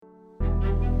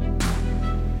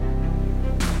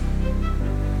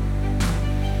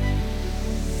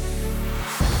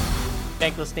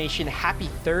Bankless Nation, happy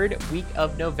third week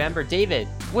of November. David,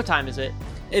 what time is it?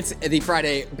 It's the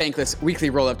Friday Bankless Weekly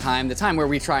Roll-Up time, the time where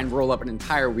we try and roll up an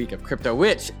entire week of crypto,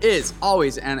 which is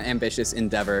always an ambitious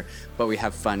endeavor, but we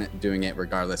have fun doing it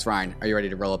regardless. Ryan, are you ready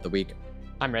to roll up the week?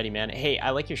 I'm ready, man. Hey, I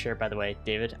like your shirt, by the way,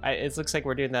 David. It looks like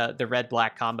we're doing the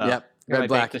red-black combo. Yep,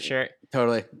 red-black. The shirt.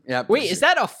 Totally. Yep. Wait, is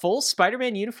that a full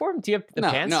Spider-Man uniform? Do you have the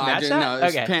pants to match that? No,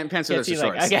 okay. Pants are just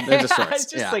shorts. Okay. They're just shorts.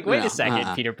 It's just wait a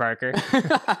second, Peter Parker.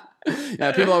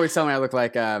 Yeah, people always tell me I look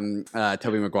like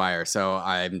Tobey Maguire, so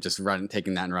I'm just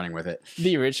taking that and running with it.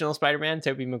 The original Spider-Man,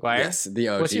 Tobey Maguire? Yes, the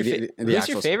OG. Who's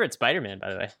your favorite Spider-Man,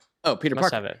 by the way? Oh, Peter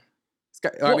Parker. Have it.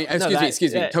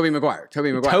 Excuse me. Tobey Maguire.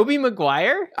 Tobey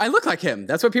Maguire? I look like him.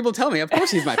 That's what people tell me. Of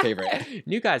course he's my favorite.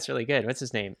 New guy's really good. What's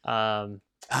his name?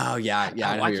 Oh, yeah.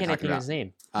 I know why who you're can't I talking think about. of his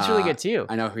name? He's really good, too.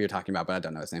 I know who you're talking about, but I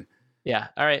don't know his name. Yeah.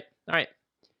 All right.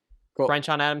 Cool. Brian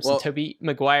Sean Adams and Tobey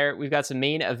Maguire. We've got some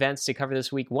main events to cover this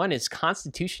week. One is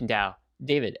ConstitutionDAO.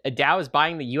 David, a DAO is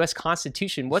buying the U.S.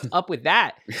 Constitution. What's up with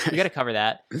that? We got to cover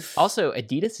that. Also,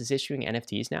 Adidas is issuing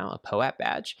NFTs now, a POAP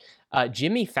badge.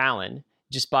 Jimmy Fallon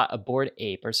just bought a Bored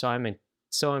Ape, or so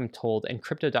I'm told, and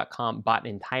Crypto.com bought an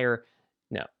entire...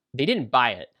 No, they didn't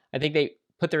buy it. I think they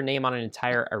put their name on an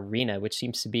entire arena, which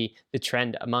seems to be the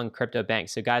trend among crypto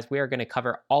banks. So guys, we are going to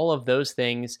cover all of those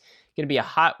things. Going to be a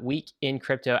hot week in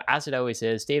crypto, as it always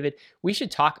is. David, we should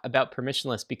talk about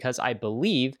permissionless because I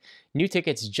believe new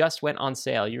tickets just went on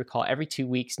sale. You recall every 2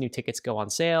 weeks, new tickets go on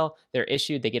sale. They're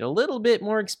issued. They get a little bit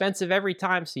more expensive every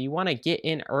time, so you want to get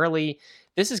in early.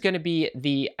 This is going to be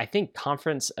the, I think,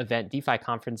 conference event, DeFi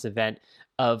conference event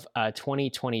of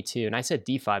 2022. And I said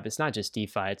DeFi, but it's not just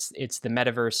DeFi. It's the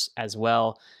metaverse as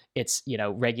well. It's,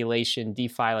 regulation,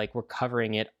 DeFi, like we're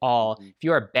covering it all. If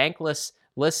you are a Bankless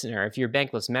listener, if you're a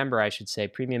Bankless member, I should say,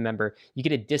 premium member, you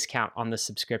get a discount on the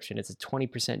subscription. It's a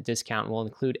 20% discount. We'll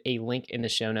include a link in the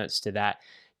show notes to that.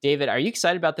 David, are you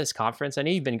excited about this conference? I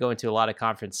know you've been going to a lot of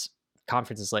conferences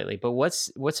lately, but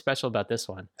what's special about this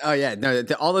one? Oh yeah, no,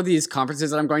 all of these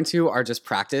conferences that I'm going to are just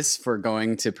practice for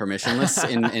going to permissionless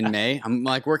in May. I'm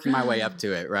like working my way up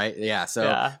to it, right? Yeah, so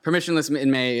permissionless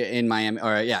in May in Miami,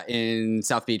 or in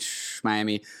South Beach,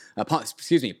 Miami.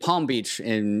 Palm Beach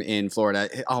in Florida.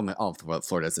 All of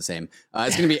Florida is the same.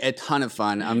 It's going to be a ton of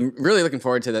fun. I'm really looking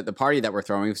forward to the party that we're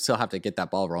throwing. We still have to get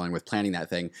that ball rolling with planning that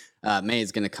thing. May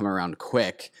is going to come around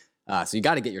quick. So you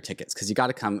got to get your tickets because you got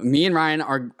to come. Me and Ryan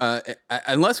are,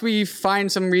 unless we find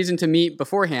some reason to meet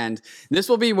beforehand, this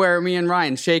will be where me and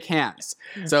Ryan shake hands.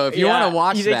 So if you want to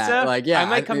watch that, so? I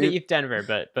might come to ETH Denver,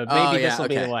 but maybe this will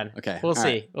be the one. Okay, we'll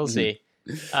see. We'll see.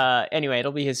 Anyway,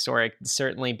 it'll be historic.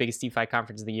 Certainly biggest DeFi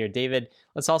conference of the year. David,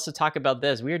 let's also talk about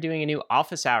this. We are doing a new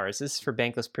office hours. This is for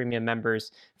Bankless Premium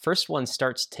members. First one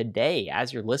starts today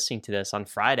as you're listening to this on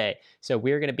Friday. So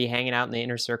we're going to be hanging out in the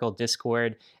Inner Circle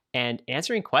Discord and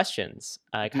answering questions,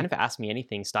 kind of Ask Me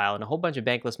Anything style. And a whole bunch of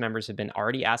Bankless members have been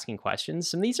already asking questions.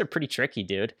 Some of these are pretty tricky,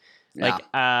 dude.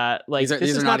 Yeah. This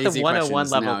is not the 101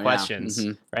 level questions,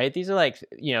 right? These are like,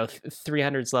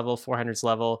 300s level, 400s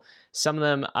level. Some of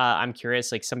them, I'm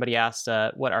curious, like somebody asked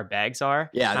what our bags are.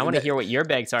 Yeah. And I want to hear what your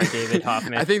bags are, David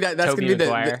Hoffman. I think that's going to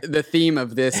be the theme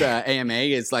of this AMA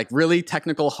is like really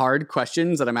technical, hard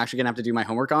questions that I'm actually going to have to do my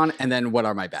homework on. And then what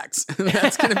are my bags?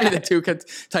 That's going to be the two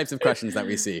types of questions that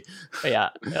we see. Yeah,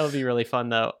 that'll be really fun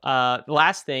though. The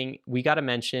last thing we got to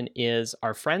mention is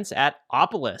our friends at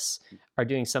Opolis are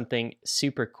doing something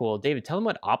super cool. David, tell them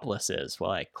what Opolis is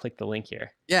while I click the link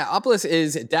here. Yeah, Opolis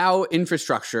is DAO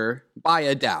infrastructure by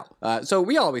a DAO. So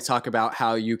we always talk about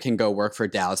how you can go work for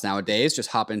DAOs nowadays. Just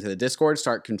hop into the Discord,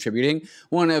 start contributing.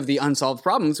 One of the unsolved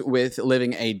problems with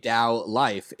living a DAO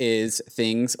life is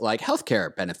things like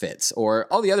healthcare benefits or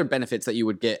all the other benefits that you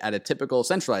would get at a typical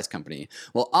centralized company.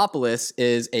 Well, Opolis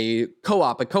is a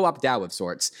co-op DAO of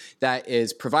sorts that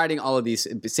is providing all of these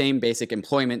same basic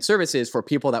employment services for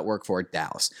people that work for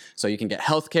DAOs. So you can get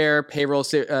healthcare, payroll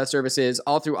services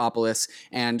all through Opolis.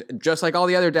 And just like all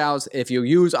the other DAOs, if you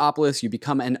use Opolis, you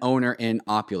become an owner in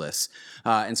Opolis.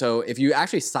 And so if you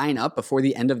actually sign up before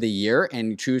the end of the year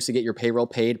and you choose to get your payroll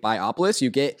paid by Opolis,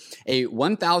 you get a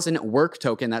 1,000 work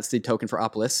token, that's the token for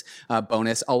Opolis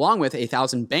bonus, along with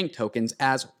 1,000 bank tokens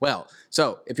as well.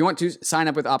 So if you want to sign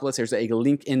up with Opolis, there's a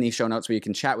link in the show notes where you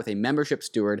can chat with a membership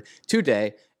steward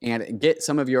today and get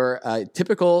some of your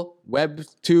typical Web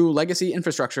 2 legacy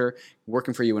infrastructure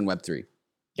working for you in Web 3.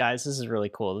 Guys, this is really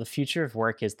cool. The future of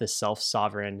work is the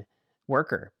self-sovereign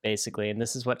worker, basically, and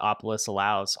this is what Opolis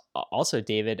allows. Also,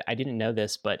 David, I didn't know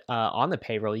this, but on the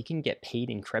payroll, you can get paid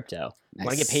in crypto. Nice. You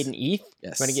want to get paid in ETH?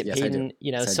 Yes. You want to get paid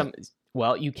in, some...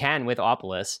 Well, you can with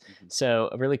Opolis. So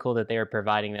really cool that they are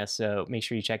providing this. So make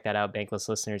sure you check that out, Bankless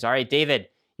listeners. All right, David,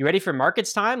 You ready for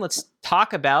markets time? Let's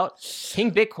talk about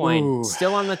King Bitcoin.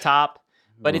 Still on the top.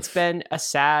 But it's been a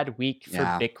sad week for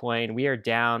Bitcoin. We are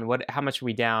down. How much are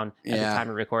we down at the time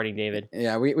of recording, David?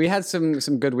 Yeah, we had some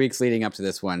good weeks leading up to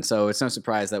this one, so it's no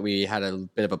surprise that we had a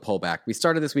bit of a pullback. We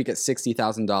started this week at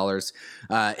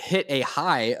 $60,000, hit a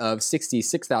high of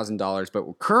 $66,000, but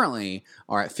we currently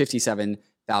are at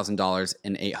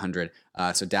 $57,800,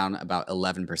 so down about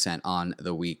 11% on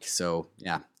the week. So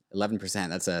yeah, 11%.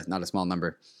 That's not a small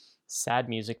number. Sad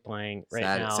music playing right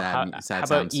now. Sad how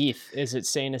about ETH? Is it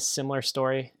saying a similar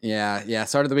story? Yeah.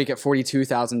 Started the week at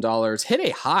 $42,000, hit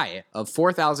a high of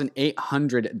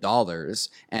 $4,800,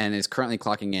 and is currently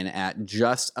clocking in at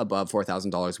just above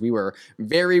 $4,000. We were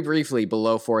very briefly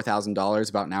below $4,000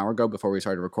 about an hour ago before we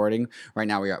started recording. Right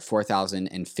now we're at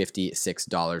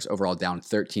 $4,056. Overall down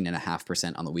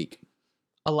 13.5% on the week.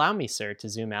 Allow me, sir, to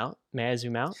zoom out. May I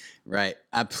zoom out? Right.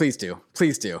 Please do.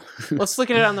 Let's look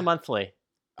at it on the monthly.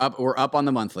 We're up on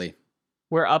the monthly.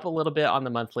 We're up a little bit on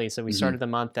the monthly. So we started the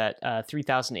month at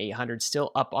 3,800,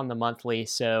 still up on the monthly.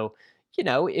 So,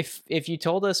 if you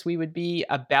told us we would be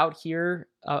about here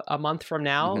a month from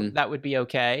now, that would be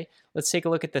okay. Let's take a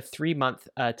look at the 3-month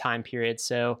time period.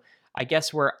 So I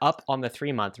guess we're up on the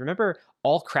 3-month. Remember,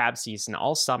 all crab season,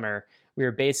 all summer, we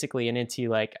were basically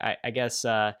into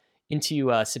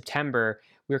into September,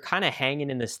 we were kind of hanging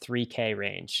in this 3K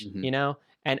range,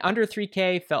 And under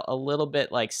 3K felt a little bit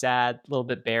sad, a little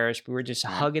bit bearish. But we were just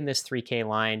hugging this 3K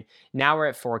line. Now we're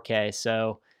at 4K.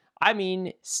 So,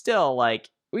 still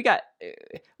we got a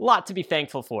lot to be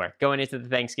thankful for going into the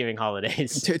Thanksgiving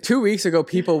holidays. 2 weeks ago,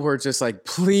 people were just like,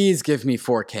 please give me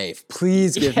 4K.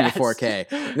 Please give me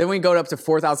 4K. Then we go up to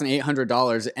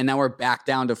 $4,800, and now we're back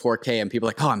down to 4K, and people are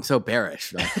like, oh, I'm so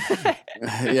bearish.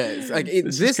 It's like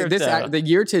the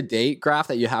year-to-date graph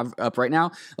that you have up right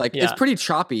now, it's pretty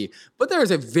choppy, but there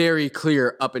is a very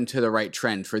clear up and to the right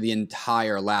trend for the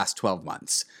entire last 12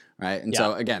 months, right? And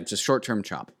so, again, just short-term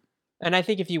chop. And I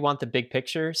think if you want the big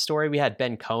picture story, we had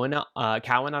Ben Cowan on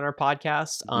our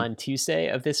podcast on Tuesday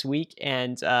of this week.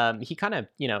 And he kind of,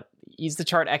 he's the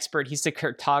chart expert. He's the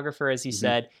cartographer, as he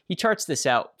said. He charts this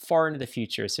out far into the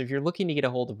future. So if you're looking to get a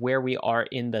hold of where we are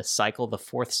in the cycle, the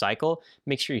 4th cycle,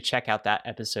 make sure you check out that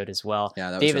episode as well.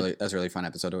 Yeah, that was a really fun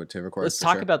episode to record. Let's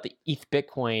talk about the ETH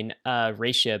Bitcoin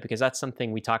ratio, because that's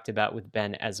something we talked about with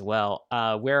Ben as well.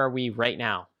 Where are we right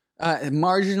now?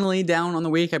 Marginally down on the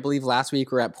week. I believe last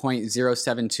week we were at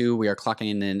 0.072. We are clocking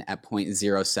in at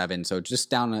 0.07. So just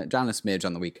down a smidge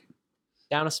on the week.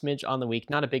 Down a smidge on the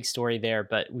week. Not a big story there,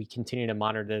 but we continue to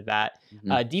monitor that.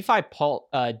 DeFi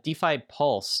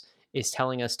Pulse is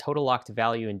telling us total locked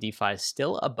value in DeFi is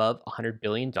still above $100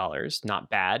 billion.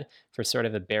 Not bad for sort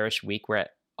of a bearish week. We're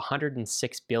at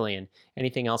 $106 billion.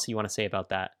 Anything else you want to say about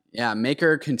that? Yeah,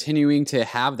 Maker continuing to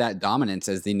have that dominance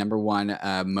as the number one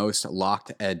most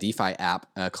locked DeFi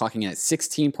app, clocking in at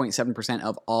 16.7%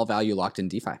 of all value locked in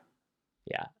DeFi.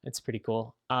 Yeah, it's pretty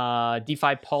cool.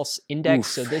 DeFi Pulse Index.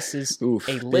 So this is a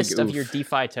list of your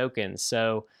DeFi tokens.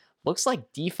 So looks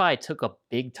like DeFi took a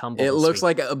big tumble. It looks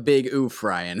like a big oof,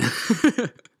 Ryan.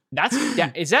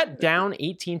 Is that down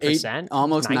 18%?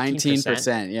 Almost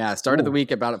 19%. Yeah. Started the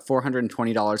week about at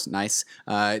 $420. Nice.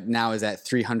 Now is at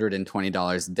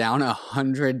 $320. Down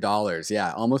 $100.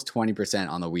 Yeah. Almost 20%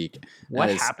 on the week.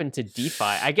 What happened to DeFi?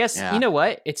 I guess, you know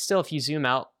what? It's still, if you zoom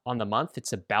out on the month,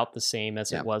 it's about the same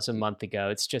as it was a month ago.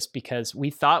 It's just because we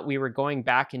thought we were going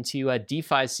back into a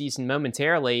DeFi season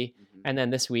momentarily. And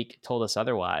then this week told us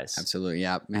otherwise. Absolutely,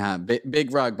 yeah.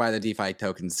 Big rug by the DeFi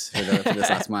tokens for this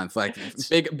last month.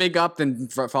 Big up, then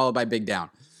followed by big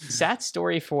down. Sad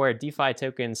story for DeFi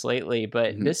tokens lately,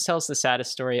 but this tells the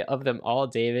saddest story of them all,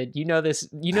 David. You know this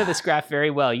graph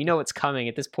very well. You know what's coming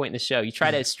at this point in the show. You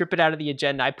try to strip it out of the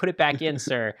agenda. I put it back in,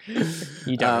 sir.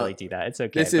 You don't really do that. It's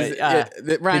okay. This is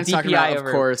Ryan's talking about, of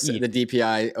course, the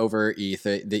DPI over ETH,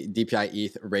 the DPI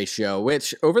ETH ratio,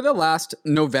 which over the last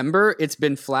November it's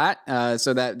been flat.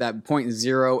 So that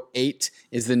 0.08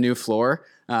 is the new floor.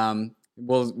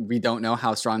 Well, we don't know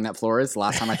how strong that floor is.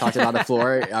 Last time I talked about a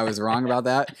floor, I was wrong about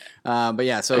that. But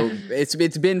yeah, so it's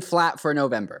been flat for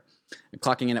November,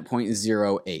 clocking in at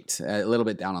 0.08, a little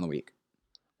bit down on the week.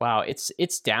 Wow,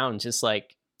 it's down just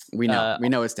like we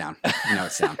know it's down. We know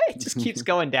it's down. It just keeps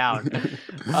going down.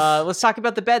 Let's talk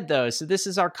about the bed though. So this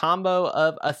is our combo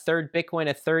of a third Bitcoin,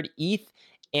 a third ETH,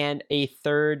 and a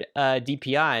third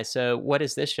DPI. So what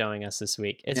is this showing us this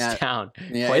week? It's down.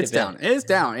 Yeah, it's down. It's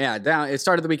down. Yeah, down. It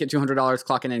started the week at $200,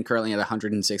 clocking in currently at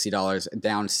 $160,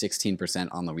 down 16%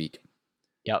 on the week.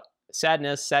 Yep.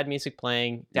 Sadness, sad music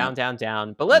playing, down, down,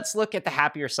 down. But let's look at the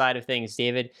happier side of things,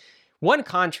 David. One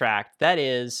contract, that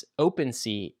is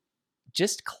OpenSea,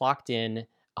 just clocked in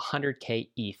 100K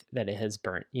ETH that it has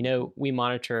burnt. You know, we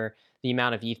monitor the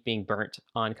amount of ETH being burnt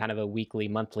on kind of a weekly,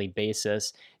 monthly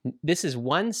basis. This is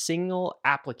one single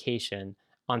application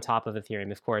on top of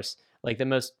Ethereum. Of course, like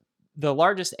the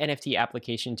largest NFT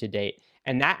application to date.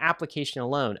 And that application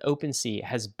alone, OpenSea,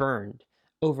 has burned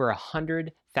over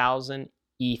 100,000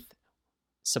 ETH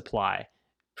supply.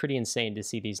 Pretty insane to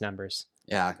see these numbers.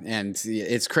 Yeah, and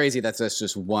it's crazy that that's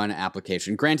just one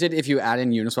application. Granted, if you add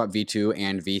in Uniswap V2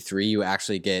 and V3, you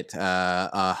actually get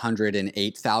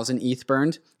 108,000 ETH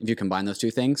burned if you combine those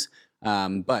two things.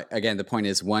 But again, the point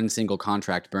is one single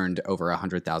contract burned over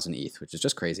 100,000 ETH, which is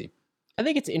just crazy. I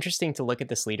think it's interesting to look at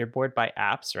this leaderboard by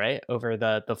apps, right, over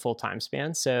the full time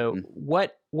span. So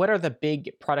what are the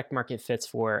big product market fits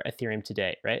for Ethereum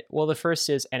today, right? Well, the first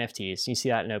is NFTs. You see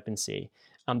that in OpenSea.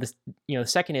 The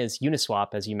second is Uniswap,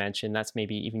 as you mentioned. That's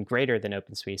maybe even greater than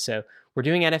OpenSea. So we're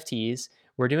doing NFTs.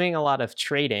 We're doing a lot of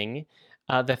trading.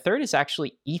 The third is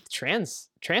actually ETH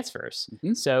transfers.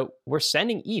 So we're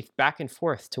sending ETH back and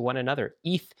forth to one another.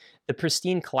 ETH, the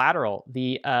pristine collateral,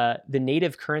 the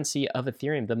native currency of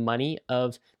Ethereum, the money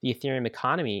of the Ethereum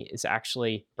economy, is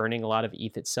actually burning a lot of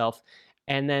ETH itself.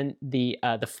 And then the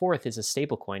fourth is a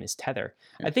stablecoin, is Tether.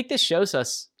 I think this shows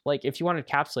us, like, if you want to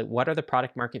encapsulate what are the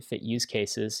product market fit use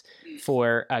cases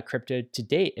for crypto to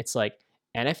date, it's like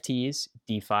NFTs,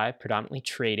 DeFi, predominantly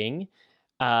trading,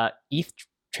 ETH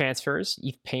transfers,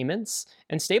 ETH payments,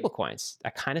 and stablecoins.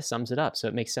 That kind of sums it up. So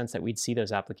it makes sense that we'd see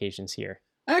those applications here.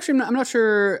 Actually, I'm not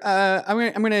sure. I'm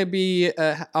going to be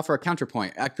offer a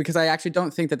counterpoint because I actually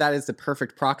don't think that is the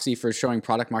perfect proxy for showing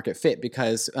product market fit,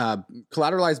 because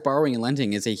collateralized borrowing and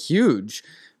lending is a huge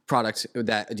product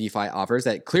that DeFi offers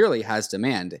that clearly has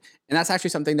demand. And that's actually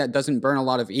something that doesn't burn a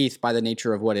lot of ETH by the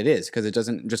nature of what it is, because it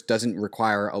doesn't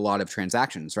require a lot of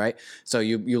transactions, right? So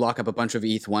you lock up a bunch of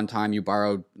ETH one time, you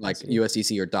borrow like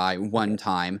USDC or DAI one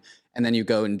time, and then you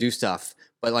go and do stuff.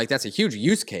 But like that's a huge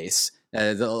use case.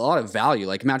 There's a lot of value.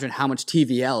 Like imagine how much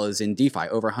TVL is in DeFi,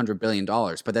 over $100 billion,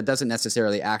 but that doesn't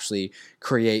necessarily actually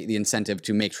create the incentive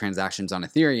to make transactions on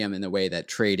Ethereum in the way that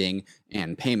trading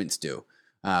and payments do.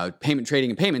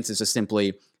 Trading and payments is just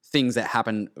simply things that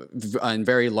happen in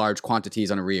very large quantities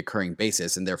on a reoccurring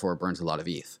basis, and therefore it burns a lot of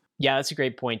ETH. Yeah, that's a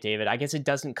great point, David. I guess it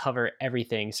doesn't cover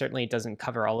everything. Certainly it doesn't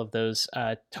cover all of those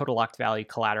total locked value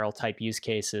collateral type use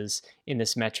cases in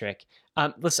this metric.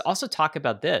 Let's also talk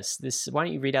about this. Why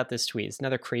don't you read out this tweet? It's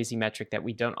another crazy metric that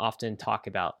we don't often talk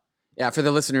about. Yeah, for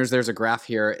the listeners, there's a graph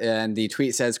here, and the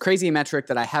tweet says, crazy metric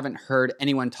that I haven't heard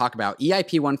anyone talk about.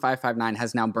 EIP1559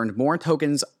 has now burned more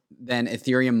tokens than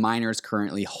Ethereum miners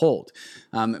currently hold.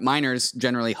 Miners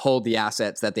generally hold the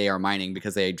assets that they are mining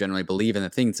because they generally believe in the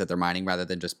things that they're mining rather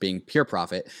than just being pure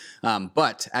profit.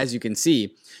 But as you can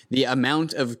see, the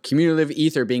amount of cumulative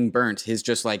ether being burnt is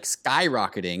just like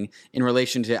skyrocketing in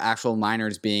relation to actual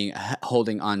miners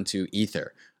holding onto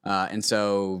ether. And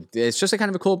so it's just a kind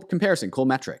of a cool comparison, cool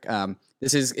metric.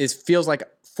 This feels like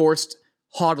forced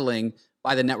hodling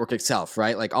by the network itself,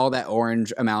 right? Like all that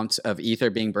orange amount of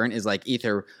ether being burnt is like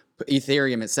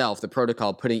Ethereum itself, the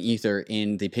protocol putting ether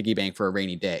in the piggy bank for a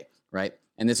rainy day, right?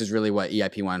 And this is really what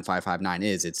EIP1559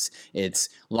 is. It's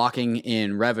locking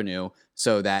in revenue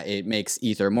so that it makes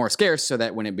ether more scarce, so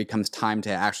that when it becomes time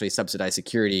to actually subsidize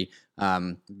security,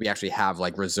 we actually have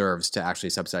like reserves to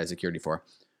actually subsidize security for.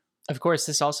 Of course,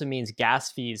 this also means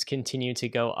gas fees continue to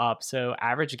go up. So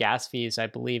average gas fees, I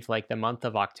believe, like the month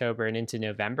of October and into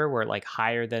November were like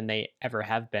higher than they ever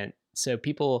have been. So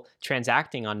people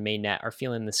transacting on mainnet are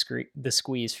feeling the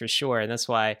squeeze for sure. And that's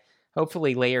why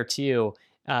hopefully layer 2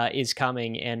 is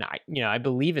coming. And I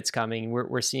believe it's coming.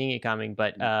 We're seeing it coming,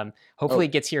 but hopefully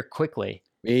it gets here quickly.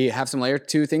 We have some layer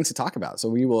 2 things to talk about. So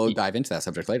we will dive into that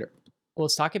subject later. Well,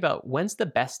 let's talk about when's the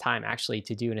best time actually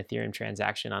to do an Ethereum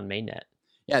transaction on mainnet.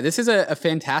 Yeah, this is a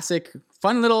fantastic,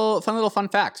 fun little fun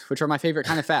fact, which are my favorite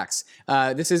kind of facts.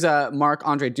 This is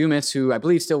Marc-Andre Dumas, who I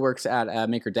believe still works at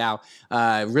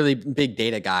MakerDAO, really big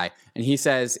data guy. And he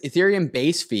says Ethereum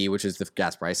base fee, which is the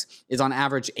gas price, is on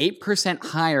average 8%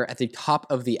 higher at the top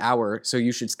of the hour. So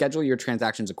you should schedule your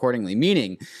transactions accordingly,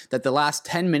 meaning that the last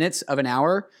 10 minutes of an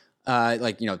hour,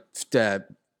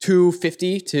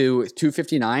 250 to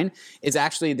 259 is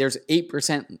actually, there's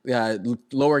 8%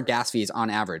 lower gas fees on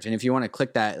average. And if you want to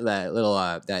click that little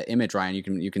that image, Ryan,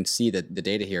 you can see the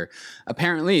data here.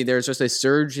 Apparently there's just a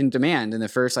surge in demand in the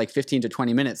first like 15 to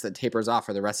 20 minutes that tapers off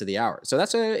for the rest of the hour. So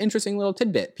that's an interesting little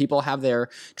tidbit. People have their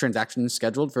transactions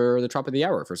scheduled for the top of the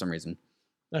hour for some reason.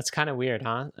 That's kind of weird,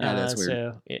 huh? Yeah, that's weird.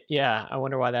 So I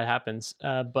wonder why that happens.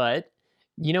 But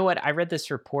You know what? I read this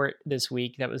report this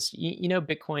week that was,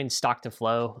 Bitcoin's stock to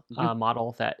flow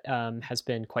model that has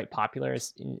been quite popular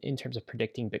in terms of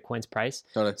predicting Bitcoin's price.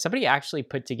 Totally. Somebody actually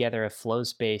put together a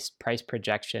flows-based price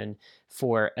projection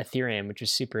for Ethereum, which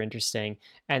is super interesting.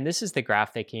 And this is the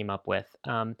graph they came up with.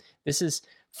 This is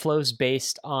flows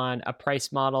based on a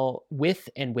price model with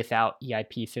and without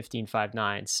EIP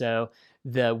 1559. So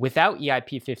the without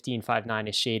EIP 1559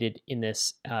 is shaded in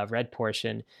this red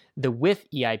portion. The with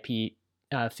EIP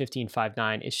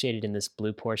 1559 is shaded in this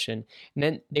blue portion. And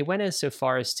then they went as so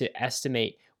far as to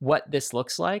estimate what this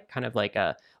looks like, kind of like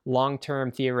a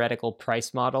long-term theoretical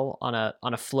price model on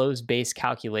a flows-based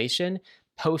calculation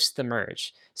post the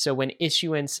merge. So when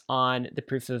issuance on the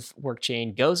proof of work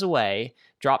chain goes away,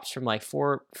 drops from like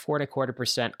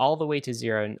 4.25% all the way to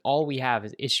zero, and all we have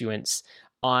is issuance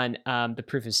on the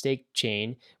proof of stake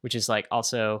chain, which is like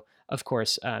also, of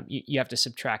course, you have to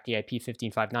subtract the IP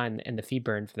 1559 and the fee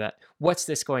burn for that. What's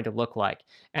this going to look like?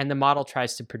 And the model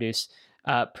tries to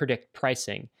predict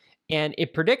pricing. And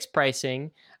it predicts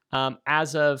pricing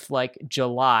as of like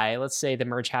July. Let's say the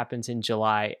merge happens in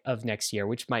July of next year,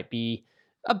 which might be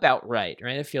about right?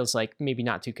 It feels like maybe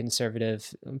not too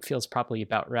conservative. It feels probably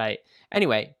about right.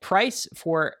 Anyway, price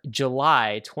for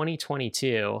July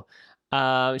 2022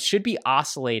 should be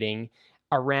oscillating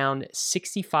around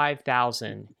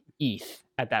 65,000 ETH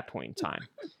at that point in time.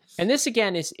 And this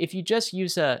again is if you just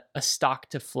use a stock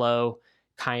to flow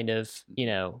kind of,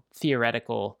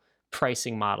 theoretical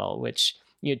pricing model, which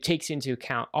takes into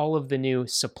account all of the new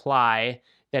supply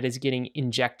that is getting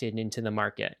injected into the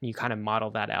market. And you kind of model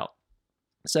that out.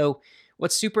 So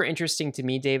what's super interesting to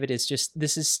me, David, is just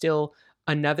this is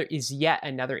yet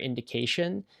another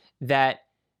indication that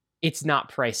it's not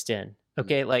priced in.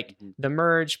 Okay, like the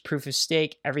merge, proof of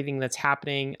stake, everything that's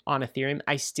happening on Ethereum,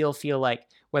 I still feel like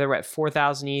whether we're at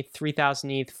 4,000 ETH,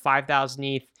 3,000 ETH, 5,000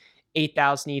 ETH,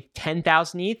 8,000 ETH,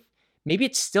 10,000 ETH, maybe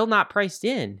it's still not priced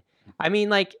in. I mean,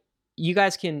 like you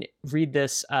guys can read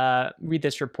this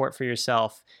report for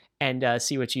yourself and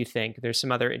see what you think. There's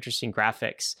some other interesting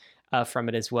graphics from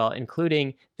it as well,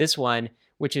 including this one,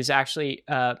 which is actually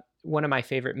one of my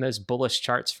favorite, most bullish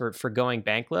charts for going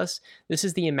bankless. This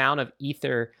is the amount of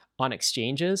Ether on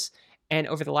exchanges. And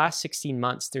over the last 16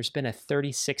 months, there's been a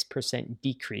 36%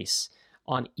 decrease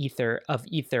on Ether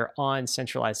on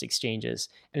centralized exchanges.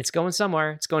 And it's going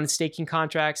somewhere. It's going in staking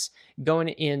contracts, going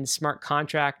in smart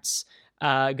contracts,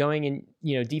 going in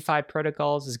DeFi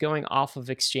protocols, is going off of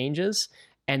exchanges.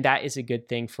 And that is a good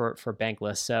thing for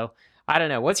bankless. So I don't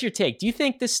know. What's your take? Do you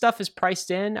think this stuff is priced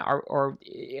in, or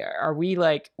are we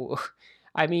like?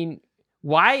 I mean,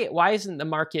 why isn't the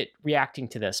market reacting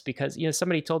to this? Because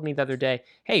somebody told me the other day,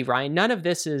 "Hey, Ryan, none of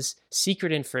this is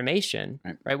secret information,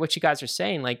 right? What you guys are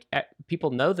saying, like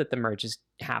people know that the merge is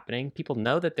happening. People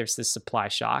know that there's this supply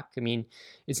shock. I mean,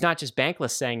 it's not just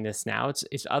bankless saying this now;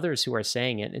 it's others who are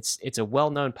saying it. It's a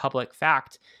well-known public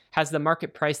fact. Has the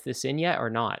market priced this in yet, or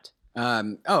not?"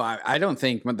 I don't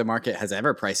think the market has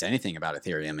ever priced anything about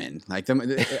Ethereum in. Like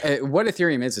what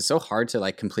Ethereum is so hard to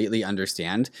like completely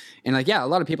understand. And like, yeah, a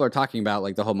lot of people are talking about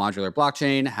like the whole modular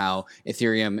blockchain, how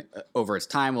Ethereum over its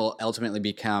time will ultimately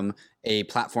become a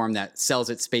platform that sells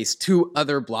its space to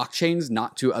other blockchains,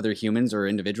 not to other humans or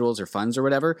individuals or funds or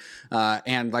whatever.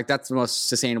 And like that's the most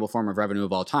sustainable form of revenue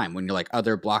of all time, when you're like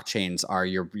other blockchains are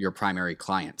your primary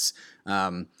clients.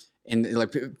 And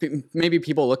like maybe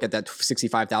people look at that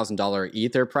 $65,000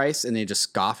 Ether price and they just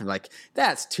scoff and like,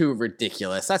 that's too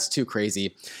ridiculous. That's too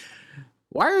crazy.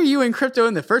 Why are you in crypto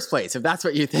in the first place if that's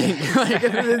what you think? Like,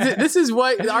 this is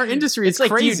what our industry is. It's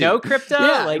like, crazy. Do you know crypto?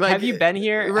 Yeah, like, have you been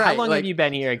here? Right, How long have you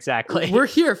been here exactly? We're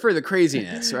here for the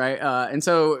craziness, right? And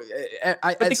so,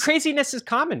 but the craziness is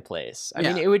commonplace. I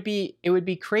mean, it would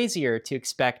be crazier to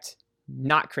expect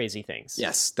not crazy things.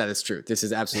 Yes, that is true. This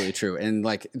is absolutely true. And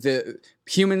like the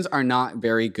humans are not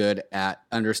very good at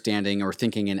understanding or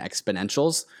thinking in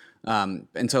exponentials.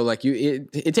 And so like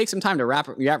it takes some time to wrap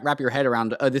your head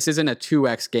around, this isn't a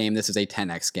 2x game, this is a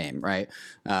 10x game, right?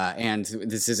 And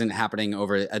this isn't happening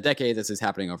over a decade, this is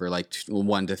happening over like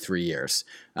 1 to 3 years.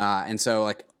 And so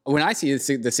like when I see the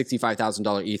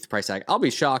 $65,000 ETH price tag, I'll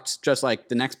be shocked just like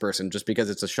the next person, just because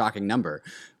it's a shocking number.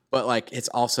 But like it's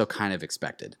also kind of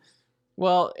expected.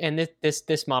 Well, and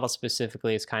this model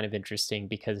specifically is kind of interesting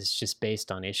because it's just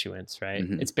based on issuance, right?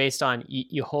 Mm-hmm. It's based on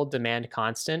you hold demand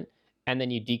constant, and then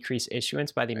you decrease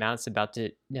issuance by the amount it's about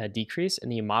to decrease,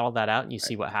 and then you model that out and you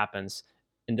see what happens.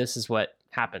 And this is what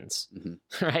happens,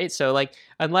 right? So like,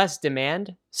 unless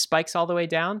demand spikes all the way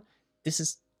down, this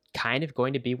is kind of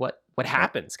going to be what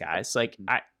happens, guys. Like,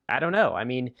 I don't know. I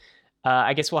mean,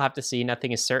 I guess we'll have to see.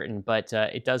 Nothing is certain, but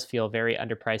it does feel very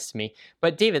underpriced to me.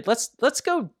 But David, let's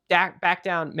go back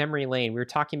down memory lane. We were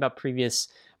talking about previous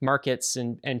markets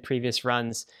and previous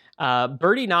runs.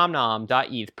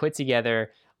 BirdieNomNom.eth put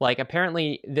together, like,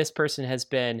 apparently this person has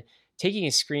been taking a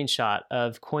screenshot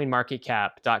of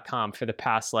CoinMarketCap.com for the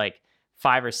past like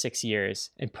 5 or 6 years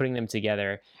and putting them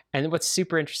together. And what's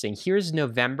super interesting, here's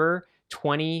November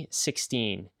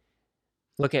 2016.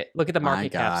 Look at the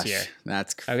market caps here.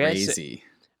 That's crazy. Okay,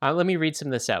 so, let me read some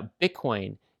of this out.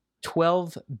 Bitcoin,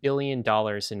 $12 billion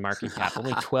in market cap,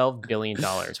 only $12 billion.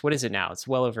 What is it now? It's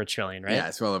well over $1 trillion, right? Yeah,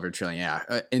 it's well over $1 trillion.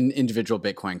 Yeah. Individual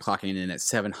Bitcoin clocking in at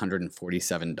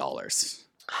 $747.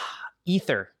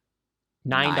 Ether,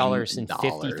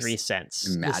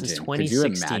 $9.53. Imagine. This is 2016. Could you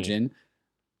imagine?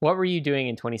 What were you doing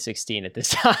in 2016 at this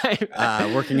time?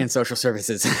 Working in social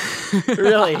services.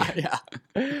 Really? Yeah.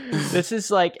 This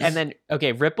is like, and then,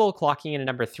 okay, Ripple clocking in at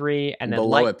number 3, and then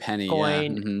below a penny,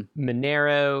 Litecoin, yeah. Mm-hmm.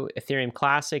 Monero, Ethereum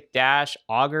Classic, Dash,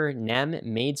 Augur, Nem,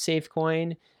 MadeSafe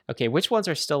Coin. Okay, which ones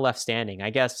are still left standing? I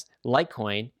guess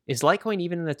Litecoin. Is Litecoin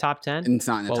even in the top 10? It's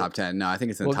not in the top 10. No, I think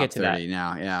it's in the top 30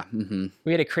 now. Yeah. Mm-hmm.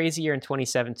 We had a crazy year in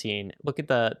 2017. Look at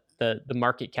the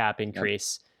market cap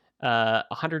increase. Yep.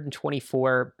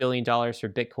 $124 billion for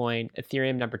Bitcoin,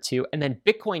 Ethereum number 2, and then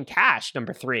Bitcoin Cash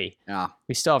number 3. Yeah.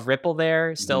 We still have Ripple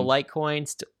there, still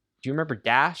Litecoin. Do you remember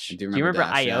Dash? I do remember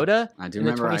Dash, IOTA? Yeah. I do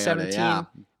remember 2017 IOTA, yeah.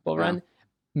 Bull run.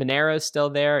 Monero's still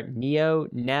there. Neo,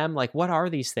 Nem, like, what are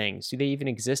these things? Do they even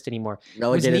exist anymore?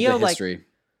 Relegated to history. Like,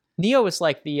 Neo was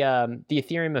like the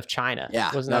Ethereum of China. Yeah,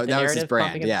 wasn't that was his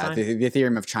brand. Yeah, the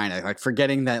Ethereum of China. Like,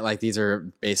 forgetting that, like, these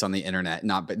are based on the internet,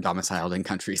 not domiciled in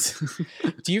countries.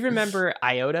 Do you remember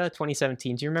IOTA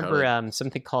 2017? Do you remember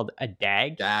something called a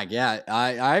DAG? DAG, yeah.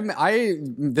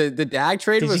 The DAG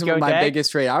trade was my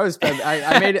biggest trade.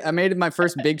 I made my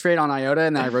first big trade on IOTA,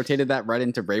 and then I rotated that right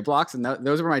into Rayblocks, and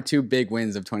those were my 2 big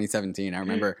wins of 2017. I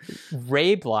remember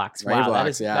Rayblocks. Wow,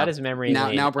 that is memory.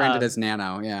 Now branded as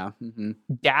Nano. Yeah. Mm-hmm.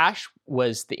 Dash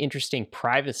was the interesting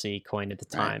privacy coin at the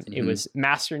time. Right. Mm-hmm. It was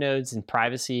masternodes and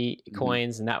privacy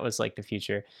coins, and that was like the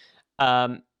future.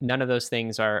 None of those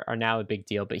things are now a big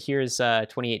deal. But here's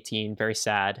 2018, very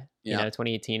sad. Yeah.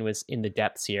 2018 was in the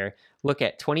depths here. Look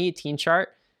at 2018 chart.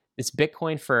 It's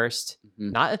Bitcoin first,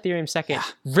 not Ethereum second.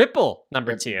 Yeah. Ripple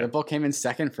number 2. Ripple came in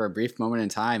second for a brief moment in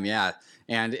time. Yeah.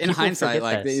 And in hindsight,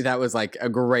 like that was like a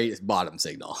great bottom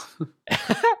signal.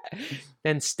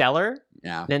 Then Stellar.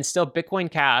 Yeah. Then still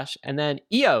Bitcoin Cash. And then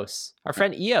EOS, our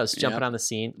friend EOS jumping on the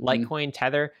scene. Litecoin,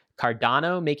 Tether,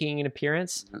 Cardano making an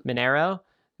appearance. Monero.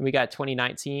 We got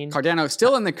 2019. Cardano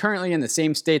still currently in the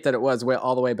same state that it was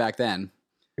all the way back then.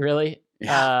 Really?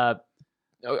 Yeah.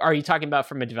 Are you talking about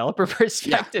from a developer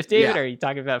perspective, David? Yeah. Or are you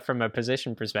talking about from a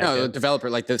position perspective? No, the developer,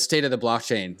 like the state of the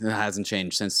blockchain hasn't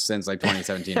changed since like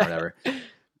 2017 or whatever.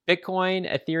 Bitcoin,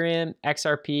 Ethereum,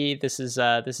 XRP. This is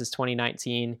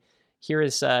 2019. Here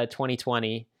is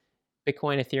 2020.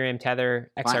 Bitcoin, Ethereum, Tether,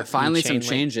 XRP. Finally, some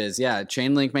changes. Yeah,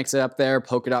 Chainlink makes it up there.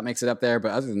 Polkadot makes it up there.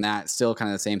 But other than that, still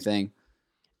kind of the same thing.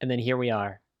 And then here we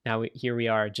are. Here we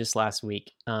are just last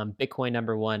week. Bitcoin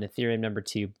number 1, Ethereum number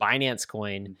 2, Binance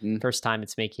Coin. First time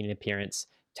it's making an appearance.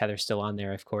 Tether still on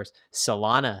there, of course.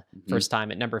 Solana, first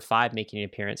time at number 5 making an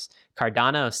appearance.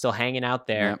 Cardano still hanging out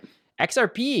there. Yep.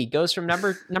 XRP goes from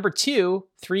number 2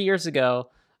 3 years ago,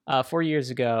 3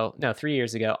 years ago,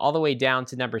 all the way down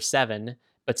to number 7,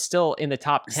 but still in the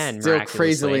top 10. Still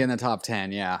crazily in the top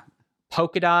 10, yeah.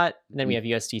 Polkadot, then we have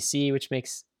USDC, which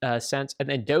makes sense, and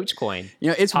then Dogecoin.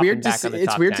 It's weird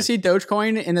to see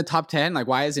Dogecoin in the top 10. Like,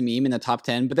 why is a meme in the top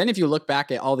 10? But then if you look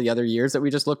back at all the other years that we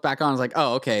just looked back on, it's like,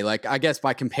 oh, okay. Like, I guess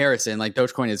by comparison, like,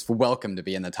 Dogecoin is welcome to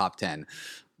be in the top 10.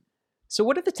 So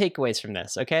what are the takeaways from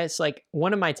this? Okay, it's like,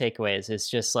 one of my takeaways is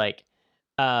just like,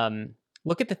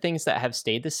 look at the things that have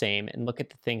stayed the same and look at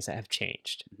the things that have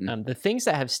changed. The things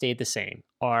that have stayed the same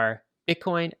are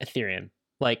Bitcoin, Ethereum,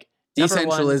 like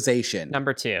decentralization.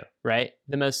 Number 2, right?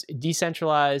 The most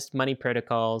decentralized money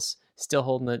protocols still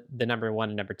holding the number 1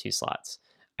 and number 2 slots.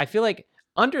 I feel like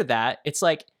under that, it's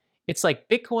like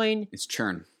Bitcoin, it's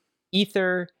churn,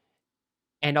 Ether,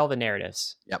 and all the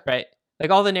narratives. Yep. Right? Like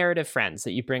all the narrative friends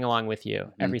that you bring along with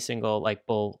you every single like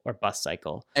bull or bust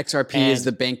cycle. XRP is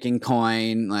the banking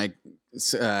coin. Like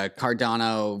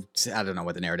Cardano, I don't know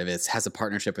what the narrative is, has a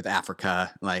partnership with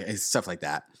Africa, like stuff like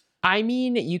that. I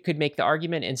mean, you could make the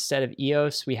argument instead of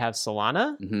EOS, we have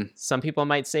Solana. Some people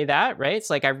might say that, right?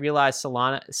 It's like, I realize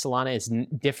Solana is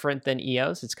different than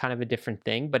EOS. It's kind of a different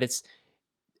thing, but it's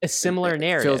a similar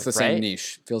narrative. Feels the same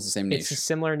niche. It's a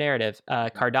similar narrative.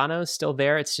 Cardano is still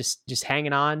there. It's just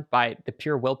hanging on by the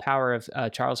pure willpower of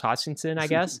Charles Hoskinson, I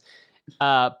guess.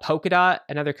 Polkadot,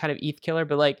 another kind of ETH killer,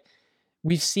 but like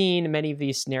we've seen many of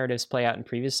these narratives play out in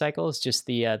previous cycles. Just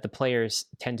the players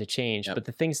tend to change, but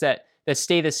the things that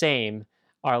stay the same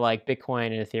are like Bitcoin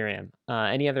and Ethereum.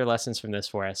 Any other lessons from this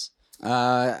for us?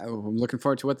 I'm looking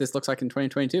forward to what this looks like in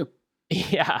 2022.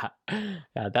 Yeah,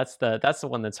 that's the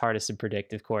one that's hardest to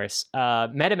predict, of course.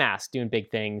 MetaMask doing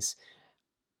big things.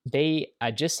 They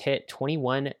just hit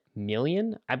 21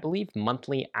 million, I believe,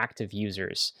 monthly active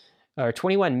users, or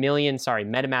 21 million, sorry,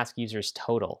 MetaMask users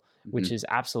total, which is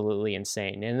absolutely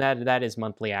insane. And that is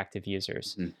monthly active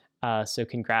users. So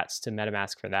congrats to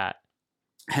MetaMask for that.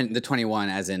 And the 21,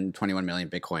 as in 21 million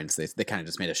Bitcoins, they kind of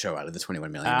just made a show out of the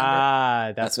 21 million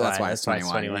number. That's why it's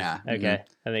 21. Yeah. Okay,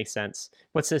 that makes sense.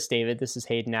 What's this, David? This is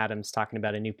Hayden Adams talking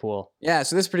about a new pool. Yeah,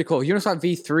 so this is pretty cool. Uniswap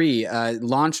v3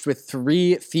 launched with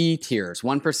 3 fee tiers: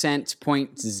 1%,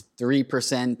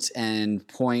 0.3%, and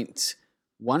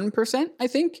 0.1%, I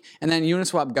think. And then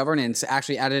Uniswap governance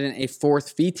actually added in a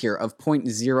 4th fee tier of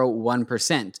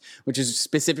 0.01%, which is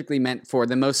specifically meant for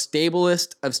the most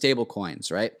stablest of stable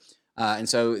coins, right? And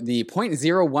so the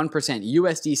 0.01%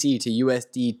 USDC to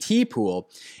USDT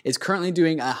pool is currently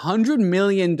doing $100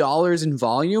 million in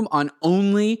volume on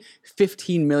only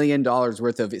 $15 million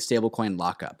worth of stablecoin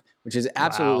lockup, which is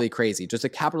absolutely crazy. Just the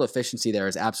capital efficiency there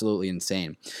is absolutely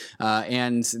insane.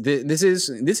 And this is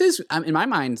in my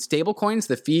mind, stablecoins,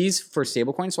 the fees for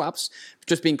stablecoin swaps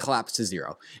just being collapsed to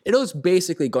 0. It is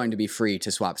basically going to be free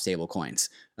to swap stablecoins.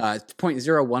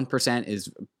 0.01%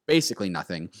 is basically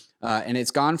nothing. And it's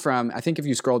gone from, I think if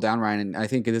you scroll down, Ryan, and I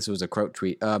think this was a quote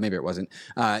tweet, maybe it wasn't.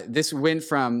 This went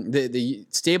from the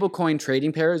stablecoin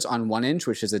trading pairs on 1inch,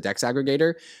 which is a DEX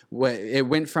aggregator. It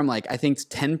went from like, I think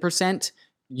 10%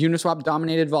 Uniswap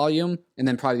dominated volume, and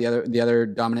then probably the other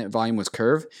dominant volume was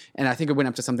Curve, and I think it went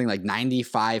up to something like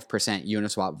 95%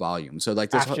 Uniswap volume. So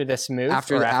like this move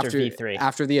after V3,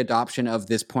 after the adoption of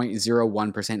this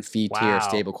 0.01% fee tier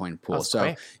stablecoin pool. So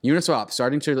quick. Uniswap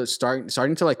starting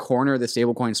to like corner the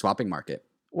stablecoin swapping market.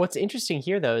 What's interesting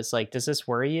here though is like, does this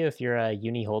worry you if you're a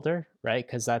uni holder, right?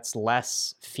 Because that's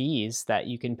less fees that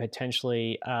you can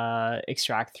potentially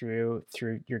extract through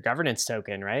your governance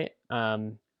token, right?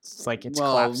 It's like it's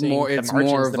collapsing. It's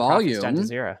more volume. Down to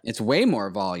 0. It's way more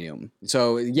volume.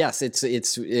 So yes, it's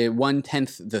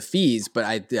 1/10 the fees, but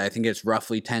I think it's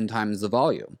roughly 10 times the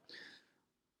volume.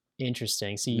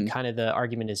 Interesting. So you kind of, the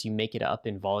argument is you make it up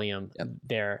in volume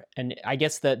there. And I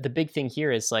guess the big thing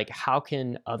here is like, how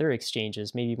can other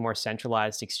exchanges, maybe more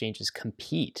centralized exchanges,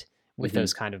 compete with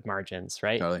those kind of margins,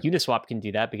 right? Totally. Uniswap can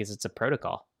do that because it's a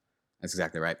protocol. That's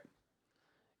exactly right.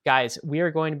 Guys, we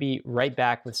are going to be right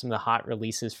back with some of the hot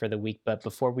releases for the week. But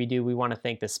before we do, we want to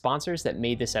thank the sponsors that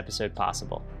made this episode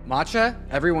possible. Matcha,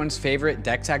 everyone's favorite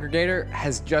DEX aggregator,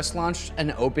 has just launched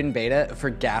an open beta for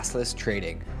gasless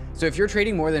trading. So if you're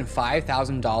trading more than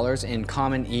 $5,000 in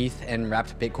common ETH and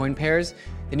wrapped Bitcoin pairs,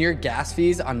 then your gas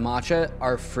fees on Matcha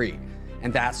are free.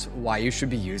 And that's why you should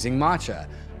be using Matcha.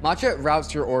 Matcha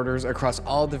routes your orders across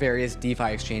all the various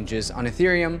DeFi exchanges on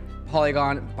Ethereum,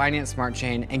 Polygon, Binance Smart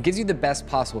Chain, and gives you the best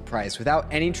possible price without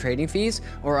any trading fees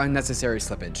or unnecessary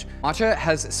slippage. Matcha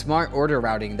has smart order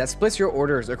routing that splits your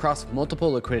orders across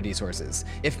multiple liquidity sources,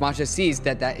 if Matcha sees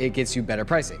that it gets you better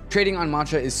pricing. Trading on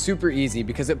Matcha is super easy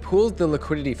because it pools the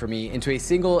liquidity for me into a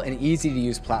single and easy to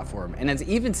use platform, and has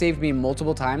even saved me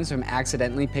multiple times from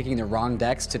accidentally picking the wrong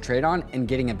DEX to trade on and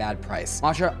getting a bad price.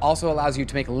 Matcha also allows you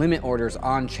to make limit orders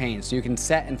on chain, so you can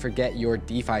set and forget your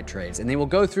DeFi trades, and they will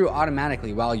go through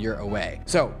automatically while you're away.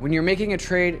 So when you're making a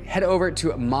trade, head over to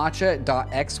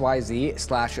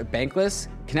matcha.xyz/bankless,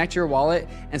 connect your wallet,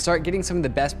 and start getting some of the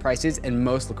best prices and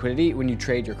most liquidity when you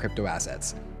trade your crypto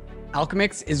assets.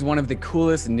 Alchemix is one of the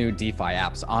coolest new DeFi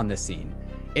apps on the scene.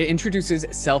 It introduces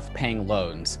self-paying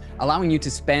loans, allowing you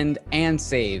to spend and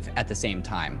save at the same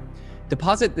time.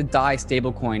 Deposit the DAI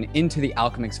stablecoin into the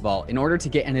Alchemix vault in order to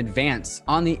get an advance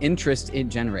on the interest it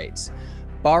generates.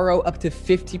 Borrow up to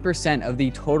 50% of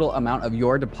the total amount of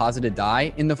your deposited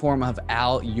DAI in the form of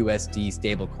ALUSD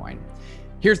stablecoin.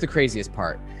 Here's the craziest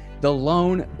part. The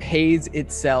loan pays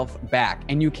itself back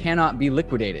and you cannot be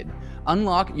liquidated.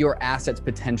 Unlock your asset's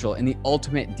potential in the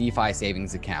ultimate DeFi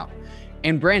savings account.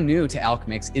 And brand new to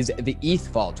Alchemix is the ETH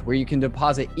Vault, where you can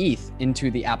deposit ETH into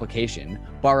the application,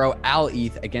 borrow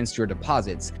ALETH against your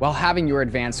deposits, while having your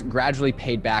advance gradually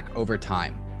paid back over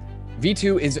time.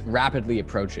 V2 is rapidly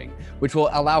approaching, which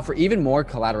will allow for even more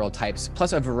collateral types,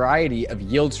 plus a variety of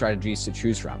yield strategies to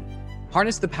choose from.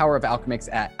 Harness the power of Alchemix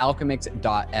at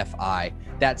alchemix.fi.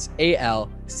 That's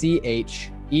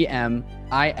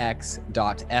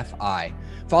ALCHEMIX.fi.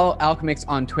 Follow Alchemix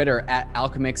on Twitter at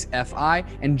AlchemixFI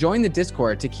and join the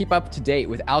Discord to keep up to date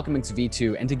with Alchemix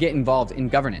V2 and to get involved in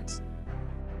governance.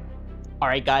 All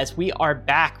right, guys, we are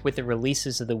back with the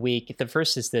releases of the week. The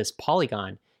first is this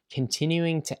Polygon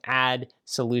continuing to add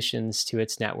solutions to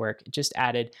its network. It just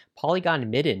added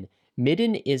Polygon Midden.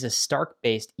 Midden is a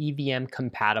Stark-based EVM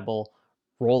compatible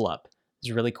rollup. It's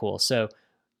really cool. So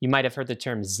you might have heard the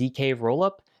term ZK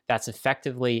rollup. That's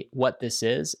effectively what this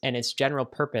is, and it's general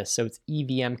purpose. So it's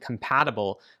EVM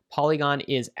compatible. Polygon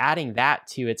is adding that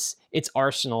to its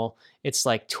arsenal, its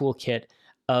like toolkit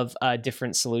of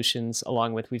different solutions,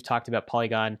 along with, we've talked about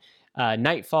Polygon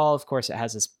Nightfall. Of course, it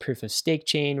has this proof of stake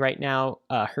chain right now.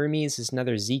 Hermes is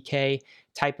another ZK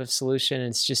type of solution. And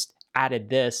it's just added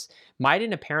this.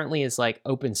 Midden apparently is like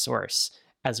open source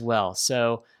as well.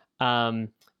 So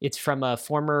it's from a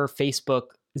former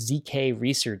Facebook ZK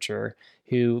researcher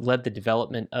who led the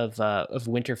development of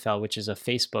Winterfell, which is a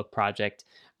Facebook project.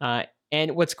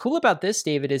 And what's cool about this,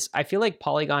 David, is I feel like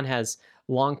Polygon has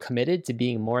long committed to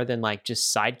being more than like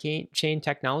just side chain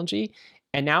technology,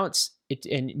 and now it's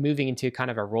moving into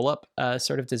kind of a roll-up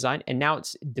sort of design, and now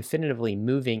it's definitively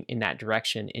moving in that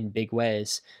direction in big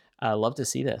ways. Love to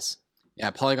see this.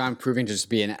 Yeah, Polygon proving to just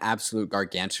be an absolute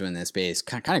gargantuan in this space,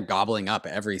 kind of gobbling up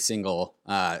every single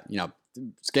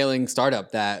scaling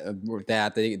startup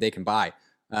that they can buy.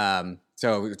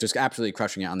 So just absolutely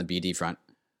crushing it on the BD front.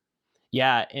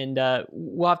 Yeah, and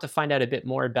we'll have to find out a bit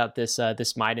more about this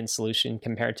Midden solution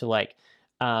compared to like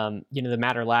the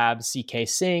Matter Labs ZK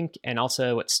Sync, and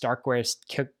also what Starkware is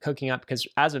cooking up, because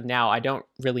as of now I don't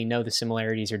really know the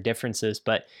similarities or differences,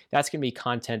 but that's going to be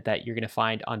content that you're going to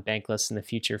find on Bankless in the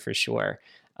future for sure.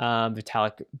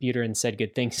 Vitalik Buterin said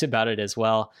good things about it as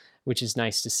well, which is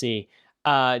nice to see.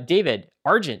 David,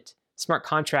 Argent smart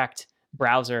contract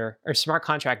browser, or smart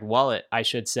contract wallet, I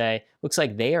should say, looks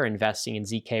like they are investing in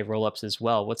ZK rollups as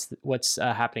well. What's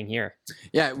happening here?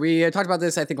 Yeah, we talked about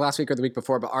this I think last week or the week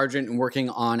before, but Argent working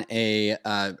on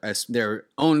their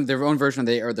own version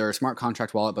of their smart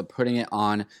contract wallet, but putting it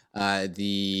on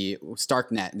the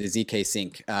Starknet, the ZK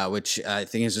Sync, which I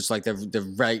think is just like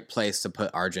the right place to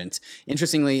put Argent.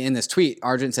 Interestingly, in this tweet,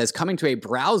 Argent says coming to a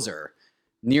browser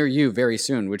near you very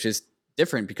soon, which is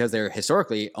different because they're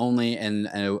historically only in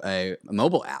a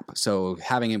mobile app. So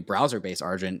having a browser-based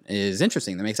Argent is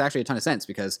interesting. That makes actually a ton of sense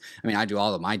because, I mean, I do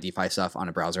all of my DeFi stuff on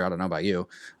a browser. I don't know about you.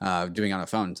 Doing it on a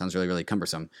phone sounds really, really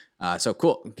cumbersome. So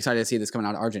cool. Excited to see this coming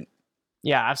out of Argent.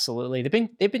 Yeah, absolutely.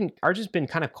 Argent's been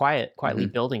kind of quietly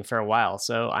building for a while.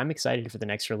 So I'm excited for the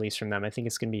next release from them. I think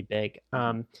it's going to be big.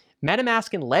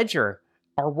 MetaMask and Ledger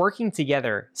are working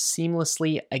together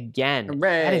seamlessly again.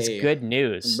 Hooray. That is good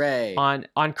news. Hooray.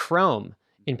 On Chrome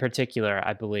in particular,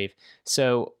 I believe.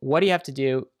 So what do you have to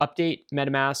do? Update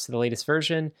MetaMask to the latest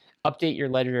version, update your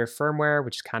Ledger firmware,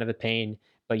 which is kind of a pain,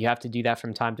 but you have to do that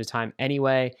from time to time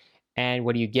anyway. And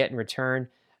what do you get in return?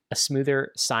 A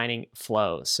smoother signing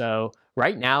flow. So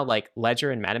right now, like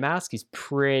Ledger and MetaMask is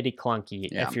pretty clunky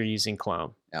if you're using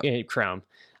Chrome.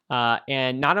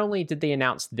 And not only did they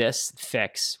announce this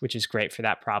fix, which is great for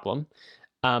that problem,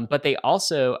 but they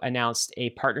also announced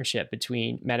a partnership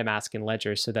between MetaMask and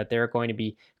Ledger so that they're going to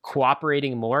be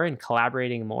cooperating more and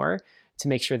collaborating more to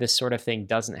make sure this sort of thing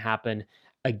doesn't happen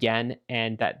again,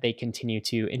 and that they continue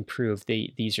to improve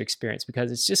the user experience, because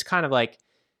it's just kind of like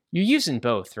you're using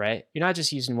both, right? You're not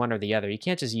just using one or the other. You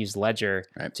can't just use Ledger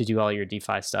to do all your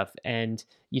DeFi stuff. And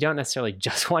you don't necessarily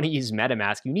just want to use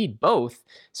MetaMask. You need both.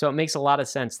 So it makes a lot of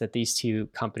sense that these two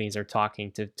companies are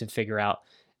talking to figure out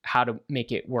how to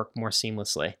make it work more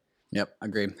seamlessly. Yep,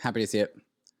 agree. Happy to see it.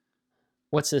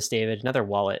 What's this, David? Another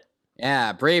wallet.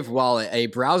 Yeah, Brave Wallet, a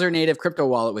browser-native crypto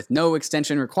wallet with no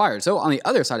extension required. So on the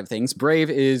other side of things, Brave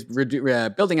is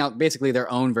building out basically their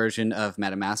own version of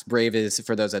MetaMask. Brave is,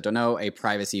 for those that don't know, a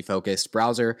privacy-focused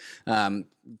browser.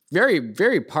 Very,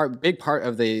 very big part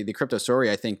of the crypto story,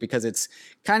 I think, because it's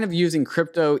kind of using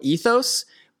crypto ethos,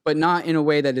 but not in a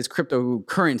way that is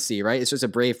cryptocurrency, right? It's just a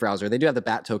Brave browser. They do have the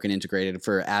BAT token integrated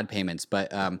for ad payments, but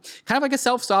kind of like a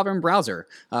self-sovereign browser.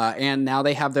 And now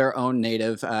they have their own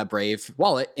native Brave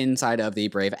wallet inside of the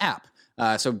Brave app.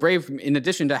 So Brave, in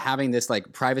addition to having this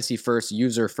like privacy-first,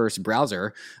 user-first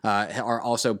browser, are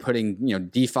also putting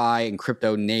DeFi and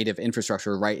crypto native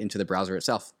infrastructure right into the browser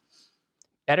itself.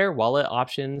 Better wallet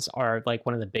options are like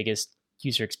one of the biggest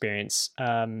user experience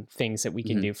things that we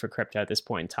can do for crypto at this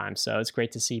point in time. So it's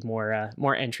great to see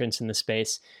more entrants in the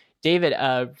space. David,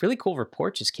 a really cool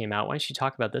report just came out. Why don't you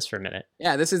talk about this for a minute?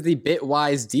 Yeah, this is the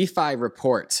Bitwise DeFi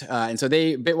report, and so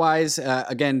Bitwise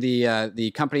again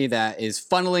the company that is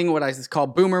funneling what I call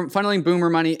funneling boomer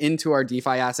money into our DeFi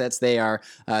assets. They are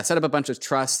set up a bunch of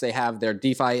trusts. They have their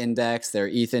DeFi index, their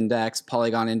ETH index,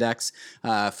 Polygon index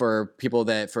for people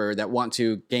that want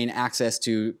to gain access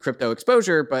to crypto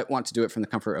exposure but want to do it from the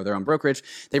comfort of their own brokerage.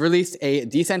 They released a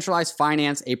decentralized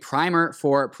finance, a primer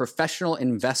for professional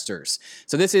investors.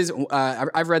 So this is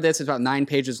I've read this. It's about 9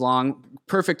 pages long,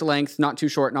 perfect length, not too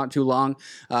short, not too long,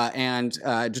 and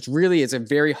just really is a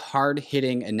very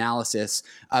hard-hitting analysis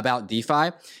about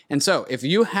DeFi. And so if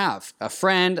you have a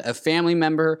friend, a family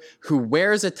member who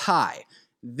wears a tie,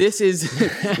 this is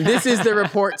the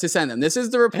report to send them. This is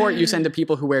the report you send to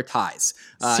people who wear ties.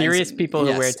 Serious people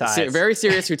who wear ties. Very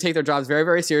serious, who take their jobs very,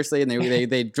 very seriously, and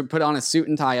they put on a suit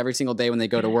and tie every single day when they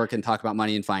go to work and talk about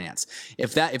money and finance.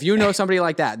 If you know somebody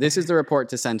like that, this is the report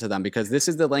to send to them, because this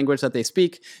is the language that they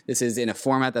speak. This is in a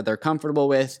format that they're comfortable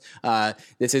with.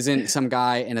 This isn't some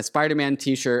guy in a Spider-Man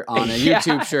t-shirt on a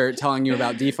YouTube shirt telling you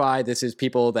about DeFi. This is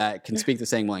people that can speak the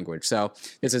same language. So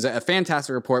this is a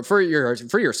fantastic report for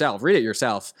yourself. Read it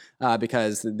yourself.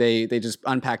 Because they just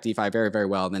unpack DeFi very, very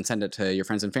well, and then send it to your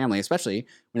friends and family, especially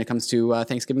when it comes to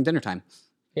Thanksgiving dinner time.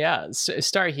 Yeah, so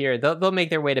start here. They'll make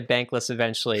their way to Bankless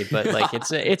eventually, but like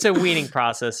it's a weaning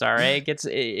process. All right,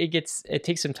 it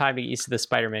takes some time to get used to the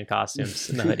Spider-Man costumes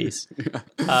and the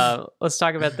hoodies. Let's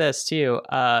talk about this too.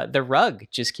 The Rug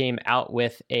just came out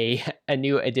with a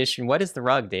new edition. What is the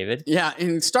Rug, David? Yeah,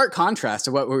 in stark contrast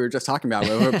to what we were just talking about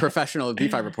with a professional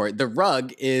DeFi report, the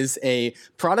Rug is a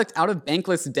product out of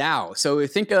Bankless DAO. So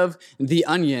think of the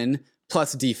Onion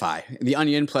plus DeFi, the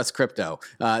Onion plus crypto.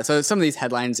 So some of these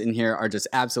headlines in here are just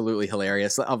absolutely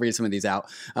hilarious. I'll read some of these out.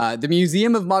 The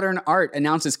Museum of Modern Art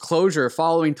announces closure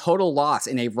following total loss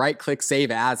in a right-click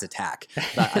save as attack. I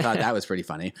thought that was pretty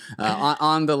funny.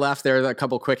 On the left, there are a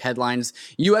couple quick headlines.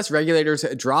 U.S. regulators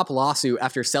drop lawsuit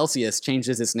after Celsius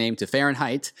changes its name to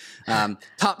Fahrenheit.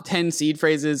 Top 10 seed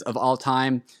phrases of all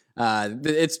time.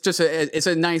 It's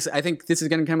a nice, I think this is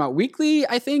going to come out weekly.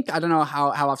 I don't know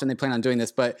how often they plan on doing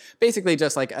this, but basically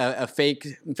just like a fake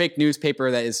newspaper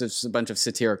that is just a bunch of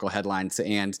satirical headlines,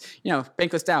 and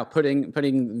Bankless DAO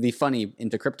putting the funny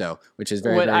into crypto, which is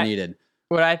very needed.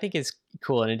 What I think is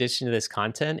cool in addition to this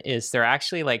content is they're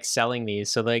actually like selling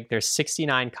these. So like there's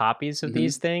 69 copies of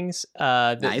these things.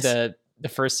 Nice. The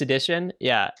first edition.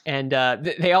 Yeah. And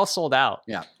they all sold out.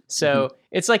 Yeah. So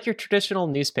it's like your traditional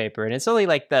newspaper, and it's only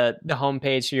like the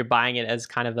homepage. So you're buying it as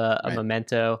kind of a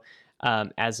memento,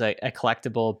 as a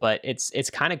collectible. But it's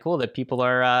kind of cool that people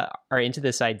are into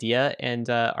this idea and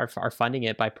are funding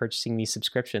it by purchasing these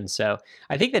subscriptions. So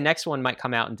I think the next one might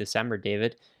come out in December,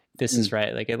 David. This is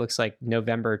right. Like it looks like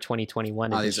November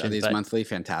 2021 edition. Are these monthly?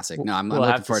 Fantastic. No, I'm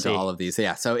looking forward to all of these.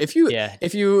 Yeah. So if you,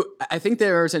 I think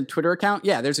there's a Twitter account.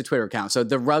 Yeah, there's a Twitter account. So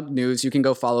the Rug News, you can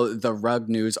go follow the Rug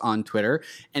News on Twitter.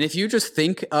 And if you just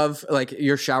think of like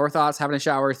your shower thoughts, having a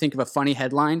shower, think of a funny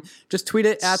headline, just tweet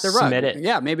it at the Rug. Submit it.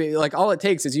 Yeah, maybe like all it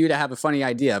takes is you to have a funny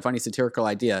idea, a funny satirical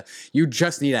idea. You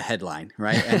just need a headline,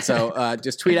 right? And so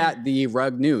just tweet at the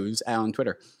Rug News on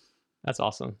Twitter. That's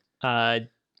awesome.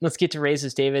 Let's get to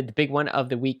raises, David. The big one of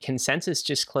the week, Consensus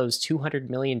just closed $200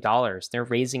 million. They're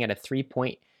raising at a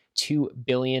 $3.2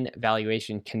 billion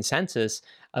valuation. Consensus,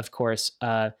 of course,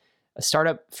 a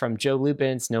startup from Joe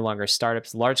Lubin's, no longer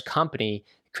startups, large company,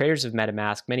 creators of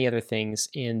MetaMask, many other things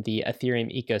in the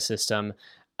Ethereum ecosystem.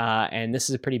 And this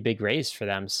is a pretty big raise for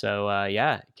them. So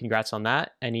yeah, congrats on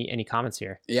that. Any comments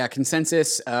here? Yeah,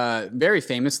 Consensus, very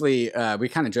famously, we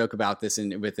kind of joke about this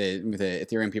with the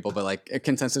Ethereum people, but like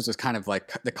Consensus was kind of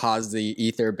like the cause the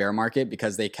Ether bear market,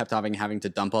 because they kept having to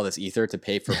dump all this Ether to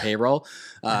pay for payroll.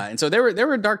 And so there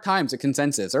were dark times at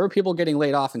Consensus. There were people getting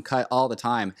laid off and cut all the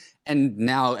time.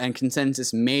 And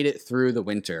Consensus made it through the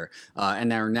winter,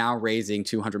 and they're now raising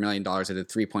 $200 million at a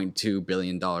 $3.2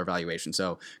 billion valuation.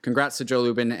 So congrats to Joe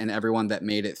Lubin and everyone that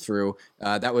made it through.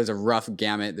 That was a rough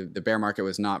gamut. The bear market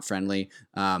was not friendly.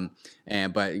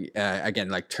 But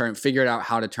again, figured out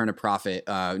how to turn a profit,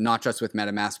 not just with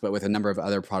MetaMask, but with a number of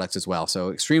other products as well. So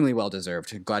extremely well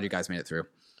deserved. Glad you guys made it through.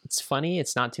 It's funny.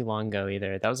 It's not too long ago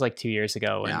either. That was like 2 years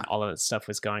ago when all of that stuff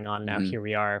was going on. Now here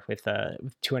we are with a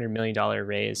 $200 million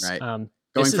raise. Right.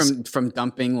 Going from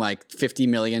dumping like $50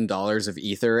 million of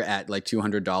Ether at like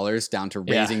 $200 down to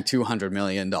raising $200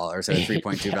 million at a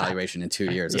 3.2 valuation in 2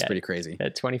 years. That's pretty crazy.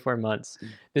 At 24 months.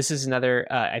 This is another,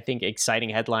 I think, exciting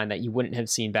headline that you wouldn't have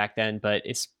seen back then, but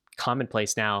it's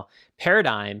commonplace now.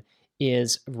 Paradigm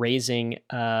is raising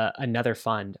another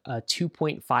fund, a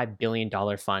 $2.5 billion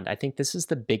fund. I think this is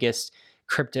the biggest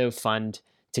crypto fund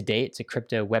to date. It's a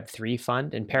crypto Web3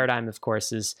 fund. And Paradigm, of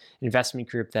course, is an investment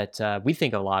group that we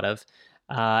think a lot of.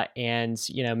 And,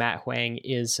 Matt Huang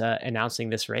is announcing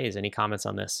this raise. Any comments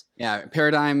on this? Yeah,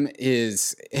 Paradigm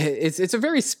it's a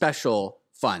very special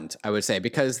fund, I would say,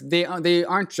 because they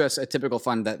aren't just a typical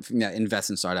fund that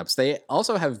invests in startups. They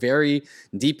also have very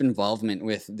deep involvement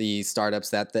with the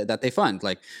startups that they fund.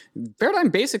 Like Paradigm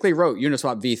basically wrote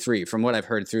Uniswap v3, from what I've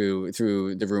heard through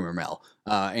the rumor mill.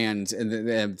 And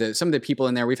some of the people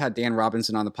in there, we've had Dan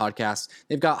Robinson on the podcast.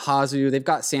 They've got Hazu, they've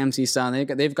got Sam C-Sun,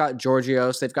 they've got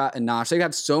Georgios, they've got Anash. They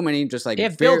have so many they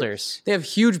have builders. They have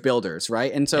huge builders,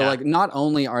 right? And so not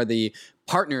only are the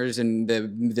partners and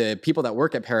the people that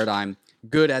work at Paradigm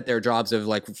good at their jobs of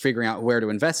figuring out where to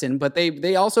invest in, but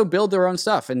they also build their own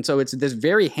stuff. And so it's this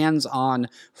very hands-on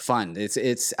fund.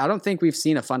 It's I don't think we've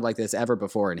seen a fund like this ever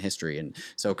before in history. And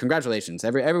so congratulations.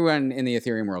 Everyone in the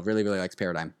Ethereum world really, really likes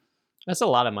Paradigm. That's a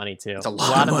lot of money too. It's a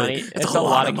lot of money. It's a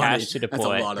lot of cash to deploy.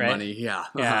 That's a lot of right? money. Yeah.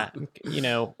 Yeah.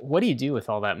 What do you do with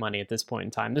all that money at this point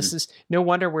in time? This is no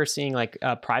wonder we're seeing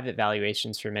private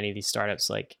valuations for many of these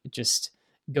startups just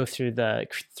go through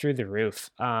the roof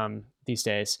these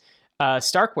days.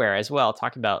 Starkware as well,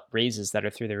 talking about raises that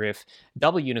are through the roof.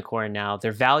 Double unicorn now.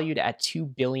 They're valued at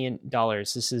 $2 billion.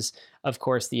 This is, of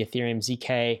course, the Ethereum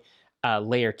ZK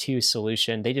layer 2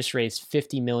 solution. They just raised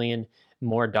 $50 million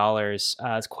more dollars.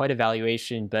 It's quite a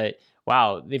valuation, but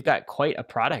wow, they've got quite a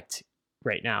product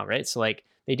right now, right? So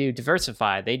they do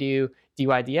Diversify, they do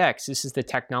DYDX. This is the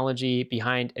technology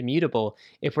behind Immutable.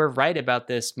 If we're right about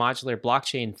this modular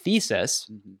blockchain thesis,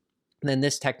 then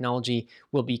this technology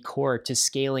will be core to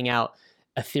scaling out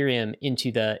Ethereum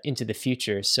into the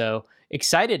future. So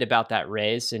excited about that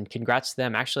raise, and congrats to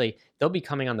them. Actually, they'll be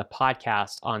coming on the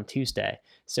podcast on Tuesday.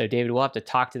 So David, we'll have to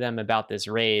talk to them about this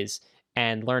raise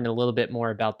and learn a little bit more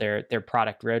about their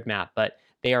product roadmap. But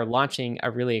they are launching a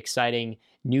really exciting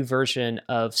new version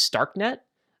of Starknet,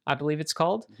 I believe it's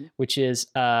called, which is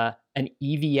an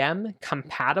EVM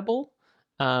compatible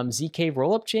ZK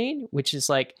rollup chain, which is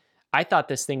I thought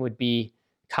this thing would be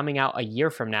coming out a year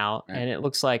from now, and it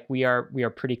looks like we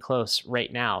are pretty close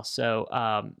right now.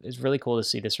 So it's really cool to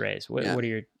see this raise. What are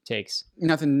your takes?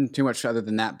 Nothing too much other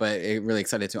than that, but really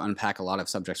excited to unpack a lot of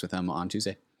subjects with them on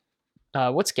Tuesday.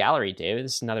 What's Gallery, David?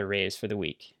 This is another raise for the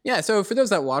week. Yeah, so for those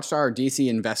that watched our DC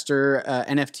Investor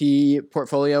NFT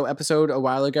portfolio episode a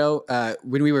while ago,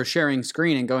 when we were sharing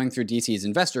screen and going through DC's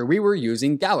Investor, we were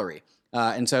using Gallery.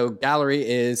 And so Gallery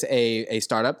is a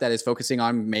startup that is focusing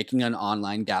on making an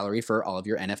online gallery for all of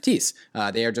your NFTs.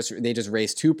 They just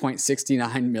raised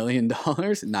 $2.69 million.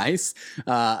 Nice.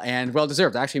 And well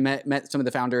deserved. I actually met some of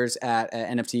the founders at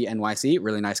NFT NYC.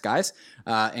 Really nice guys.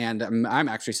 And I'm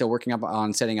actually still working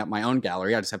on setting up my own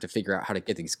gallery. I just have to figure out how to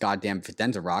get these goddamn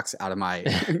Fidenza rocks out of my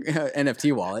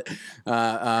NFT wallet.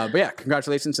 But yeah,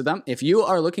 congratulations to them. If you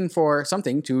are looking for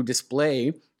something to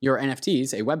display your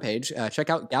NFTs, a webpage, check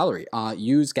out Gallery.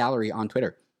 Use Gallery on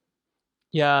Twitter.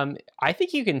 Yeah, I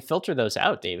think you can filter those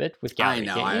out, David, with Gallery.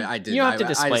 I know, I did. You don't have to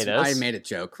display those. I made a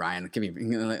joke, Ryan.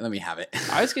 Let me have it.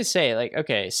 I was gonna say,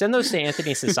 okay, send those to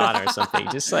Anthony Sasana or something.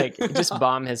 Just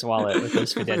bomb his wallet with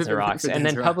those Fidenza rocks, and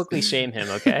then publicly shame him.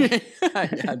 Okay?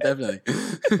 Yeah, definitely.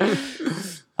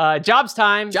 Jobs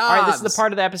time. All right, this is the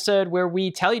part of the episode where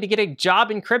we tell you to get a job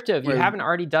in crypto if you haven't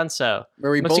already done so.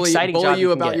 Where we bully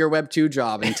you about your Web 2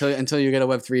 job until you get a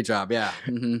Web 3 job. Yeah.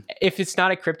 Mm-hmm. If it's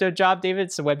not a crypto job, David,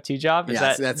 it's a Web 2 job.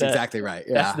 That's exactly right.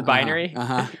 Yeah. That's the binary.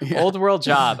 Yeah. Old world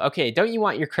job. Okay, don't you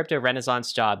want your crypto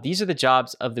renaissance job? These are the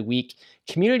jobs of the week.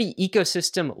 Community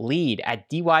ecosystem lead at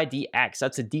DYDX.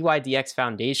 That's a DYDX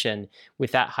foundation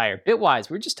with that hire. Bitwise,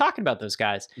 we were just talking about those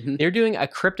guys. Mm-hmm. They're doing a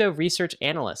crypto research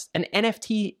analyst, an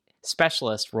NFT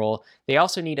specialist role. They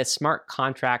also need a smart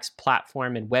contracts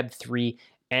platform and Web3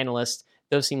 analyst.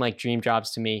 Those seem like dream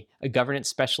jobs to me. A governance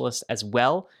specialist as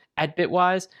well at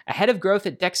Bitwise, a head of growth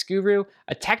at Dex Guru,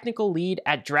 a technical lead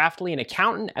at Draftly, an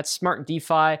accountant at Smart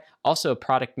DeFi, also a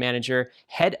product manager,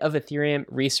 head of Ethereum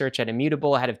research at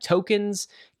Immutable, head of tokens,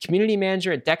 community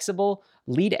manager at Dexable,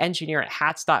 lead engineer at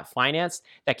Hats.finance.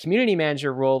 That community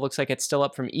manager role looks like it's still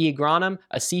up from eAgronom,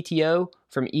 a CTO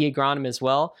from eAgronom as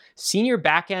well, senior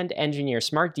backend engineer,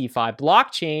 Smart DeFi,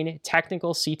 blockchain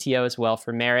technical CTO as well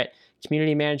for Merit,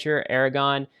 community manager,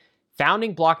 Aragon,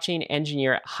 founding blockchain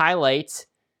engineer at Highlight.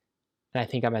 And I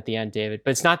think I'm at the end, David,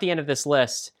 but it's not the end of this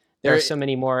list. There are so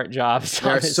many more jobs.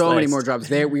 There are so many more jobs.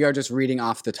 We are just reading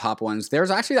off the top ones.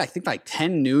 There's actually, I think,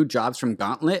 10 new jobs from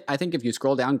Gauntlet. I think if you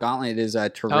scroll down, Gauntlet is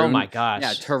Tarun. Oh my gosh.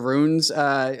 Yeah, Tarun's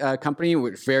company,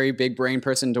 with very big brain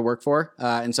person to work for.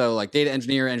 And so data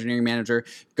engineer, engineering manager.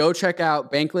 Go check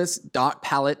out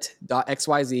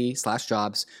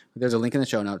bankless.palette.xyz/jobs. There's a link in the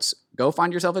show notes. Go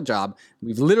find yourself a job.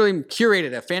 We've literally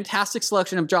curated a fantastic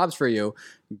selection of jobs for you.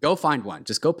 Go find one.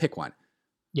 Just go pick one.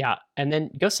 Yeah. And then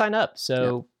go sign up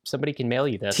so somebody can mail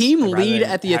you this. Team lead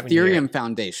at the Ethereum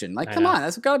Foundation. Like, come on.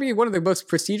 That's got to be one of the most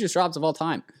prestigious jobs of all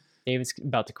time. David's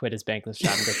about to quit his bankless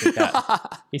job and go pick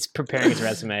that. He's preparing his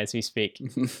resume as we speak.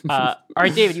 All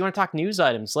right, David, you want to talk news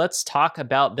items? Let's talk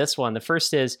about this one. The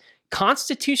first is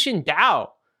ConstitutionDAO.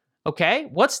 Okay,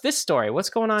 what's this story? What's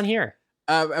going on here?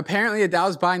 Apparently, a DAO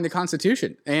is buying the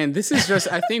Constitution, and this is just.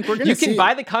 I think we're going to. You can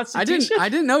buy the Constitution. I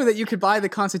didn't know that you could buy the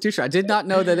Constitution. I did not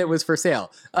know that it was for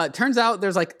sale. Turns out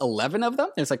there's like 11 of them.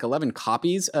 There's like 11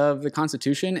 copies of the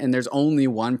Constitution, and there's only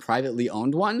one privately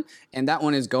owned one, and that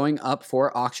one is going up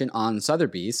for auction on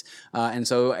Sotheby's. And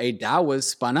so a DAO was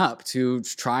spun up to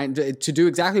try to do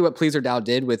exactly what Pleaser DAO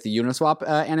did with the Uniswap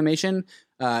animation.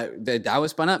 The DAO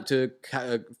was spun up to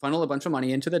funnel a bunch of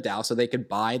money into the DAO so they could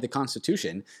buy the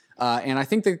Constitution. And I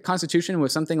think the Constitution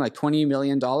was something like $20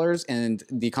 million, and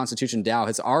the Constitution DAO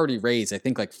has already raised, I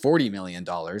think, like $40 million,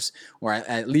 or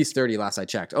at least 30 last I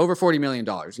checked. Over $40 million,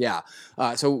 yeah.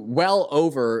 So well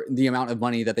over the amount of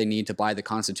money that they need to buy the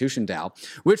Constitution DAO,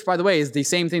 which, by the way, is the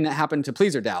same thing that happened to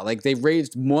Pleaser DAO. Like, they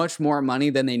raised much more money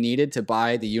than they needed to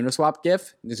buy the Uniswap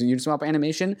GIF, this Uniswap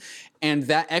animation, and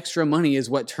that extra money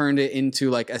is what turned it into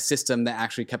like a system that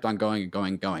actually kept on going and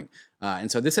going and going.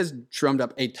 And so this has drummed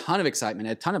up a ton of excitement,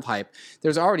 a ton of hype.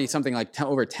 There's already something like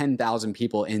over 10,000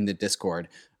 people in the Discord.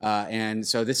 And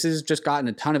so this has just gotten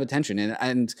a ton of attention.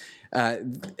 And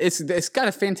it's got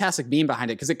a fantastic meme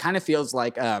behind it because it kind of feels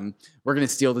like we're going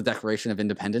to steal the Declaration of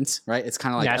Independence, right? It's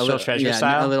kind of like National Treasure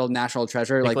style. A little national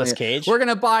treasure. Nicolas Cage. We're going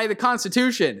to buy the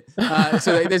Constitution.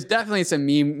 So there's definitely some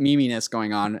meminess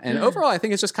going on. And overall, I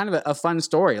think it's just kind of a fun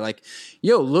story. Like,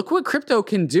 yo, look what crypto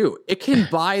can do. It can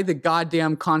buy the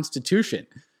goddamn Constitution.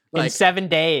 Like, in 7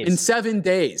 days. In 7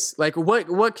 days. Like,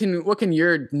 what can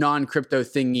your non-crypto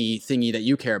thingy that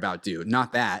you care about do?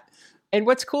 Not that. And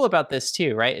what's cool about this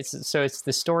too, right? It's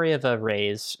the story of a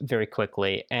raise very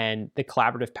quickly and the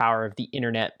collaborative power of the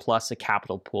internet plus a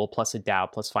capital pool plus a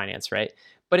DAO plus finance, right?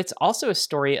 But it's also a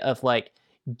story of like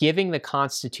giving the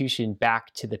Constitution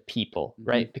back to the people,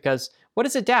 right? Because what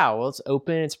is a DAO? Well, it's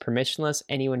open, it's permissionless,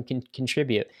 anyone can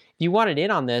contribute. If you wanted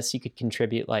in on this, you could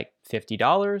contribute like $50,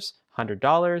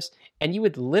 $100, and you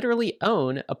would literally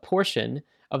own a portion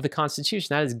of the Constitution.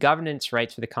 That is governance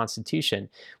rights for the Constitution.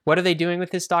 What are they doing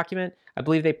with this document? I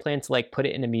believe they plan to like put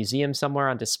it in a museum somewhere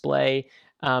on display,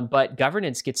 but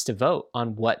governance gets to vote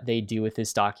on what they do with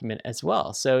this document as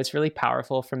well. So it's really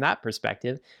powerful from that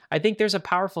perspective. I think there's a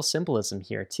powerful symbolism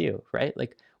here too, right?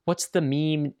 Like, what's the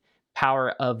meme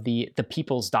power of the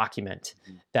people's document,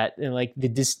 that like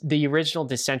the original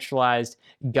decentralized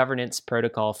governance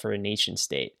protocol for a nation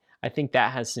state? I think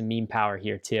that has some meme power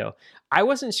here too. I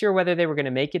wasn't sure whether they were going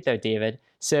to make it though, David.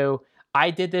 So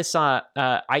I did this. Put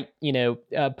a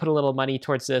little money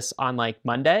towards this on like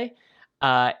Monday,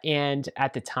 and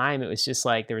at the time it was just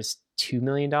like there was $2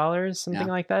 million, something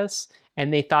like this,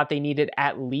 and they thought they needed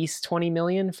at least 20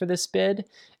 million for this bid.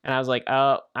 And I was like,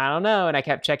 oh, I don't know. And I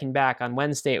kept checking back. On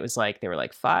Wednesday, it was like they were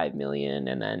like 5 million,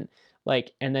 and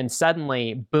then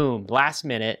suddenly, boom, last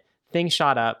minute, things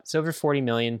shot up. It's over 40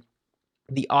 million.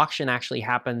 The auction actually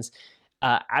happens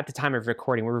at the time of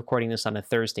recording. We're recording this on a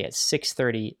Thursday at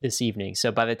 6:30 this evening.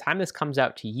 So by the time this comes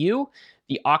out to you,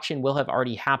 the auction will have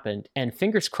already happened. And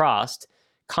fingers crossed,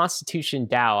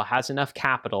 ConstitutionDAO has enough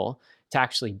capital to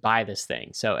actually buy this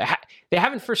thing. So they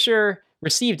haven't for sure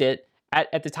received it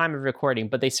at the time of recording,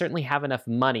 but they certainly have enough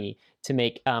money to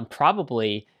make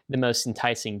probably the most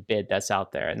enticing bid that's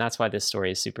out there. And that's why this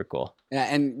story is super cool. Yeah,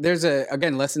 and there's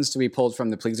again, lessons to be pulled from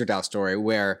the Pleaser DAO story,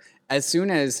 where as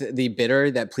soon as the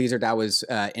bidder that Pleaser DAO was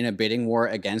in a bidding war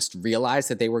against realized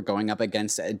that they were going up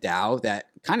against a DAO that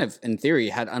kind of, in theory,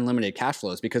 had unlimited cash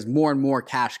flows because more and more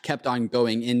cash kept on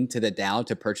going into the DAO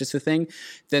to purchase the thing,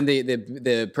 then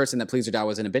the person that Pleaser DAO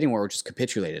was in a bidding war just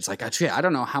capitulated. It's like, actually, I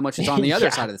don't know how much is on the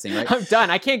other side of the thing, right? I'm done.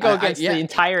 I can't go against the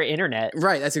entire internet.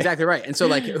 Right, that's exactly right. And so,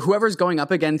 like, whoever's going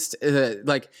up against,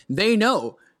 they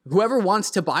know. Whoever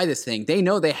wants to buy this thing, they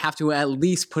know they have to at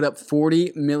least put up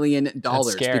 $40 million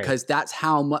because that's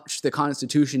how much the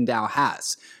ConstitutionDAO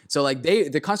has. So like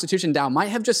the ConstitutionDAO might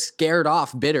have just scared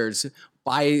off bidders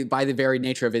by the very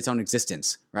nature of its own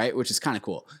existence, right? Which is kind of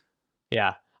cool.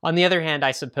 Yeah. On the other hand,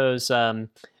 I suppose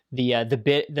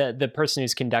the person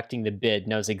who's conducting the bid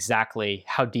knows exactly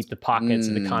how deep the pockets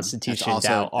of the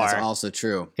ConstitutionDAO are. That's also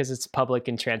true because it's public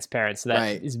and transparent. So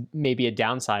that is maybe a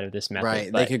downside of this method.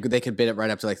 Right. But They could bid it right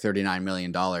up to like $39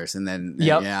 million, and then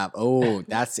Yep. Oh,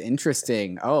 that's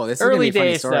interesting. Oh, this early is gonna be a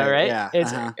funny days story. though, right? Yeah.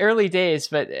 It's early days,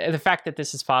 but the fact that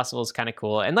this is possible is kind of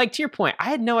cool. And like to your point, I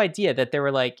had no idea that there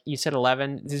were, like you said,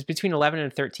 11. There's between 11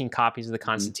 and 13 copies of the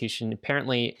Constitution.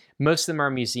 Apparently, most of them are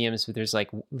museums, but there's like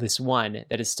this one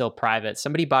that is still private.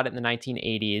 Somebody bought it in the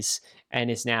 1980s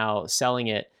and is now selling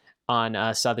it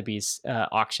on Sotheby's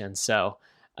auction. So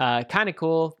kind of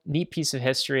cool, neat piece of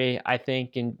history, I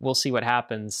think, and we'll see what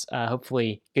happens.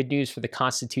 Hopefully, good news for the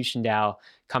ConstitutionDAO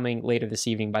coming later this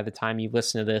evening. By the time you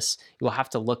listen to this, you will have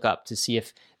to look up to see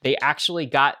if they actually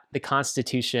got the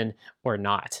Constitution or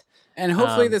not. And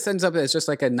hopefully this ends up as just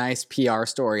like a nice PR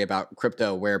story about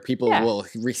crypto where people will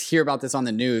hear about this on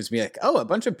the news, be like, oh, a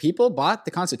bunch of people bought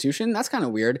the Constitution? That's kind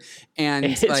of weird. And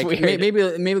like weird.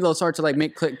 Maybe they'll start to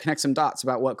like connect some dots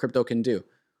about what crypto can do.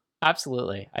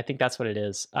 Absolutely. I think that's what it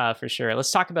is for sure.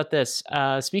 Let's talk about this.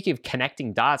 Speaking of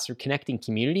connecting dots or connecting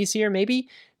communities here, maybe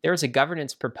there was a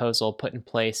governance proposal put in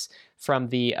place from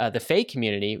the FEI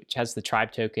community, which has the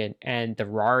tribe token, and the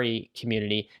RARI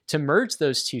community to merge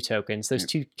those two tokens, those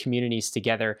two communities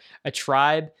together, a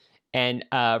tribe and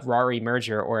RARI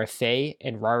merger, or a FEI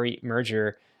and RARI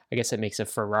merger. I guess that makes a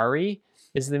Ferrari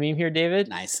is the meme here, David.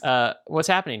 Nice. What's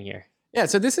happening here? Yeah,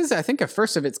 so this is, I think, a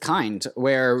first of its kind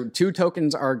where two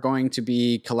tokens are going to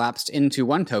be collapsed into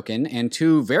one token, and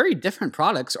two very different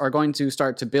products are going to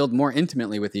start to build more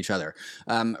intimately with each other.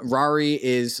 RARI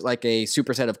is like a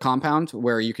superset of Compound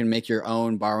where you can make your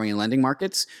own borrowing and lending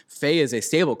markets. FEI is a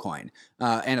stablecoin.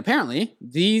 And apparently,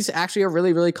 these actually are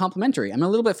really, really complementary. I'm a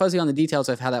little bit fuzzy on the details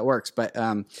of how that works, but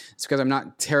it's because I'm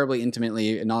not terribly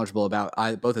intimately knowledgeable about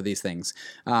both of these things.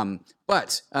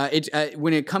 But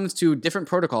when it comes to different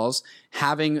protocols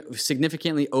having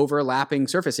significantly overlapping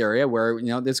surface area where,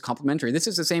 this is complementary, this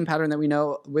is the same pattern that we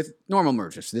know with normal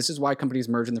mergers. So this is why companies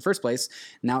merge in the first place.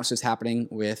 Now it's just happening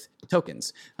with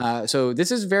tokens. So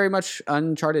this is very much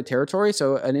uncharted territory.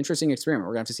 So an interesting experiment.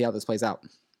 We're going to have to see how this plays out.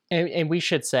 And we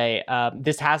should say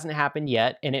this hasn't happened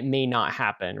yet, and it may not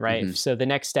happen, right? Mm-hmm. So the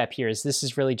next step here is this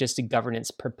is really just a governance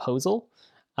proposal,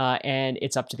 and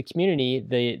it's up to the community,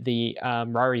 the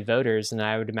RARI voters, and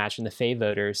I would imagine the FEI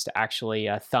voters to actually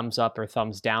thumbs up or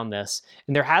thumbs down this.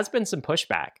 And there has been some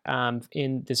pushback.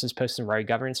 This was posted in RARI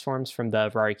governance forums from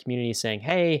the RARI community saying,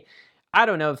 hey, I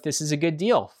don't know if this is a good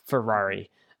deal for RARI.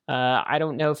 I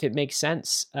don't know if it makes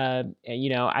sense,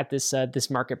 at this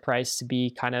market price to be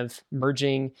kind of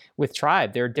merging with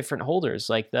Tribe. There are different holders.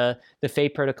 Like the FEI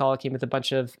protocol came with a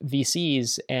bunch of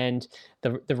VCs, and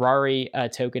the RARI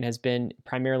token has been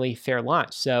primarily fair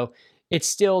launch. So it's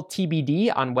still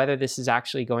TBD on whether this is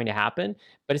actually going to happen,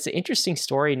 but it's an interesting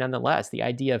story nonetheless. The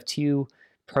idea of two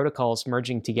protocols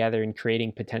merging together and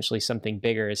creating potentially something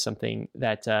bigger is something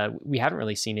that we haven't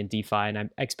really seen in DeFi, and I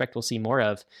expect we'll see more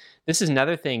of. This is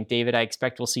another thing, David, I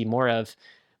expect we'll see more of.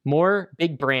 More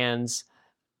big brands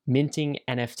minting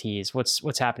NFTs.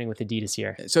 What's happening with Adidas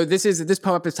here? So this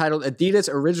pop-up is titled Adidas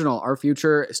Original, Our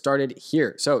Future Started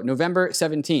Here. So November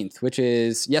 17th, which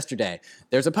is yesterday,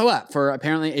 there's a pop-up for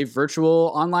apparently a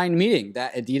virtual online meeting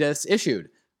that Adidas issued.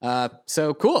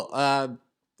 So cool.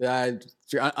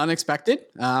 Unexpected,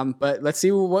 but let's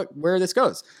see where this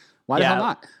goes. Why the hell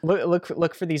not?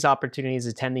 Look for these opportunities,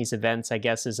 attend these events, I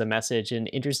guess, is a message. And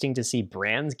interesting to see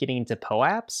brands getting into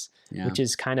POAPs, which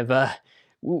is kind of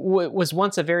was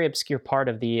once a very obscure part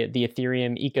of the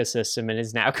Ethereum ecosystem and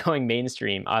is now going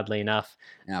mainstream, oddly enough.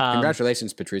 Yeah,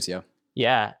 congratulations, Patricio.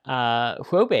 Yeah.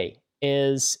 Huobi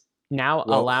is now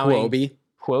allowing...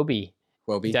 Huobi.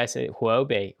 Did I say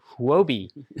Huobi? Huobi.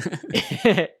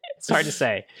 It's hard to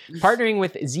say. Partnering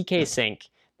with ZK Sync,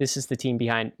 this is the team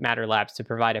behind Matter Labs, to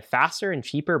provide a faster and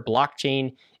cheaper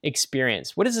blockchain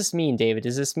experience. What does this mean, David?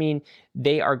 Does this mean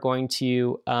they are going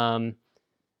to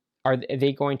are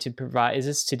they going to provide? Is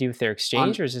this to do with their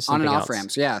exchange, or is this something on and else? off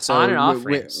ramps? Yeah, so on and off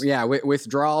ramps.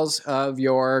 Withdrawals of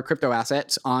your crypto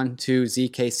assets onto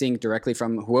ZK Sync directly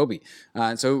from Huobi.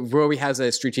 So Huobi has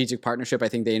a strategic partnership. I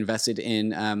think they invested in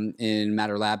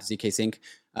Matter Labs, ZK Sync.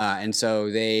 And so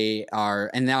they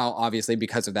are, and now obviously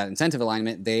because of that incentive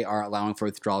alignment, they are allowing for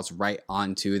withdrawals right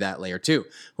onto that layer 2,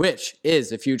 which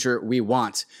is the future we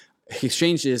want.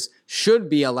 Exchanges should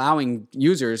be allowing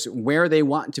users where they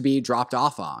want to be dropped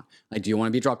off on. Like, do you want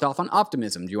to be dropped off on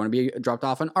Optimism? Do you want to be dropped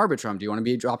off on Arbitrum? Do you want to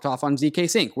be dropped off on ZK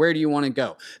Sync? Where do you want to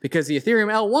go? Because the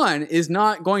Ethereum L1 is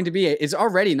not going to be, it's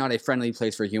already not a friendly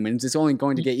place for humans. It's only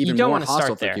going to get even more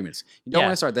hostile for humans. You don't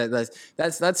want to start that.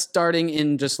 That's starting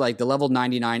in just like the level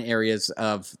 99 areas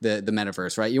of the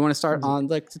metaverse, right? You want to start on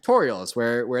like tutorials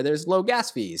where there's low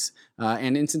gas fees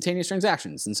and instantaneous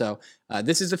transactions. And so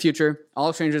this is the future. All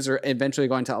exchanges are eventually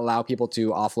going to allow people to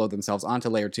offload themselves onto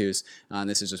layer 2s. And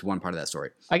this is just one part of that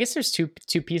story. I guess there's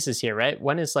two pieces here, right?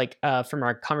 One is like from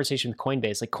our conversation with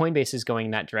Coinbase, like Coinbase is going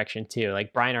in that direction too.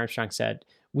 Like Brian Armstrong said,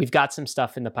 we've got some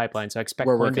stuff in the pipeline. So I expect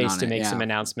Coinbase to make some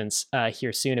announcements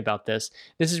here soon about this.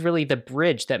 This is really the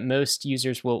bridge that most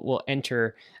users will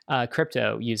enter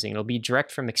crypto using. It'll be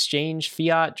direct from exchange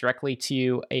fiat directly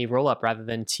to a rollup rather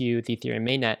than to the Ethereum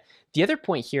mainnet. The other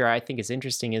point here I think is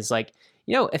interesting is like,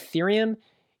 Ethereum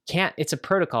it's a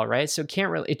protocol, right? So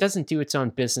it doesn't do its own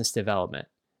business development.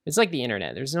 It's like the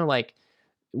internet. There's no like,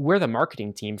 we're the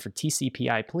marketing team for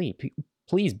TCP/IP.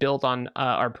 Please build on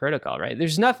our protocol, right? I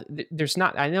know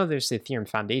there's the Ethereum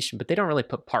Foundation, but they don't really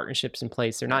put partnerships in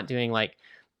place. They're not doing like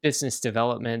business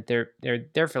development. They're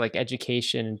there for like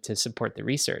education and to support the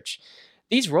research.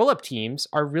 These rollup teams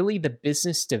are really the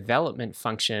business development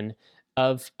function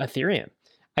of Ethereum.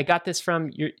 I got this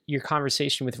from your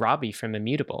conversation with Robbie from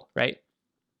Immutable, right?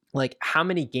 Like how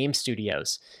many game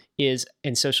studios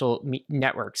and social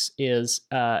networks is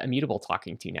Immutable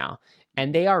talking to now?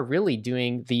 And they are really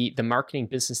doing the marketing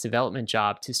business development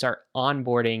job to start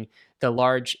onboarding the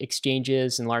large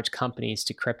exchanges and large companies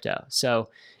to crypto. So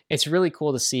it's really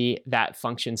cool to see that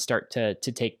function start to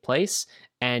take place.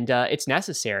 And it's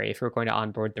necessary if we're going to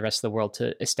onboard the rest of the world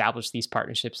to establish these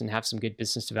partnerships and have some good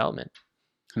business development.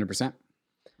 100%.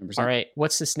 All right.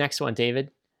 What's this next one,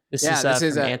 David? This is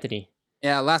from Anthony.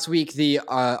 Yeah, last week, the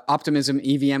Optimism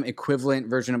EVM equivalent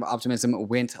version of Optimism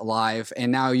went live.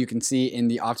 And now you can see in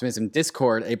the Optimism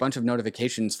Discord a bunch of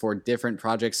notifications for different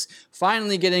projects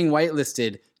finally getting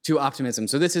whitelisted to Optimism.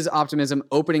 So this is Optimism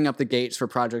opening up the gates for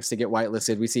projects to get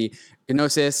whitelisted. We see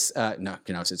Gnosis,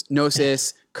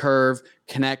 Curve,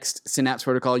 Connext, Synapse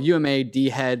Protocol, UMA,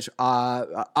 DHedge,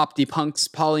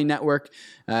 OptiPunks, Poly Network,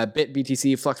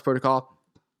 BitBTC, Flux Protocol.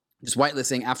 Just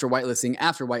whitelisting after whitelisting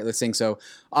after whitelisting. So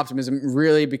Optimism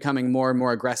really becoming more and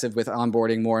more aggressive with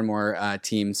onboarding more and more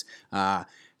teams. And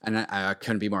I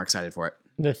couldn't be more excited for it.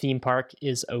 The theme park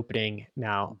is opening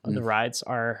now. The rides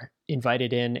are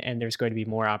invited in and there's going to be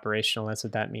more operational. That's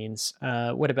what that means.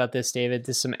 What about this, David?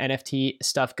 There's some NFT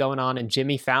stuff going on and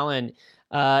Jimmy Fallon.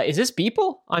 Is this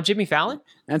Beeple on Jimmy Fallon?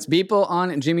 That's Beeple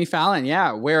on Jimmy Fallon,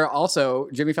 yeah. Where also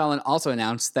Jimmy Fallon also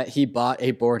announced that he bought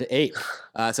a Bored Ape.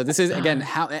 So this is again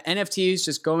how NFTs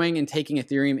just going and taking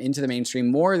Ethereum into the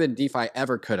mainstream more than DeFi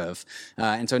ever could have.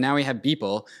 And so now we have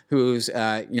Beeple, who's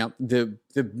the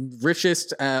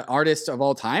richest artist of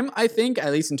all time, I think,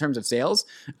 at least in terms of sales.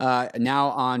 Now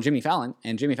on Jimmy Fallon,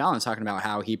 and Jimmy Fallon is talking about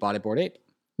how he bought a Bored Ape.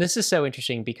 This is so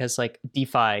interesting because like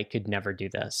DeFi could never do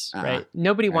this, right?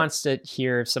 Nobody wants to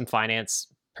hear some finance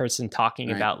person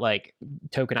talking about like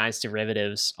tokenized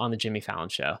derivatives on the Jimmy Fallon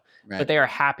show, but they are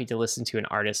happy to listen to an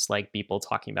artist like Beeple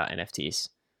talking about NFTs.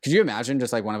 Could you imagine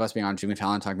just like one of us being on Jimmy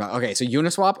Fallon talking about, okay, so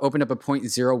Uniswap opened up a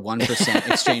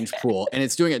 0.01% exchange pool and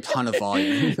it's doing a ton of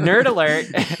volume. Nerd alert.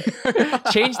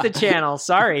 Change the channel.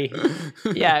 Sorry.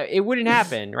 Yeah, it wouldn't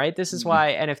happen, right? This is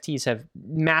why NFTs have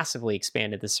massively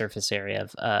expanded the surface area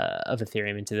of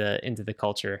Ethereum into the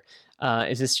culture.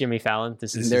 Is this Jimmy Fallon?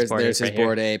 This is there's his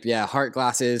Bored Ape. Yeah, heart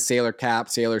glasses, sailor cap,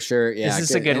 sailor shirt. Yeah, is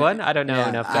this a good one? I don't know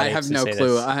enough. I have no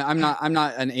clue. I'm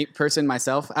not an ape person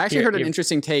myself. I actually heard an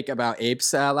interesting take about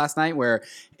apes last night, where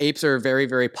apes are very,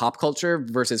 very pop culture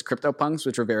versus CryptoPunks,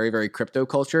 which are very, very crypto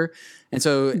culture. And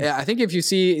so I think if you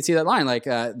see that line, like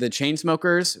the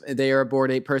Chainsmokers, they are a Bored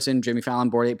Ape person. Jimmy Fallon,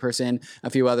 Bored Ape person. A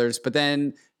few others, but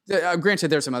then. Granted,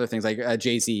 there's some other things like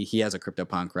Jay-Z, he has a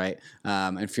CryptoPunk, right?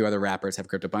 And a few other rappers have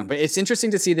CryptoPunk. But it's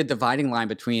interesting to see the dividing line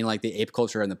between like the ape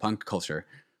culture and the punk culture.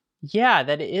 Yeah,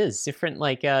 that it is different,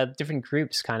 like different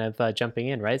groups kind of jumping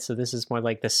in, right? So this is more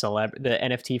like the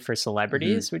NFT for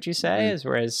celebrities, would you say?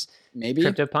 Whereas maybe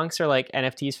CryptoPunks are like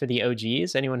NFTs for the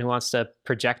OGs, anyone who wants to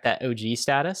project that OG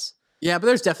status. Yeah, but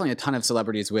there's definitely a ton of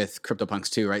celebrities with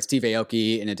CryptoPunks too, right? Steve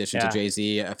Aoki, in addition to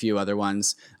Jay-Z, a few other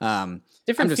ones.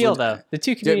 Different feel, though. The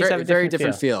two communities have a very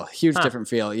different feel. Huge different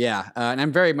feel, yeah. And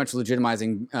I'm very much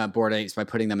legitimizing Bored Apes by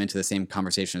putting them into the same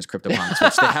conversation as CryptoPunks,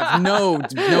 which they have no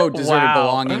deserved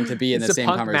belonging to be in the same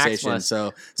conversation.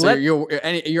 Maximalist. So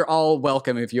you're all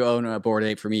welcome if you own a Bored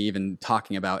Ape for me even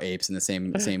talking about apes in the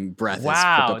same breath as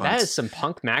CryptoPunks. That is some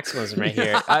punk maximalism right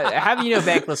here. Have you know,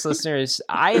 Bankless listeners,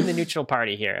 I am the neutral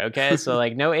party here, okay? So,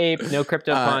 like, no ape, no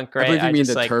CryptoPunk, right? I believe you mean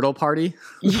the turtle party?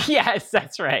 Yes,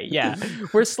 that's right, yeah.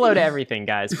 We're slow to everything,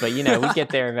 guys, but, you know, we get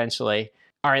there eventually.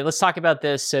 All right, let's talk about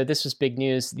this. So this was big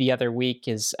news the other week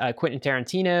is Quentin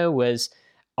Tarantino was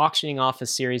auctioning off a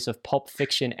series of Pulp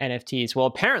Fiction NFTs. Well,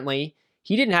 apparently,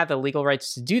 he didn't have the legal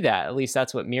rights to do that. At least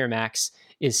that's what Miramax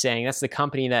is saying. That's the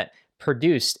company that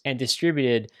produced and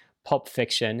distributed Pulp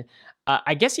Fiction.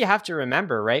 I guess you have to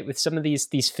remember, right, with some of these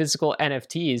physical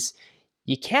NFTs,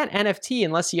 you can't NFT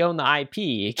unless you own the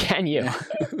IP, can you? Yeah.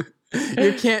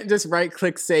 You can't just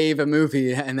right-click save a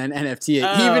movie and then NFT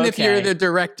it, even if you're the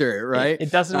director, right?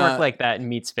 It doesn't work like that in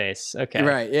meat space. Okay.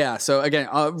 Right, yeah. So again,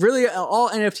 really all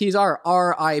NFTs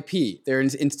are IP. They're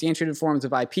instantiated forms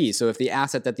of IP. So if the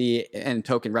asset that the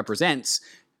token represents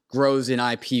grows in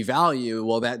IP value,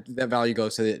 well, that value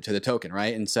goes to the token,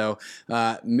 right? And so,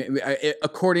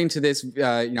 according to this,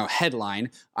 headline,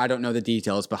 I don't know the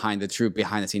details behind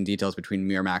the scene details between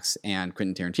Miramax and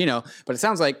Quentin Tarantino, but it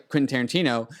sounds like Quentin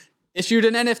Tarantino issued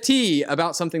an NFT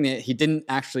about something that he didn't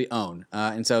actually own,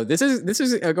 and so this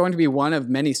is going to be one of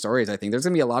many stories. I think there's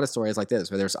going to be a lot of stories like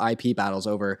this where there's IP battles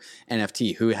over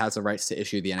NFT. Who has the rights to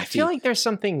issue the NFT? I feel like there's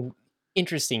something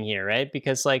interesting here, right?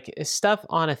 Because like stuff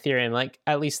on Ethereum, like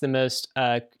at least the most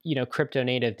crypto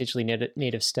native, digitally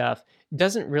native stuff,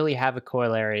 doesn't really have a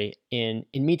corollary in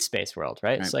meat space world,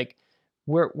 right? It's like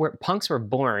we're punks were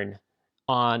born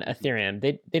on Ethereum.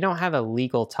 They don't have a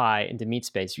legal tie into meat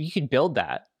space. You could build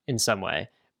that in some way,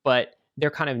 but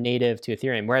they're kind of native to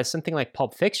Ethereum. Whereas something like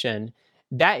Pulp Fiction,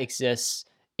 that exists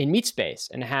in meat space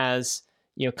and has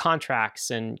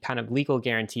contracts and kind of legal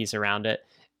guarantees around it.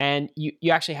 And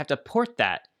you actually have to port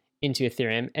that into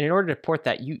Ethereum. And in order to port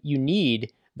that, you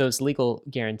need those legal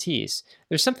guarantees.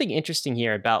 There's something interesting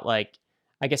here about, like,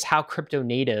 I guess, how crypto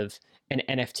native an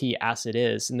NFT asset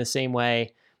is, in the same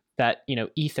way that,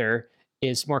 Ether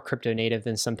is more crypto native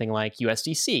than something like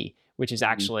USDC, which is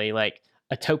actually like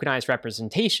a tokenized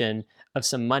representation of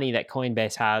some money that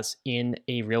Coinbase has in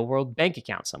a real world bank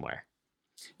account somewhere.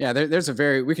 Yeah,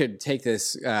 we could take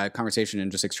this conversation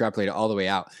and just extrapolate it all the way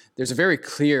out. There's a very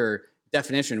clear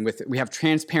definition we have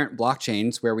transparent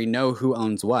blockchains where we know who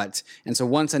owns what. And so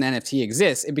once an NFT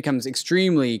exists, it becomes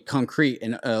extremely concrete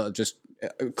and just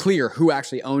clear who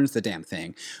actually owns the damn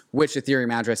thing, which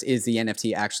Ethereum address is the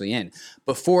NFT actually in.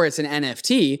 Before it's an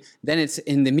NFT, then it's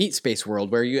in the meat space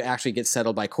world where you actually get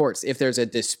settled by courts. If there's a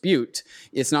dispute,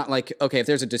 it's not like, okay, if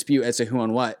there's a dispute as to who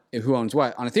owns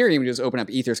what, on Ethereum, you just open up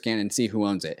Etherscan and see who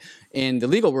owns it. In the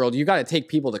legal world, you got to take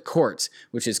people to court,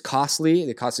 which is costly.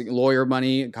 It costs lawyer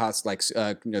money, it costs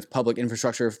public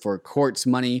infrastructure for courts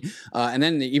money. And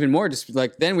then even more,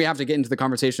 then we have to get into the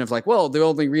conversation of well, the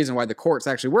only reason why the courts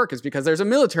actually work is because there's a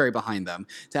military behind them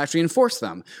to actually enforce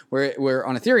them. Where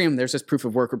on Ethereum, there's just proof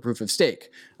of work or proof of stake.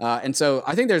 And so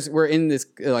I think we're in this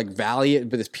valley,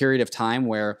 this period of time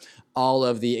where all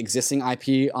of the existing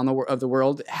IP of the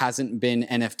world hasn't been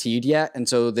NFT'd yet. And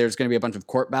so there's going to be a bunch of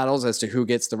court battles as to who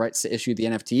gets the rights to issue the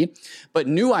NFT. But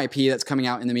new IP that's coming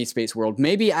out in the meat space world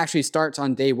maybe actually starts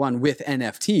on day one with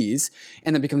NFTs,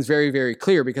 and then becomes very, very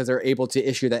clear because they're able to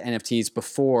issue that NFTs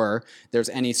before there's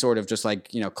any sort of just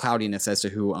cloudiness as to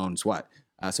who owns what.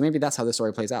 So maybe that's how this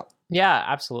story plays out. Yeah,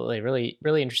 absolutely. Really,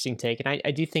 really interesting take. And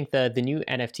I do think the new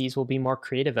NFTs will be more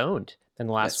creative owned than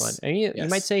the last one. I mean, you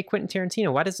might say Quentin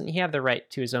Tarantino, why doesn't he have the right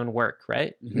to his own work,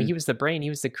 right? Mm-hmm. I mean, he was the brain,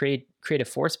 he was the creative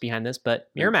force behind this,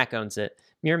 but Miramax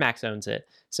owns it.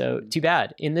 So too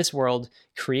bad. In this world,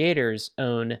 creators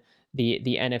own the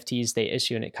NFTs they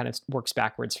issue, and it kind of works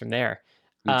backwards from there.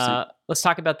 Let's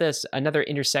talk about this. Another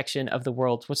intersection of the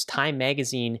world. What's Time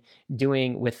Magazine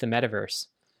doing with the metaverse?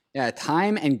 Yeah,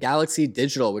 Time and Galaxy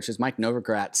Digital, which is Mike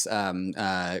Novograt's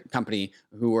company,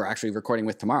 who we're actually recording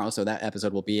with tomorrow. So that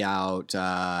episode will be out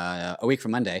a week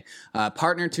from Monday.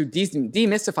 Partner to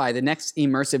demystify the next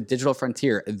immersive digital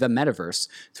frontier, the metaverse,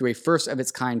 through a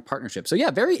first-of-its-kind partnership. So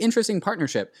yeah, very interesting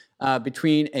partnership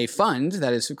between a fund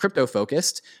that is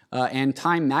crypto-focused and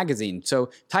Time Magazine.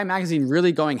 So Time Magazine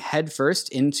really going headfirst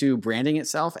into branding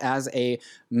itself as a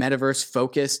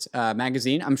metaverse-focused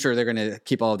magazine. I'm sure they're going to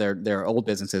keep all their old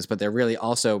businesses, but they're really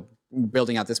also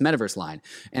building out this metaverse line.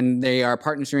 And they are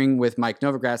partnering with Mike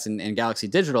Novogratz and Galaxy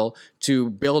Digital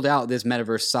to build out this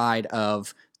metaverse side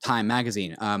of Time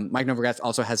Magazine. Mike Novogratz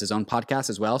also has his own podcast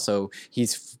as well, so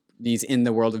he's these in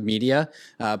the world of media,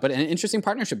 but an interesting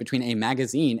partnership between a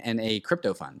magazine and a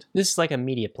crypto fund. This is like a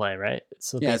media play, right?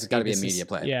 So yeah, it's got to be a media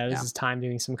play. Yeah, this is Time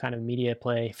doing some kind of media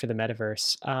play for the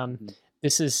metaverse.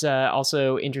 This is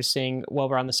also interesting. While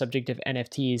we're on the subject of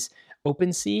NFTs,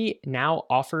 OpenSea now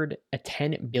offered a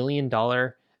 $10 billion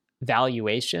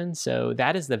valuation. So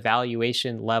that is the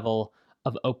valuation level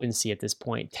of OpenSea at this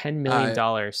point, $10 million.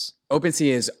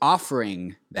 OpenSea is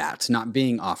offering that, not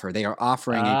being offered. They are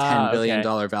offering a $10 billion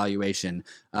valuation.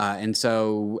 And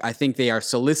so I think they are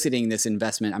soliciting this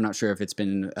investment. I'm not sure if it's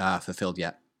been fulfilled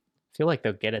yet. I feel like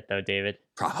they'll get it though, David.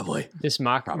 Probably. This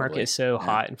market is so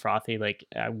hot and frothy. Like,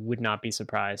 I would not be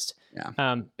surprised.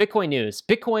 Yeah. Bitcoin news.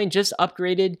 Bitcoin just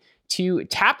upgraded to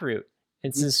Taproot.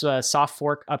 It's this soft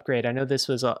fork upgrade. I know this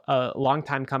was a long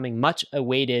time coming, much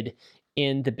awaited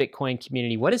in the Bitcoin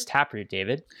community. What is Taproot,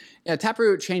 David? Yeah,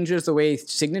 Taproot changes the way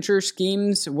signature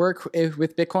schemes work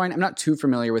with Bitcoin. I'm not too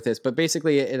familiar with this, but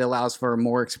basically it allows for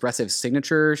more expressive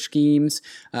signature schemes,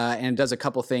 and it does a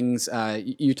couple things.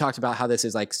 You talked about how this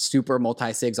is like super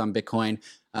multi-sigs on Bitcoin,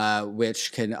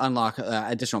 which can unlock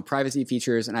additional privacy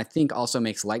features, and I think also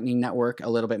makes Lightning Network a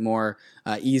little bit more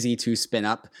easy to spin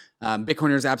up.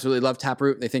 Bitcoiners absolutely love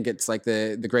Taproot. They think it's like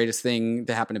the greatest thing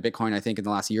to happen to Bitcoin, I think, in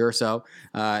the last year or so.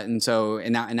 And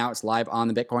now it's live on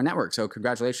the Bitcoin network. So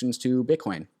congratulations to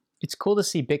Bitcoin. It's cool to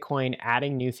see Bitcoin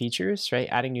adding new features, right?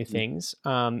 Adding new things.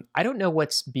 I don't know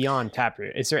what's beyond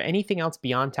Taproot. Is there anything else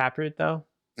beyond Taproot, though?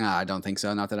 I don't think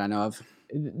so. Not that I know of.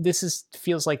 This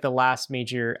feels like the last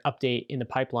major update in the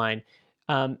pipeline.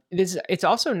 It's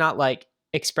also not like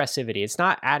expressivity. It's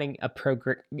not adding a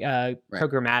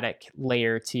programmatic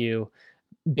layer to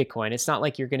Bitcoin. It's not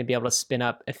like you're going to be able to spin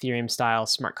up Ethereum style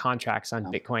smart contracts on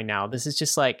Bitcoin now. This is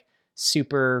just like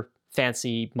super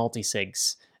fancy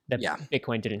multi-sigs that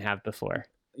Bitcoin didn't have before.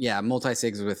 Yeah,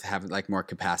 multi-sigs have like more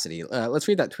capacity. Let's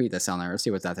read that tweet that's on there. Let's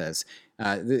see what that is.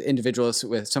 The individuals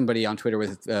with somebody on Twitter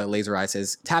with laser eye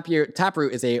says,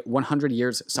 Taproot is a 100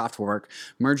 years software work,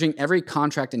 merging every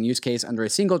contract and use case under a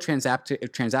single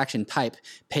transaction type,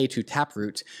 pay to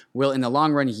Taproot, will in the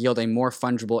long run yield a more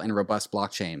fungible and robust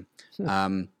blockchain.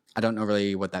 I don't know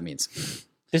really what that means.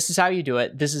 This is how you do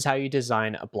it. This is how you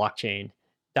design a blockchain.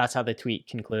 That's how the tweet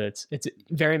concludes. It's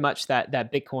very much that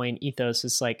Bitcoin ethos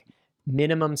is like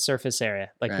minimum surface area.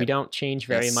 Like we don't change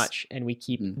very much, and we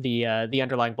keep the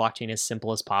underlying blockchain as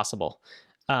simple as possible.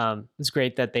 It's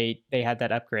great that they had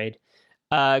that upgrade.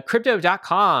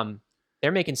 Crypto.com,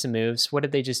 they're making some moves. What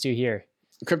did they just do here?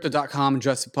 Crypto.com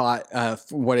just bought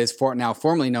what is now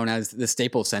formerly known as the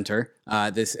Staples Center,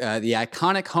 the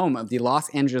iconic home of the Los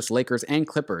Angeles Lakers and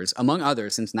Clippers, among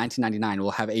others, since 1999,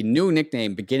 will have a new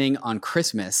nickname beginning on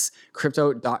Christmas.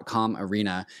 Crypto.com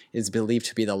Arena is believed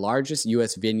to be the largest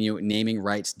U.S. venue naming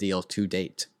rights deal to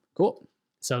date. Cool.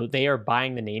 So they are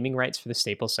buying the naming rights for the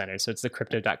Staples Center. So it's the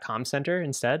Crypto.com Center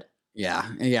instead? Yeah.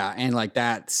 And like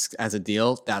that's, as a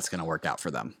deal, that's going to work out for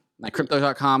them. Like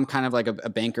Crypto.com, kind of like a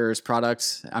banker's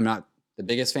product. I'm not the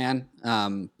biggest fan,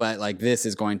 but like this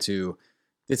is going to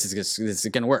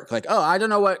work. Like, oh, I don't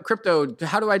know what crypto.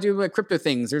 How do I do like crypto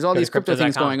things? There's all these crypto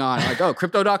things going on. Like, oh,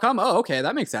 Crypto.com. Oh, okay,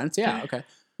 that makes sense. Yeah, okay.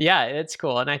 Yeah, it's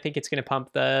cool, and I think it's going to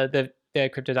pump the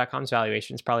Crypto.com's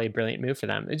valuation. Is probably a brilliant move for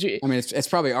them. I mean, it's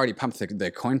probably already pumped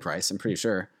the coin price. I'm pretty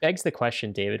sure. Begs the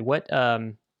question, David. What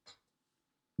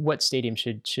stadium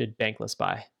should Bankless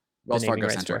buy? Wells Fargo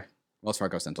Center. Wells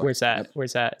Fargo Center. Where's that? Yep.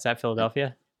 Where's that? Is that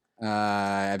Philadelphia?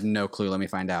 I have no clue. Let me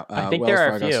find out. I think there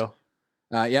are a few.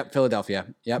 Yep, Philadelphia.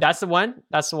 Yep. That's the one?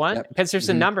 Yep. Because there's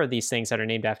a number of these things that are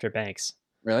named after banks.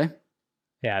 Really?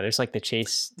 Yeah, there's like the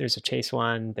Chase. There's a Chase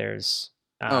one. There's...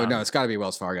 oh, no, it's got to be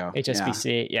Wells Fargo.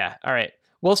 HSBC. Yeah. All right.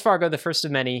 Wells Fargo, the first of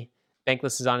many.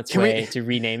 Bankless is on its way to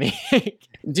renaming.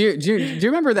 Do you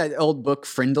remember that old book,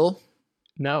 Frindle?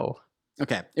 No.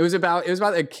 Okay. It was about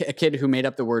a kid who made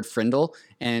up the word Frindle,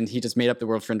 and he just made up the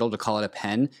word Frindle to call it a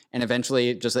pen. And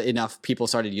eventually just enough people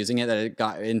started using it that it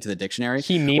got into the dictionary.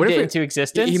 He memed it into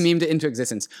existence? He memed it into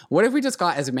existence. What if we just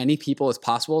got as many people as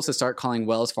possible to start calling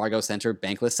Wells Fargo Center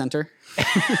Bankless Center?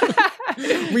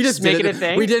 We just make it a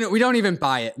thing? We don't even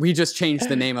buy it. We just changed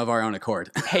the name of our own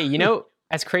accord. Hey,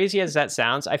 as crazy as that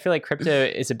sounds, I feel like crypto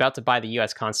is about to buy the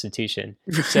U.S. Constitution.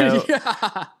 So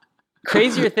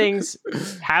crazier things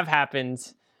have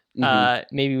happened.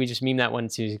 Maybe we just meme that one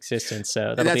into existence.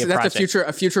 So that's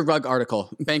a future rug article.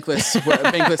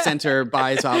 Bankless Center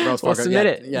buys out Wells Fargo. We'll submit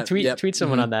it. Yeah, tweet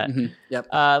someone on that. Yep.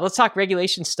 Let's talk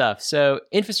regulation stuff. So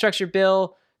infrastructure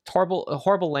bill,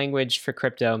 horrible language for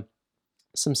crypto.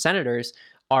 Some senators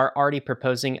are already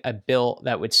proposing a bill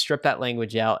that would strip that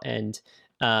language out and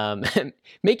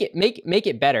make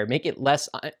it better, make it less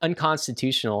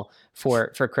unconstitutional for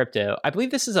crypto. I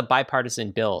believe this is a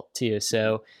bipartisan bill too.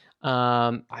 So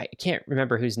I can't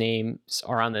remember whose names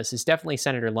are on this. It's definitely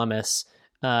Senator Lummis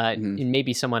and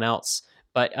maybe someone else.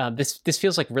 But this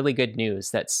feels like really good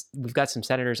news. We've got some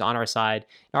senators on our side.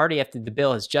 Already after the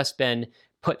bill has just been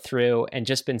put through and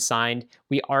just been signed,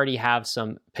 we already have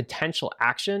some potential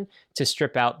action to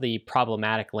strip out the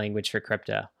problematic language for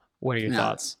crypto. What are your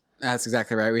thoughts? That's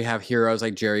exactly right. We have heroes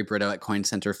like Jerry Brito at Coin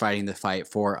Center fighting the fight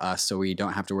for us, so we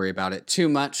don't have to worry about it too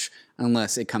much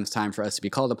unless it comes time for us to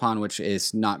be called upon, which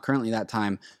is not currently that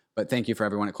time. But thank you for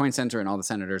everyone at Coin Center and all the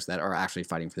senators that are actually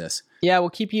fighting for this. Yeah,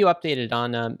 we'll keep you updated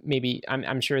on maybe.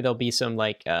 I'm sure there'll be some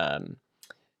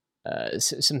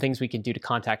some things we can do to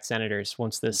contact senators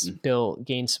once this bill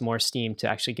gains some more steam to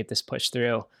actually get this pushed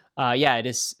through. It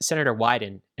is Senator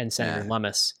Wyden and Senator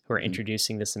Lummis who are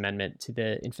introducing this amendment to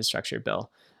the infrastructure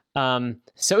bill.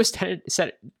 So is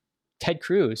Ted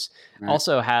Cruz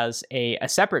also has a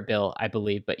separate bill, I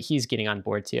believe, but he's getting on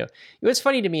board too. What's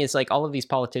funny to me is like all of these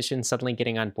politicians suddenly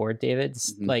getting on board, David.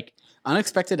 It's like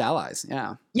unexpected allies.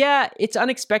 Yeah. Yeah, it's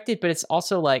unexpected, but it's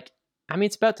also like, I mean,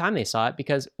 it's about time they saw it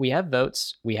because we have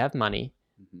votes, we have money.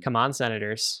 Come on,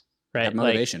 senators, right? Have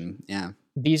motivation. Yeah.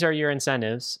 These are your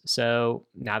incentives. So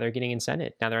now they're getting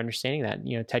incented. Now they're understanding that.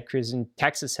 You know, Ted Cruz in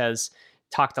Texas has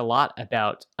talked a lot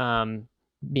about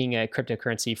being a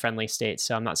cryptocurrency friendly state.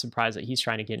 So I'm not surprised that he's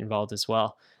trying to get involved as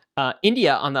well.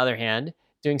 India, on the other hand,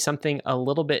 doing something a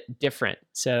little bit different.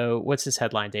 So what's this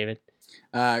headline, David?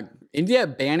 India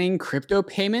banning crypto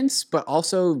payments, but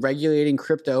also regulating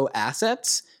crypto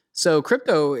assets. So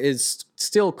crypto is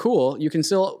still cool. You can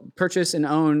still purchase and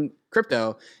own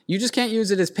crypto. You just can't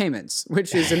use it as payments,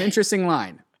 which is an interesting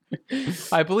line.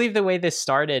 I believe the way this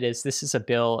started is this is a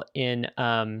bill in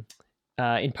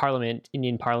Parliament,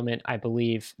 Indian Parliament, I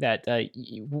believe, that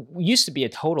used to be a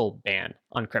total ban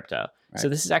on crypto. Right. So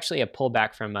this is actually a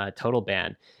pullback from a total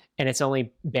ban, and it's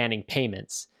only banning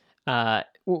payments.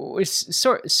 It's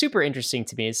super interesting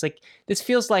to me. It's like, this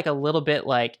feels like a little bit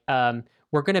like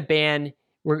we're going to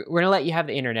let you have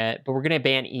the internet, but we're going to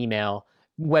ban email.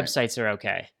 Websites are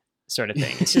okay, sort of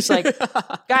thing. It's just like,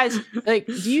 guys, like,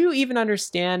 do you even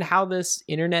understand how this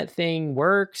internet thing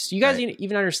works? Do you guys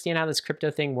even understand how this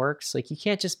crypto thing works? Like, you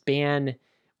can't just ban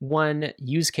one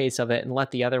use case of it and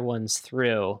let the other ones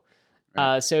through.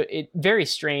 So it very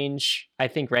strange, I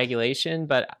think, regulation,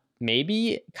 but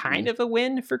maybe kind of a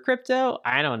win for crypto.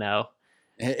 I don't know.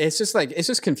 It's just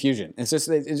confusion. It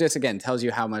just again tells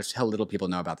you how little people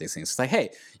know about these things. It's like, hey,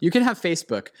 you can have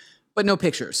Facebook, but no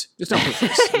pictures. Just no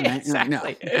pictures. Exactly. No.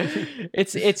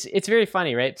 It's very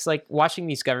funny, right? It's like watching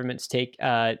these governments make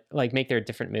their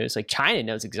different moves. Like China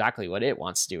knows exactly what it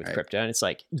wants to do with crypto, and it's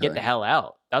like, get the hell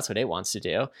out. That's what it wants to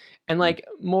do. And like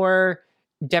more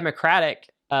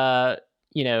democratic,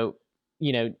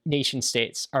 nation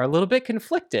states are a little bit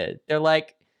conflicted. They're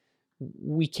like,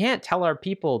 we can't tell our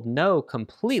people no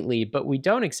completely, but we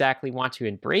don't exactly want to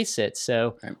embrace it.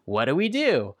 So what do we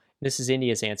do? This is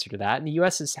India's answer to that. And the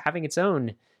US is having its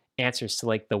own answers to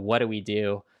like the what do we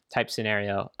do type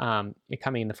scenario,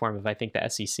 coming in the form of, I think, the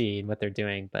SEC and what they're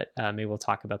doing. But maybe we'll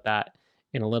talk about that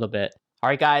in a little bit. All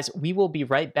right, guys, we will be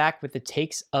right back with the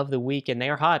takes of the week, and they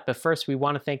are hot. But first, we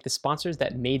want to thank the sponsors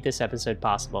that made this episode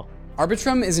possible.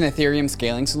 Arbitrum is an Ethereum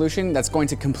scaling solution that's going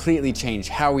to completely change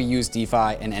how we use DeFi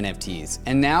and NFTs.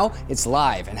 And now it's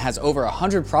live and has over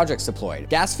 100 projects deployed.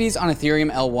 Gas fees on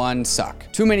Ethereum L1 suck.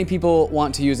 Too many people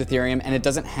want to use Ethereum, and it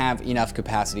doesn't have enough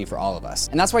capacity for all of us.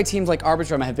 And that's why teams like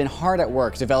Arbitrum have been hard at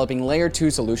work developing layer 2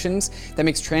 solutions that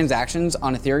makes transactions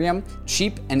on Ethereum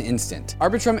cheap and instant.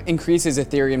 Arbitrum increases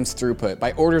Ethereum's throughput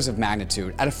by orders of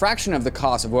magnitude at a fraction of the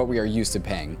cost of what we are used to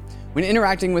paying. When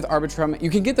interacting with Arbitrum, you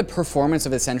can get the performance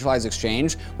of a centralized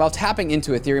exchange while tapping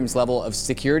into Ethereum's level of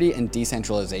security and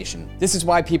decentralization. This is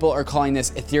why people are calling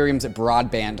this Ethereum's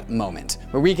broadband moment,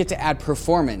 where we get to add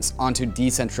performance onto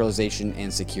decentralization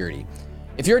and security.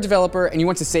 If you're a developer and you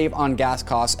want to save on gas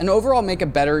costs and overall make a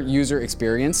better user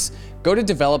experience, go to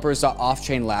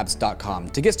developers.offchainlabs.com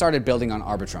to get started building on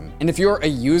Arbitrum. And if you're a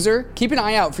user, keep an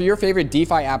eye out for your favorite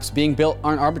DeFi apps being built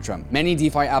on Arbitrum. Many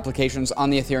DeFi applications on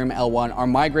the Ethereum L1 are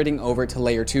migrating over to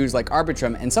layer 2s like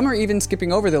Arbitrum, and some are even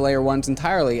skipping over the layer 1s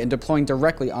entirely and deploying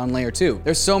directly on layer 2.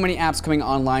 There's so many apps coming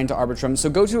online to Arbitrum, so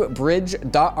go to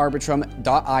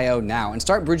bridge.arbitrum.io now and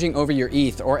start bridging over your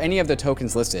ETH or any of the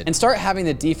tokens listed, and start having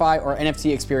the DeFi or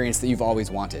NFT experience that you've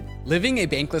always wanted. Living a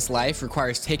bankless life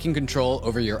requires taking control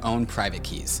over your own private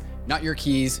keys. Not your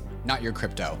keys, not your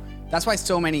crypto. That's why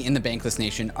so many in the Bankless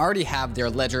Nation already have their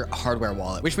Ledger hardware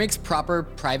wallet, which makes proper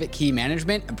private key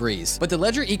management a breeze. But the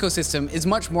Ledger ecosystem is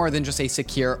much more than just a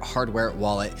secure hardware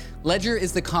wallet. Ledger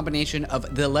is the combination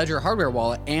of the Ledger hardware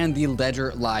wallet and the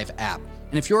Ledger Live app.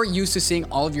 And if you're used to seeing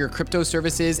all of your crypto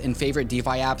services and favorite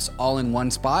DeFi apps all in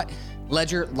one spot,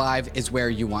 Ledger Live is where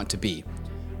you want to be.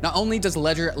 Not only does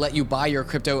Ledger let you buy your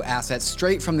crypto assets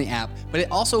straight from the app, but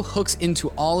it also hooks into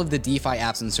all of the DeFi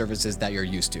apps and services that you're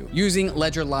used to. Using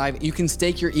Ledger Live, you can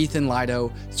stake your ETH in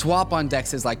Lido, swap on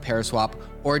dexes like Paraswap,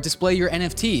 or display your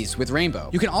NFTs with Rainbow.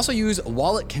 You can also use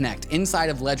Wallet Connect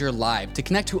inside of Ledger Live to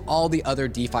connect to all the other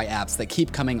DeFi apps that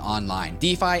keep coming online.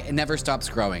 DeFi never stops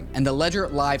growing, and the Ledger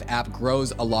Live app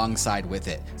grows alongside with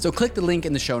it. So click the link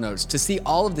in the show notes to see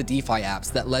all of the DeFi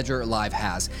apps that Ledger Live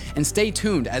has, and stay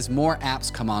tuned as more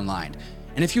apps come online.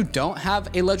 And if you don't have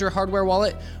a Ledger hardware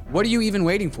wallet, what are you even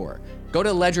waiting for? Go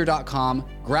to ledger.com,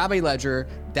 grab a Ledger,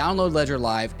 download Ledger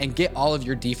Live, and get all of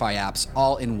your DeFi apps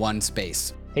all in one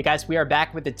space. Hey guys, we are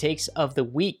back with the takes of the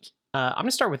week. I'm going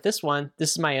to start with this one.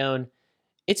 This is my own.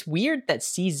 It's weird that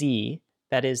CZ,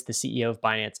 that is the CEO of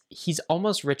Binance, he's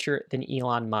almost richer than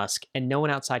Elon Musk, and no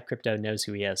one outside crypto knows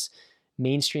who he is.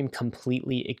 Mainstream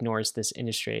completely ignores this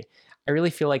industry. I really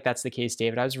feel like that's the case,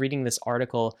 David. I was reading this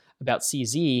article about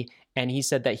CZ, and he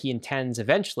said that he intends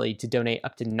eventually to donate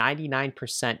up to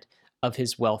 99% of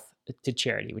his wealth to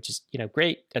charity, which is,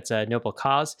 great. That's a noble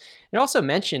cause. It also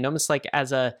mentioned, almost like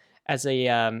as a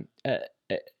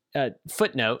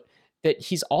footnote, that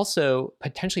he's also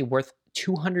potentially worth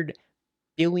 $200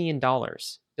 billion,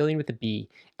 billion with a B.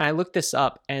 And I looked this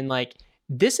up, and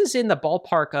this is in the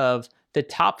ballpark of the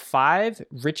top 5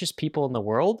 richest people in the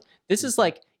world. This is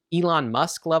like Elon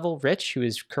Musk level rich, who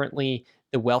is currently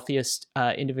the wealthiest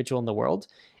individual in the world.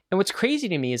 And what's crazy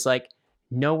to me is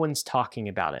no one's talking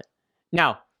about it.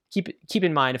 Now, keep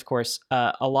in mind, of course,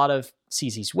 a lot of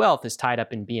CZ's wealth is tied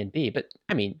up in BNB, but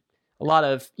I mean, a lot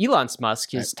of Elon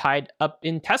Musk is tied up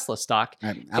in Tesla stock.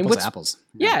 Right. Apples to apples.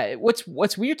 Yeah.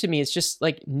 What's weird to me is just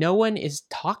no one is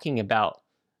talking about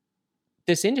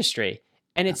this industry,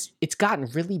 and it's gotten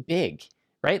really big,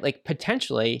 right?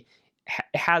 Potentially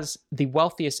has the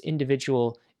wealthiest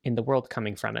individual in the world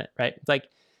coming from it, right?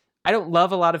 I don't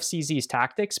love a lot of CZ's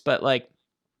tactics, but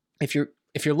if you're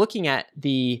looking at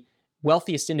the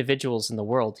wealthiest individuals in the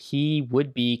world, he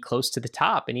would be close to the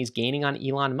top, and he's gaining on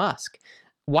Elon Musk.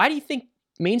 Why do you think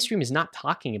mainstream is not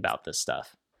talking about this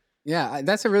stuff? Yeah,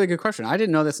 that's a really good question. I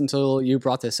didn't know this until you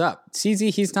brought this up.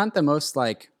 CZ, he's not the most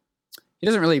he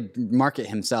doesn't really market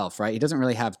himself, right? He doesn't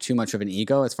really have too much of an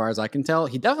ego as far as I can tell.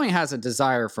 He definitely has a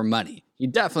desire for money. He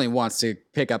definitely wants to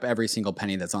pick up every single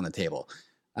penny that's on the table.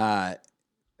 The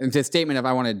statement of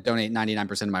I want to donate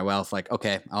 99% of my wealth,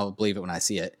 okay, I'll believe it when I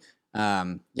see it.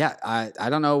 I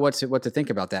don't know what to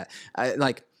think about that.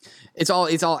 It's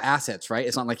all assets, right?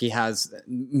 It's not like he has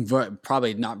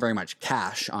probably not very much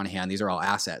cash on hand. These are all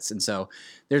assets. And so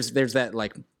there's that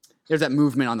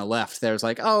movement on the left. There's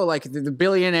the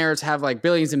billionaires have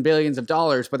billions and billions of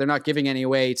dollars, but they're not giving any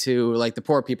away to the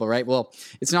poor people, right? Well,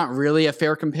 it's not really a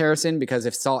fair comparison, because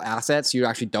if it's all assets, you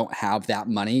actually don't have that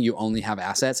money. You only have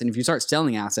assets. And if you start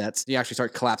selling assets, you actually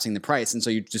start collapsing the price. And so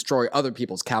you destroy other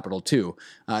people's capital too.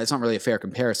 It's not really a fair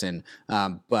comparison.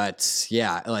 But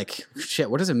yeah,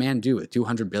 what does a man do with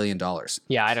 $200 billion?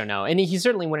 Yeah, I don't know. And he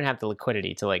certainly wouldn't have the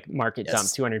liquidity to market dump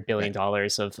 $200 billion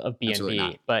of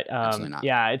BNB. But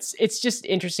yeah, it's just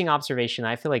interesting observation.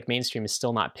 I feel like mainstream is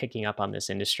still not picking up on this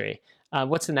industry.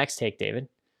 What's the next take, David?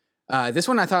 This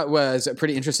one I thought was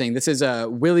pretty interesting. This is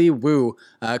Willy Woo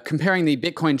comparing the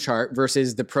Bitcoin chart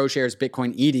versus the ProShares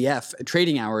Bitcoin ETF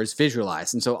trading hours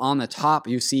visualized. And so on the top,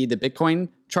 you see the Bitcoin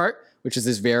chart, which is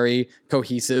this very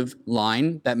cohesive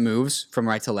line that moves from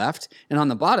right to left. And on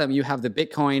the bottom, you have the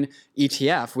Bitcoin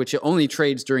ETF, which only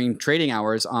trades during trading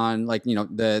hours on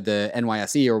the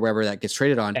NYSE or wherever that gets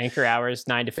traded on. Banker hours,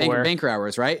 9 to 4. Banker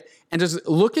hours, right? And just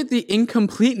look at the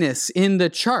incompleteness in the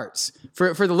charts.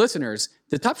 For the listeners,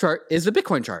 the top chart is the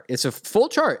Bitcoin chart. It's a full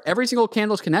chart. Every single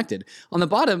candle is connected. On the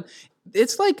bottom,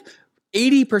 it's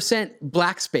 80%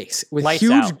 black space with Lights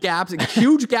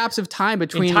huge gaps of time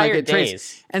between entire trades.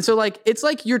 Days. And so it's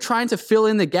you're trying to fill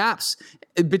in the gaps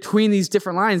between these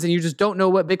different lines, and you just don't know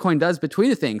what Bitcoin does between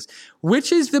the things.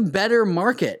 Which is the better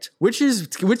market? Which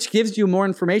gives you more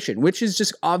information? Which is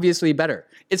just obviously better?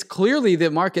 It's clearly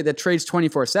the market that trades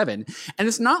 24/7. And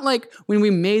it's not like when we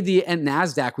made the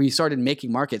NASDAQ, we started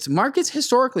making markets. Markets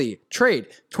historically trade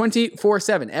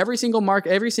 24/7. Every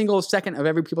single second of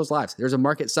every people's lives, there's a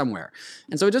market somewhere.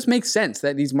 And so it just makes sense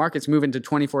that these markets move into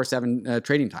 24/7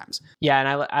 trading times. Yeah,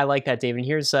 and I like that, David. And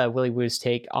here's Willy Woo's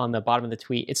take on the bottom of the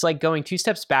tweet. It's like going 2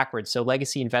 steps backwards so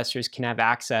legacy investors can have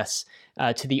access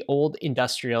to the old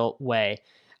industrial way,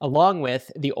 along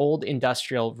with the old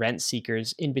industrial rent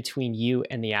seekers in between you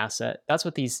and the asset. That's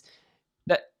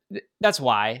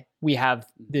why we have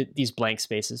these blank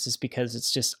spaces, is because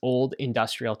it's just old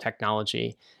industrial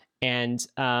technology. And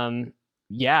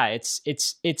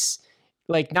it's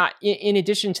like, not in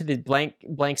addition to the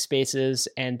blank spaces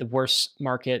and the worse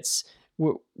markets,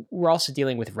 we're also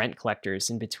dealing with rent collectors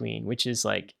in between, which is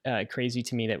like crazy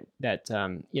to me that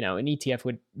an ETF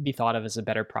would be thought of as a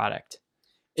better product.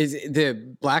 Is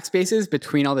the black spaces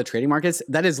between all the trading markets,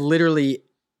 that is literally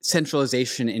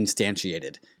centralization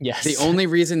instantiated. Yes. The only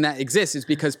reason that exists is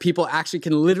because people actually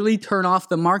can literally turn off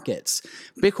the markets.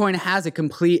 Bitcoin has a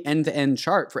complete end-to-end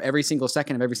chart for every single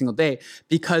second of every single day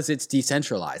because it's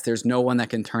decentralized. There's no one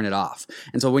that can turn it off.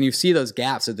 And so when you see those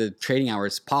gaps of the trading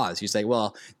hours pause, you say,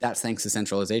 well, that's thanks to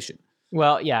centralization.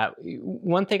 Well, yeah.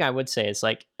 One thing I would say is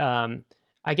like,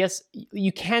 I guess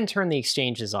you can turn the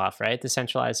exchanges off, right? The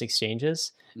centralized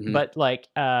exchanges. Mm-hmm. But like,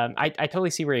 I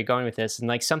totally see where you're going with this. And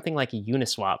like something like a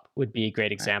Uniswap would be a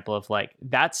great example of like,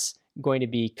 that's going to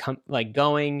be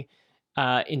going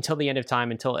until the end of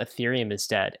time, until Ethereum is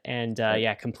dead. And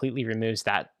completely removes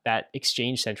that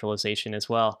exchange centralization as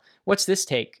well. What's this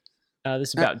take? This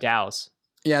is about DAOs.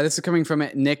 Yeah, this is coming from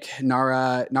Nick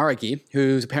Naragi,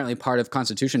 who's apparently part of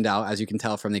ConstitutionDAO, as you can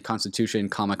tell from the Constitution,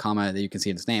 comma, that you can see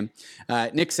in his name.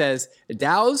 Nick says,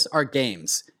 DAOs are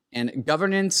games, and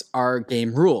governance are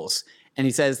game rules. And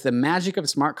he says, the magic of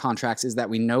smart contracts is that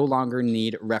we no longer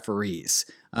need referees.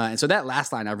 And so that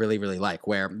last line I really, really like,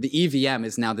 where the EVM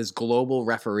is now this global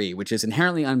referee, which is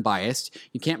inherently unbiased.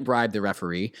 You can't bribe the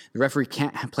referee. The referee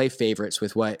can't play favorites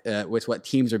with what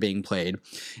teams are being played.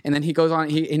 And then he goes on,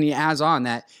 he adds on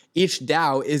that each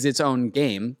DAO is its own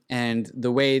game, and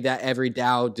the way that every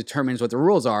DAO determines what the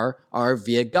rules are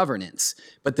via governance.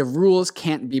 But the rules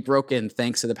can't be broken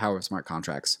thanks to the power of smart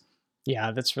contracts.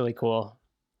 Yeah, that's really cool.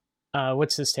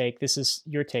 What's this take? This is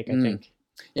your take, I think.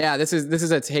 Yeah, this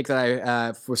is a take that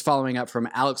I was following up from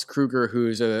Alex Kruger,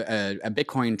 who's a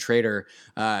Bitcoin trader,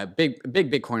 big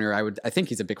Bitcoiner. I think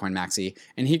he's a Bitcoin maxi,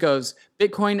 and he goes,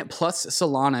 Bitcoin plus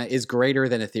Solana is greater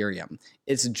than Ethereum.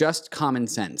 It's just common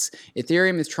sense.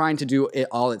 Ethereum is trying to do it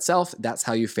all itself. That's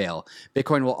how you fail.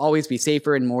 Bitcoin will always be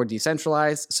safer and more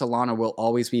decentralized. Solana will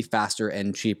always be faster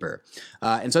and cheaper.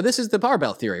 And so this is the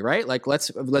barbell theory, right? Like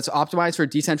let's optimize for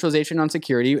decentralization on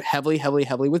security heavily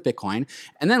with Bitcoin,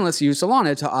 and then let's use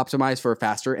Solana to optimize for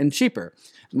faster and cheaper.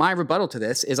 My rebuttal to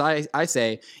this is I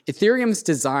say Ethereum's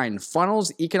design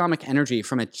funnels economic energy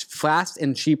from a fast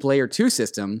and cheap layer 2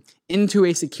 system into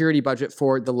a security budget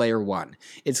for the layer 1.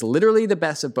 It's literally the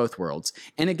best of both worlds,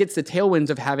 and it gets the tailwinds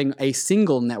of having a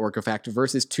single network effect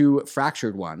versus two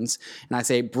fractured ones. And I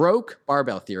say broke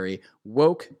barbell theory,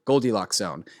 woke Goldilocks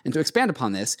zone. And to expand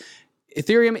upon this,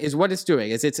 Ethereum is what it's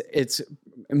doing is it's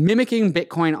mimicking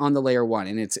Bitcoin on the layer 1,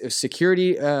 and it's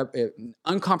security,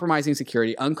 uncompromising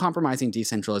security, uncompromising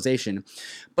decentralization.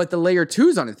 But the layer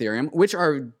 2s on Ethereum, which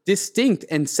are distinct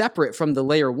and separate from the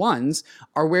layer 1s,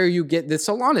 are where you get the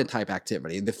Solana type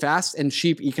activity, the fast and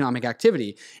cheap economic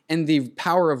activity. And the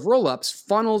power of rollups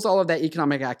funnels all of that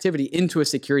economic activity into a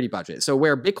security budget. So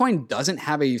where Bitcoin doesn't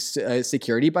have a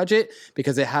security budget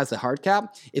because it has the hard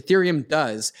cap, Ethereum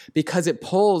does, because it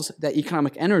pulls that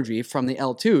economic energy from the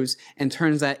L2s and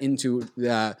turns that into,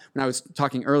 when I was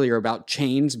talking earlier about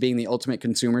chains being the ultimate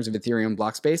consumers of Ethereum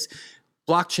block space,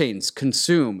 blockchains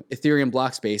consume Ethereum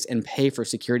block space and pay for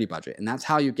security budget. And that's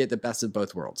how you get the best of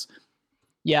both worlds.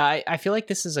 Yeah, I feel like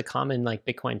this is a common like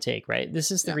Bitcoin take, right? This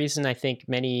is the reason I think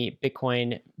many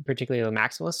Bitcoin, particularly the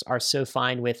maximalists, are so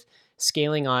fine with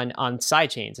scaling on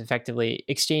sidechains, effectively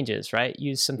exchanges, right?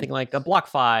 Use something like a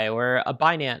BlockFi or a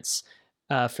Binance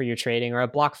for your trading, or a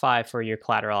BlockFi for your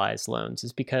collateralized loans,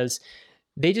 is because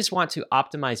they just want to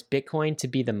optimize Bitcoin to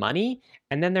be the money,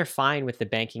 and then they're fine with the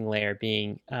banking layer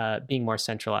being more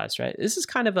centralized, right? This is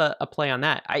kind of a play on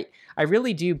that. I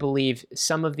really do believe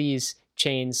some of these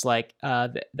chains, like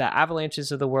the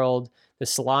Avalanches of the world, the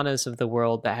Solanas of the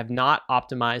world, that have not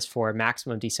optimized for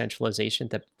maximum decentralization,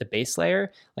 the base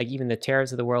layer, like even the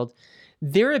Terras of the world,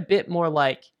 they're a bit more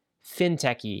like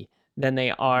fintechy than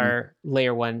they are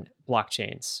layer 1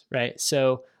 blockchains, right?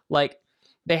 So like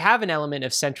they have an element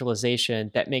of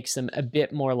centralization that makes them a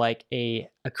bit more like a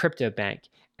crypto bank.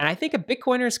 And I think a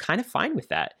Bitcoiner is kind of fine with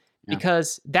that,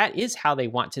 because that is how they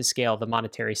want to scale the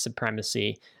monetary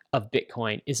supremacy of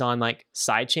Bitcoin, is on like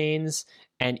side chains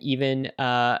and even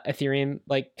Ethereum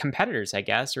like competitors, I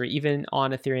guess, or even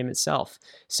on Ethereum itself.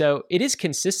 So it is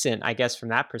consistent, I guess, from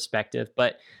that perspective.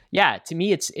 But yeah, to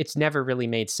me, it's never really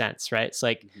made sense, right? It's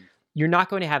like you're not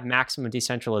going to have maximum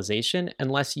decentralization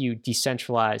unless you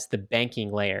decentralize the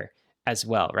banking layer as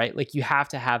well, right? Like you have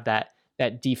to have that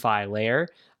DeFi layer,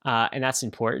 and that's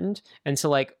important. And so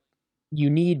like you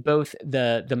need both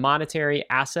the monetary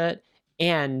asset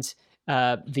and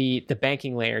the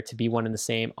banking layer to be one and the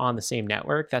same on the same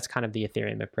network. That's kind of the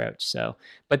Ethereum approach. So,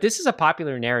 but this is a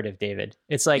popular narrative, David.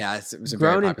 It's like it's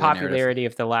grown in popularity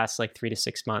of the last like 3 to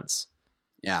 6 months.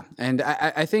 Yeah, and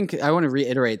I think I want to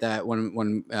reiterate that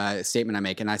one statement I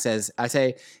make, and I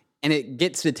say, and it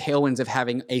gets the tailwinds of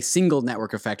having a single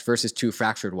network effect versus two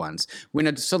fractured ones. When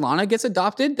a Solana gets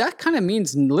adopted, that kind of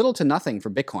means little to nothing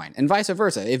for Bitcoin, and vice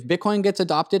versa. If Bitcoin gets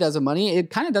adopted as a money, it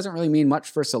kind of doesn't really mean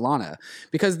much for Solana,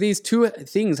 because these two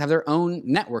things have their own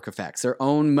network effects, their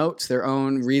own moats, their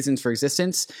own reasons for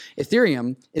existence.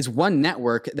 Ethereum is one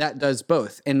network that does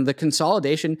both, and the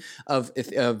consolidation of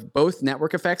both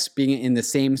network effects being in the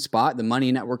same spot, the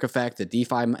money network effect, the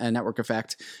DeFi network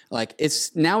effect, like it's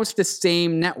the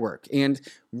same network. And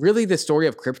really the story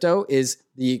of crypto is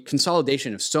the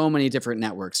consolidation of so many different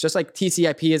networks. Just like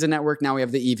TCP is a network, now we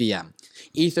have the EVM.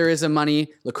 Ether is a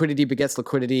money, liquidity begets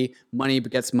liquidity, money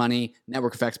begets money,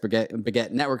 network effects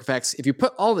beget network effects. If you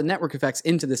put all the network effects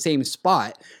into the same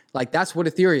spot, like that's what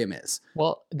Ethereum is.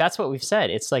 Well, that's what we've said.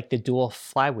 It's like the dual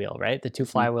flywheel, right? The two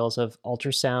flywheels of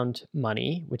ultrasound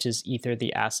money, which is Ether,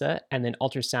 the asset, and then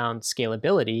ultrasound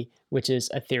scalability, which is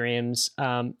Ethereum's,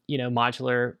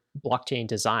 modular blockchain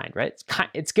design, right?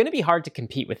 It's going to be hard to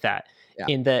compete with that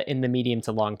in the medium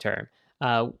to long term.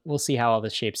 We'll see how all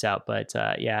this shapes out, but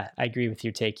I agree with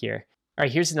your take here. All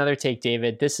right, here's another take,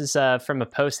 David. This is from a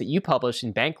post that you published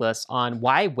in Bankless on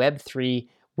why Web3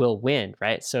 will win,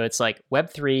 right? So it's like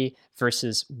Web3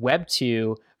 versus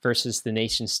Web2 versus the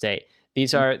nation state.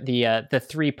 These are the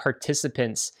three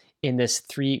participants in this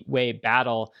three-way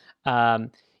battle.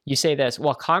 You say this,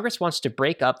 while Congress wants to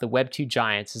break up the Web2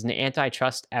 giants as an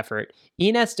antitrust effort,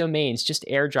 ENS Domains just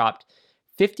airdropped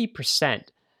 50%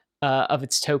 of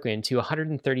its token to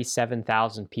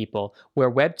 137,000 people, where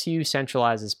Web2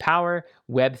 centralizes power,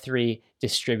 Web3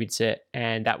 distributes it.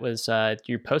 And that was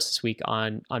your post this week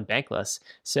on Bankless.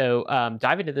 So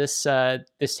dive into this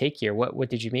take here. What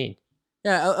did you mean?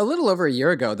 Yeah, a little over a year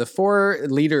ago, the four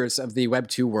leaders of the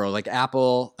Web2 world, like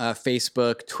Apple,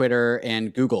 Facebook, Twitter,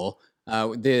 and Google,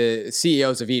 the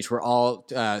CEOs of each were all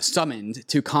summoned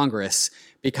to Congress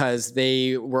because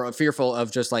they were fearful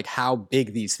of just like how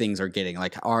big these things are getting,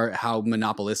 like how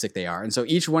monopolistic they are. And so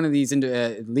each one of these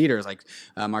leaders, like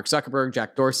Mark Zuckerberg,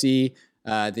 Jack Dorsey,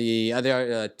 the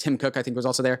other Tim Cook, I think, was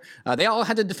also there. They all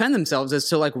had to defend themselves as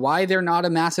to like why they're not a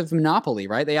massive monopoly,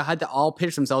 right? They had to all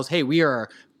pitch themselves, hey, we are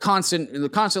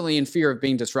constantly in fear of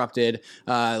being disrupted.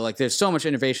 Like there's so much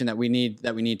innovation that we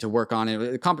need to work on.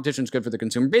 And competition is good for the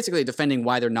consumer. Basically, defending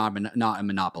why they're not a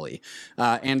monopoly.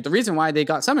 And the reason why they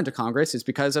got summoned to Congress is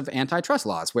because of antitrust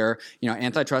laws, where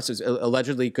antitrust is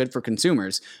allegedly good for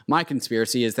consumers. My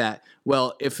conspiracy is that,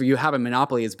 well, if you have a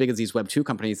monopoly as big as these Web2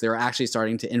 companies, they're actually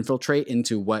starting to infiltrate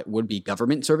into what would be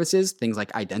government services, things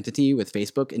like identity with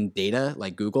Facebook and data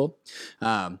like Google.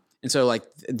 And so like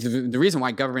the reason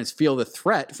why governments feel the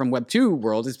threat from Web2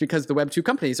 world is because the Web2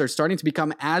 companies are starting to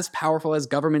become as powerful as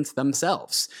governments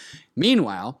themselves.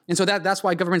 Meanwhile, and so that's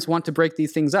why governments want to break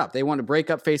these things up. They want to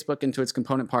break up Facebook into its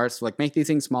component parts, like make these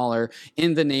things smaller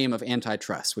in the name of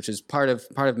antitrust, which is part of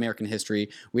American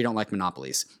history. We don't like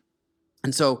monopolies.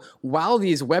 And so while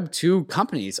these Web2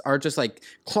 companies are just like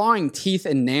clawing teeth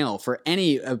and nail for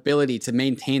any ability to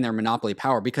maintain their monopoly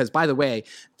power, because by the way,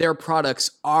 their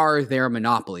products are their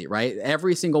monopoly, right?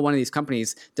 Every single one of these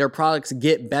companies, their products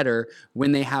get better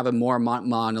when they have a more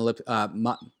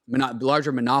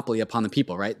larger monopoly upon the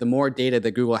people, right? The more data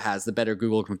that Google has, the better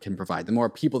Google can provide. The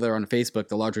more people that are on Facebook,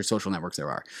 the larger social networks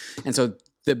there are. And so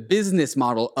the business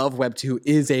model of Web2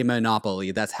 is a monopoly.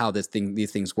 That's how these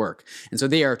things work. And so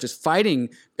they are just fighting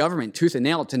government tooth and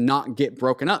nail to not get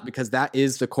broken up, because that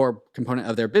is the core component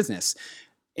of their business.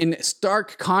 In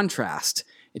stark contrast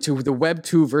to the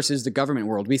Web2 versus the government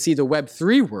world, we see the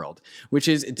Web3 world, which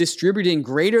is distributing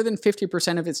greater than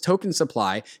 50% of its token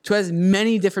supply to as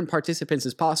many different participants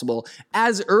as possible,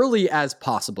 as early as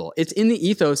possible. It's in the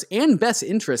ethos and best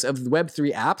interest of the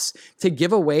Web3 apps to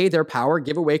give away their power,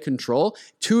 give away control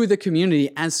to the community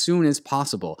as soon as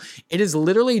possible. It is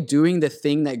literally doing the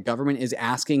thing that government is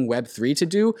asking Web3 to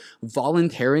do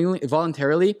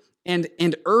voluntarily,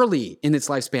 and early in its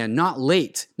lifespan, not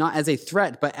late, not as a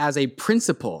threat, but as a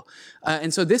principle.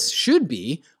 And so this should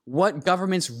be what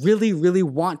governments really, really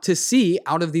want to see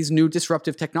out of these new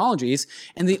disruptive technologies.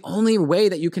 And the only way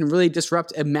that you can really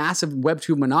disrupt a massive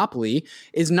Web2 monopoly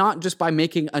is not just by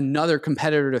making another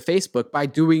competitor to Facebook,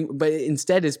 but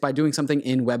instead is by doing something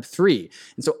in Web3.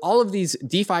 And so all of these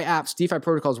DeFi apps, DeFi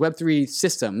protocols, Web3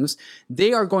 systems,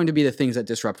 they are going to be the things that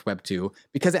disrupt Web2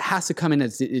 because it has to come in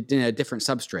a different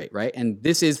substrate, right? And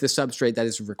this is the substrate that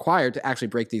is required to actually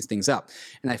break these things up.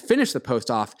 And I finished the post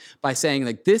off by saying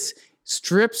like this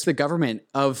strips the government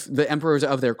of the emperors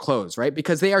of their clothes, right?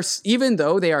 Because they are, even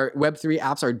though they are Web3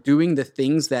 apps are doing the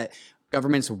things that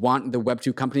governments want the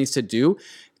Web2 companies to do,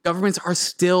 governments are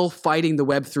still fighting the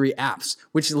Web3 apps,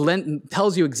 which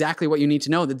tells you exactly what you need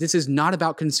to know, that this is not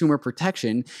about consumer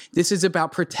protection. This is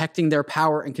about protecting their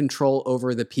power and control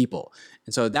over the people.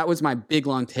 And so that was my big,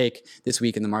 long take this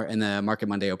week in the Market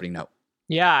Monday opening note.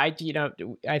 Yeah,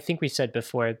 I think we said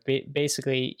before,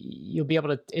 basically, you'll be able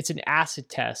to, it's an acid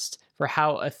test for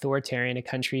how authoritarian a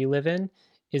country you live in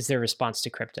is their response to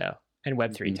crypto and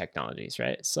Web3 technologies,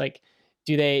 right? It's like,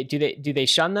 do they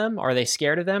shun them? Are they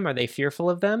scared of them? Are they fearful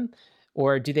of them?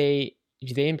 Or do they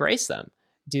embrace them?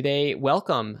 Do they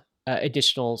welcome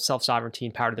additional self-sovereignty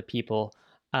and power to the people?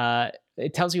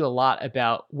 It tells you a lot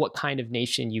about what kind of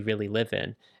nation you really live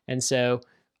in. And so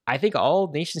I think all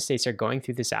nation states are going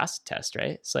through this acid test,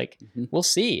 right? It's like, we'll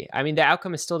see. I mean, the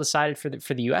outcome is still decided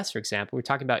for the US, for example. We were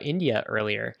talking about India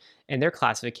earlier and their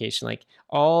classification. Like,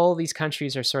 all these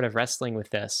countries are sort of wrestling with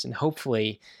this, and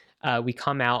hopefully we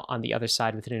come out on the other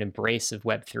side with an embrace of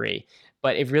Web3.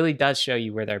 But it really does show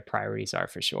you where their priorities are,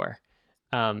 for sure.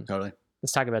 Totally.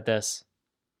 Let's talk about this.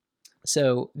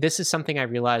 So this is something I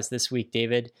realized this week,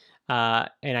 David, and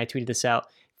I tweeted this out.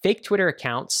 Fake Twitter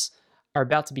accounts are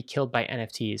about to be killed by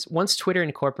NFTs. Once Twitter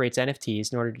incorporates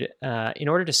NFTs, in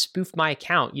order to spoof my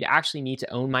account, you'd actually need to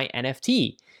own my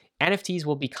NFT. NFTs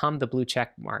will become the blue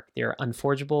check mark. They're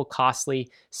unforgeable,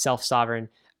 costly, self-sovereign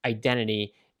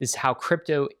identity. This is how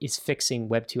crypto is fixing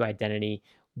Web2 identity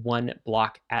one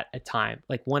block at a time.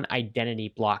 Like one identity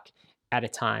block at a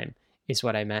time is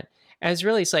what I meant. And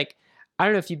it's like, I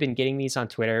don't know if you've been getting these on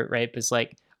Twitter, right? But it's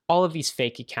like all of these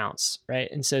fake accounts, right?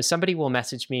 And so somebody will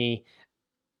message me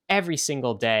every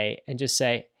single day and just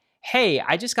say, hey,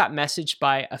 I just got messaged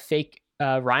by a fake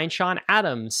Ryan Sean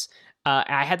Adams.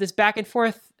 I had this back and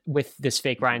forth with this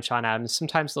fake Ryan Sean Adams.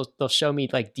 Sometimes they'll show me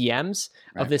like DMs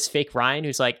of this fake Ryan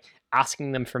who's like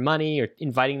asking them for money or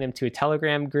inviting them to a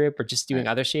Telegram group or just doing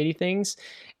other shady things.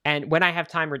 And when I have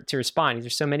time to respond,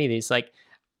 there's so many of these, like,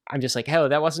 I'm just like, oh,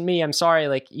 that wasn't me. I'm sorry.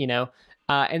 Like,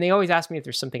 and they always ask me if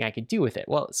there's something I could do with it.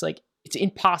 Well, it's like, it's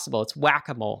impossible. It's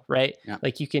whack-a-mole, right? Yeah.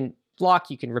 Like, you can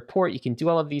block, you can report, you can do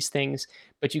all of these things,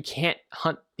 but you can't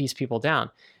hunt these people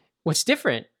down. What's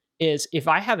different is if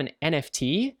I have an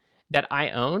NFT that I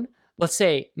own, let's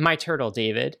say my turtle,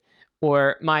 David,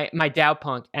 or my DAO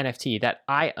Punk NFT that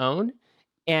I own,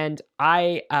 and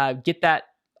I get that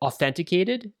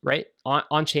authenticated, right,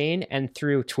 on chain and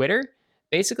through Twitter,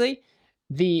 basically,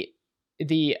 the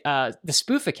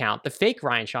spoof account, the fake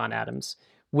Ryan Sean Adams,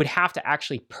 would have to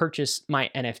actually purchase my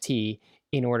NFT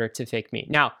in order to fake me.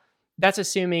 Now, that's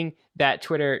assuming that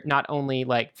Twitter not only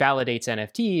like validates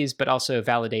NFTs, but also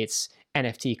validates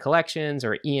NFT collections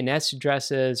or ENS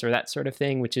addresses or that sort of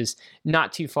thing, which is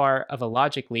not too far of a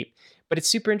logic leap. But it's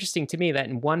super interesting to me that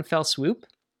in one fell swoop,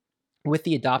 with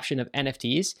the adoption of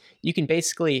NFTs, you can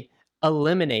basically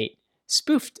eliminate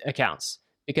spoofed accounts.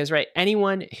 Because, right,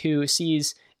 anyone who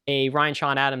sees a Ryan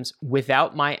Sean Adams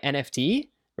without my NFT,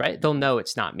 right, they'll know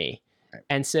it's not me. Right.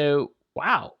 And so,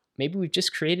 wow, maybe we've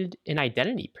just created an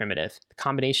identity primitive, the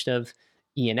combination of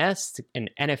ENS and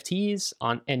NFTs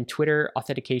and Twitter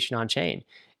authentication on chain.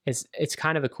 It's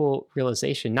kind of a cool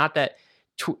realization. Not that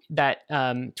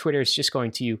Twitter is just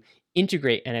going to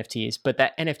integrate NFTs, but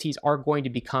that NFTs are going to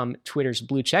become Twitter's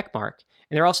blue check mark.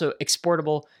 And they're also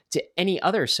exportable to any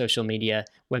other social media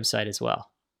website as well.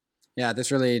 Yeah,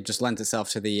 this really just lends itself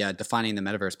to the Defining the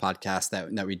Metaverse podcast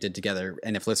that we did together.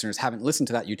 And if listeners haven't listened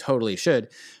to that, you totally should.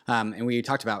 And we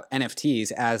talked about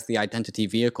NFTs as the identity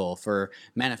vehicle for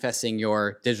manifesting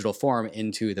your digital form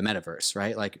into the metaverse,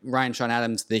 right? Like Ryan Sean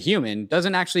Adams, the human,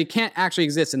 can't actually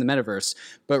exist in the metaverse,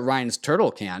 but Ryan's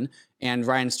turtle can. And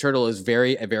Ryan's turtle is a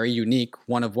very unique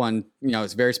one of one,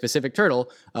 it's a very specific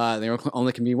turtle. There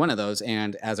only can be one of those.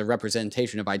 And as a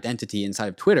representation of identity inside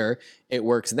of Twitter, it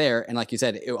works there. And like you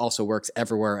said, it also works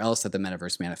everywhere else that the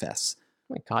metaverse manifests.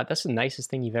 Oh my God, that's the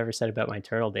nicest thing you've ever said about my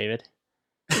turtle, David.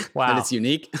 Wow. That it's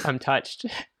unique? I'm touched.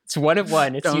 It's one of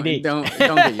one. It's unique. Don't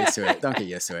get used to it. Don't get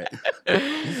used to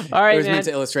it. All right, it was meant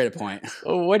to illustrate a point.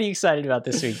 What are you excited about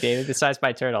this week, David, besides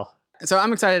my turtle? So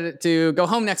I'm excited to go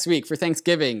home next week for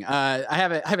Thanksgiving. I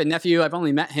have a nephew. I've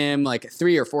only met him like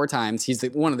 3 or 4 times. He's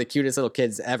one of the cutest little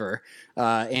kids ever,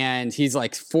 and he's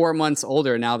like 4 months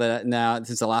older now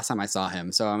since the last time I saw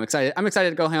him. So I'm excited. I'm excited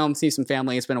to go home, see some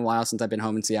family. It's been a while since I've been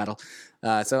home in Seattle,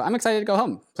 so I'm excited to go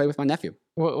home, play with my nephew.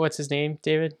 What's his name,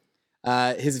 David?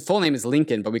 His full name is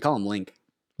Lincoln, but we call him Link.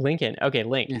 Lincoln. Okay,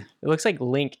 Link. Yeah. It looks like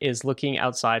Link is looking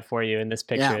outside for you in this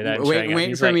picture. That I'm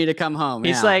waiting for me to come home.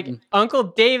 He's like, Uncle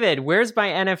David, where's my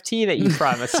NFT that you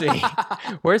promised me?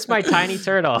 Where's my tiny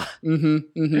turtle?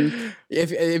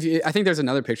 If I think there's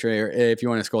another picture here, if you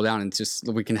want to scroll down and just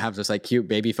we can have this like cute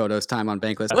baby photos time on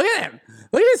Bankless. Look at him.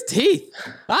 Look at his teeth.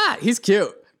 He's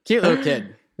cute. Cute little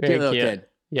kid. Very cute little kid.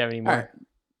 You have any more? Right.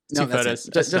 No, photos.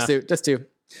 Just two.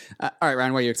 All right,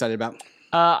 Ryan, what are you excited about?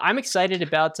 I'm excited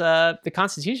about the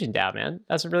ConstitutionDAO, man.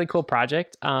 That's a really cool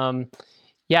project.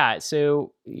 Yeah,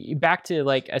 so back to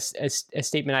like a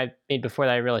statement I made before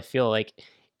that I really feel like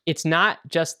it's not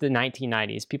just the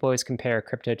 1990s. People always compare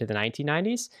crypto to the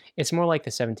 1990s. It's more like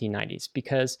the 1790s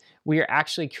because we are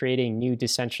actually creating new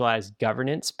decentralized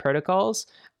governance protocols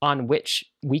on which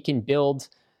we can build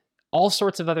all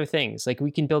sorts of other things. Like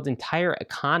we can build entire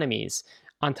economies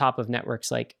on top of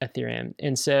networks like Ethereum.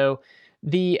 And so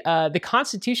the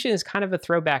Constitution is kind of a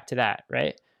throwback to that,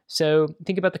 right? So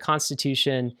think about the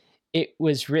Constitution. It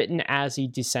was written as a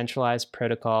decentralized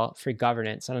protocol for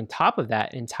governance. And on top of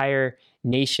that, an entire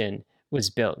nation was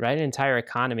built, right? An entire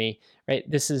economy, right?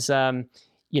 This is,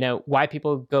 why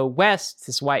people go west.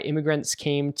 This is why immigrants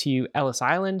came to Ellis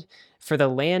Island for the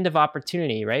land of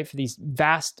opportunity, right? For these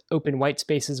vast open white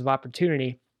spaces of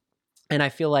opportunity. And I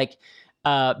feel like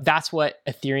that's what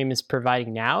Ethereum is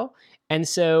providing now. And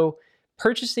so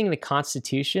purchasing the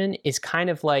Constitution is kind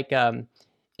of like,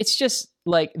 it's just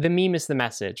like the meme is the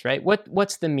message, right?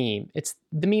 What's the meme? It's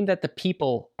the meme that the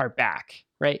people are back,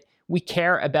 right? We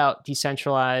care about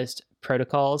decentralized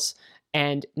protocols.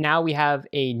 And now we have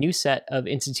a new set of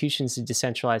institutions of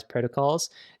decentralized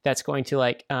protocols that's going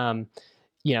to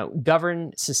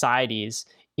govern societies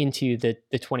into the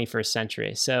 21st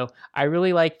century. So I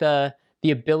really like the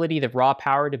ability, the raw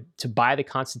power to buy the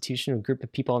Constitution of a group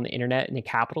of people on the internet in a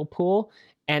capital pool.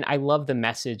 And I love the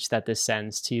message that this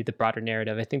sends to the broader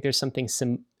narrative. I think there's something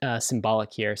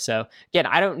symbolic here. So again,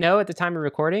 I don't know at the time of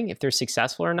recording if they're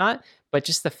successful or not, but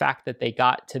just the fact that they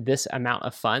got to this amount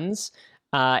of funds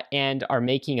and are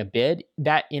making a bid,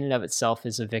 that in and of itself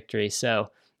is a victory.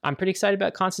 So I'm pretty excited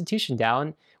about ConstitutionDAO.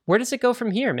 And where does it go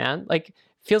from here, man? Like,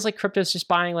 feels like crypto's just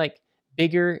buying like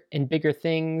bigger and bigger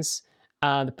things.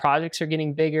 The projects are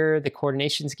getting bigger. The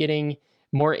coordination's getting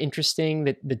more interesting.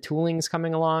 The tooling's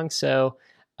coming along. So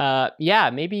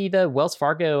maybe the Wells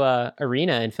Fargo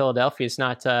arena in Philadelphia is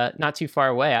not too far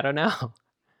away. I don't know.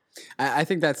 I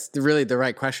think that's really the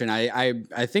right question.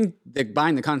 I think that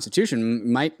buying the Constitution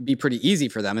might be pretty easy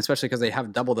for them, especially because they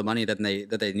have double the money that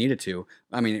they needed to.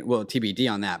 I mean, well,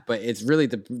 TBD on that, but it's really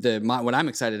what I'm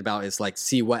excited about is like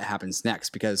see what happens next,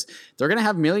 because they're going to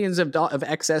have millions of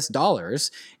excess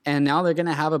dollars, and now they're going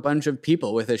to have a bunch of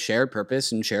people with a shared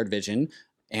purpose and shared vision.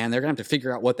 And they're going to have to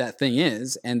figure out what that thing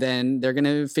is. And then they're going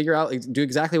to figure out, do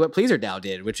exactly what PleaserDAO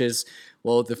did, which is,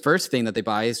 well, the first thing that they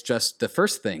buy is just the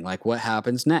first thing. Like, what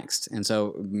happens next? And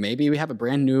so maybe we have a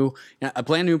brand new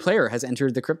player has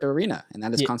entered the crypto arena, and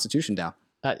that is ConstitutionDAO.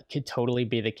 That could totally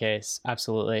be the case.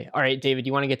 Absolutely. All right, David,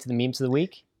 you want to get to the memes of the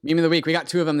week? Meme of the week. We got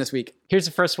 2 of them this week. Here's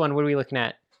the first one. What are we looking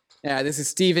at? Yeah, this is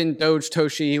Steven Doge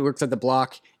Toshi, who works at The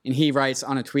Block, and he writes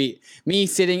on a tweet, me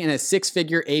sitting in a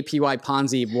 6-figure APY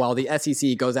Ponzi while the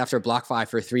SEC goes after BlockFi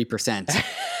for 3%.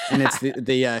 And it's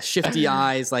the shifty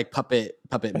eyes, like puppet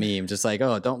meme, just like,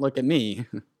 oh, don't look at me.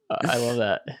 I love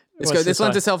that. This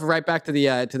lends itself right back to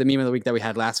the meme of the week that we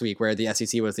had last week, where the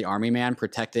SEC was the army man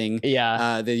protecting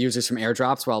the users from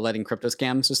airdrops while letting crypto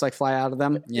scams just like fly out of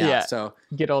them. Yeah. So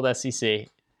good old SEC.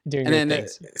 And then the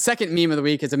second meme of the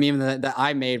week is a meme that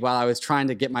I made while I was trying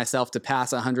to get myself to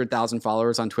pass 100,000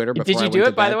 followers on Twitter. Did you do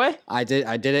it, by the way? I did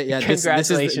it. Yeah.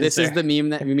 Congratulations. This is the meme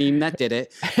that did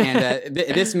it. And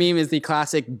this meme is the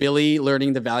classic Billy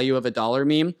learning the value of $1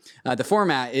 meme. The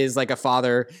format is like a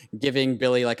father giving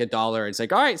Billy like $1. It's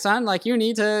like, all right, son, like you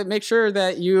need to make sure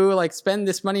that you like spend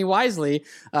this money wisely.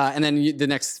 And then the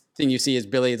next thing you see is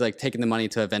Billy like taking the money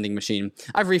to a vending machine.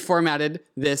 I've reformatted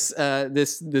this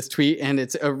tweet, and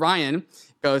it's Ryan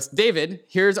goes, David,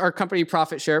 here's our company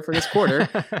profit share for this quarter.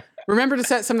 Remember to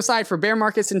set some aside for bear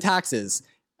markets and taxes.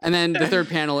 And then the third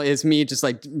panel is me just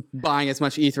like buying as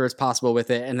much ether as possible with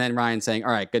it, and then Ryan saying,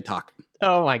 all right, good talk.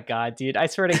 Oh my God, dude. I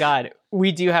swear to God,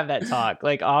 we do have that talk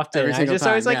like often. I just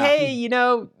always like, hey,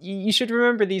 you should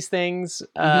remember these things.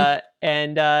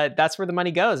 And that's where the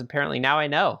money goes. Apparently now I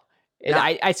know. And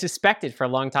I suspected for a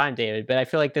long time, David, but I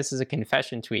feel like this is a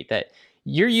confession tweet that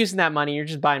you're using that money. You're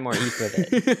just buying more ETH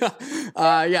with it.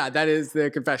 Yeah, that is the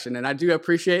confession. And I do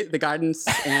appreciate the guidance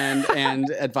and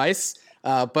advice.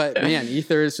 But man,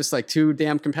 Ether is just like too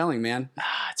damn compelling, man.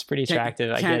 It's pretty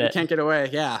attractive. I get it. Can't get away.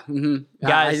 Yeah. Mm-hmm.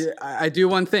 Guys, I do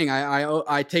one thing.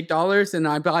 I take dollars and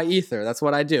I buy Ether. That's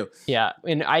what I do. Yeah.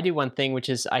 And I do one thing, which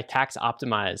is I tax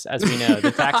optimize. As we know, the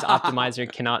tax optimizer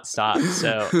cannot stop.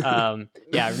 So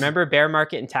yeah, remember bear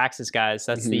market and taxes, guys.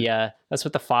 That's that's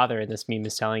what the father in this meme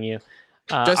is telling you.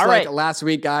 Just like last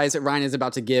week, guys, Ryan is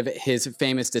about to give his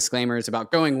famous disclaimers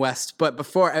about going west. But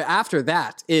after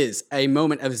that is a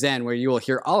moment of Zen where you will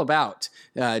hear all about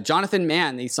Jonathan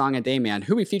Mann, the Song a Day Man,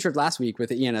 who we featured last week with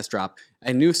the ENS drop,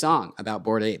 a new song about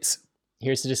Bored Apes.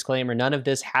 Here's the disclaimer. None of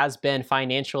this has been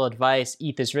financial advice.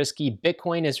 ETH is risky.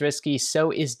 Bitcoin is risky.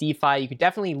 So is DeFi. You could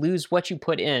definitely lose what you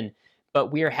put in,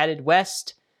 but we are headed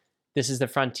west. This is the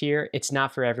frontier. It's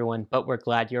not for everyone, but we're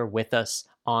glad you're with us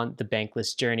on the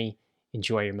bankless journey.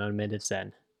 Enjoy your moment of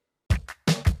Zen.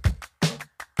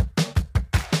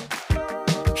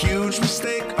 Huge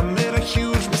mistake, I made a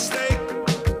huge mistake.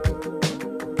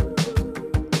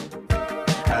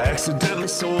 I accidentally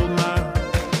sold my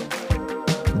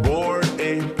Bored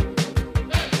Ape.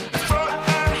 I thought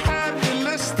I had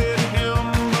delisted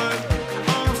him, but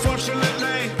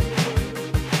unfortunately,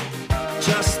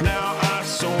 just now I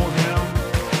sold him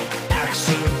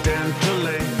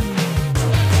accidentally.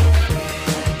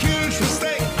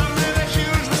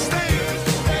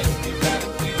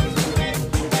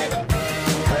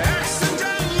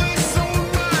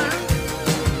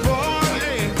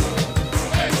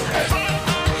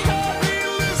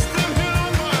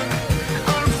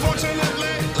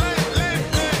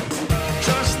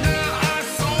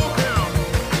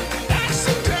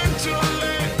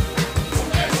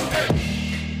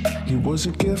 Was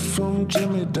a gift from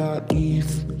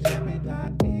Jimmy.eth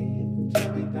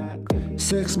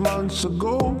 6 months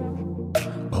ago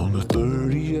on the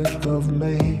 30th of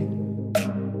May.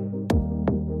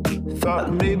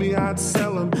 Thought maybe I'd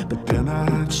sell him, but then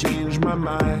I changed my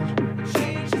mind.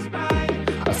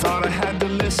 I thought I had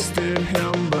delisted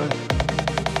him, but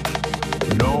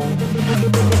no.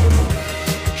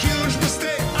 Huge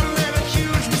mistake, I made a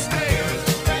huge mistake.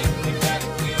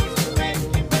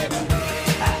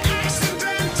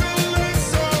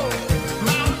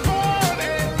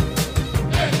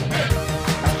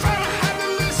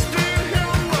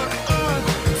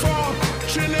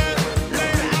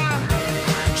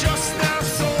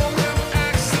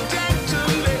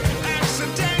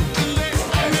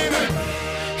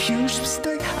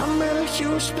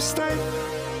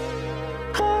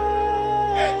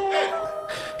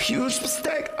 Huge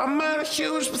mistake, I made a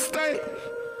huge mistake.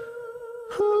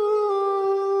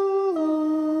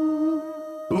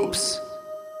 Oops.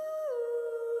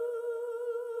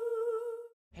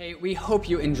 Hey, we hope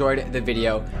you enjoyed the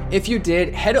video. If you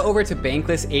did, head over to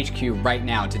Bankless HQ right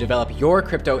now to develop your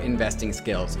crypto investing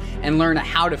skills and learn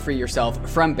how to free yourself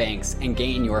from banks and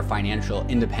gain your financial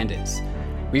independence.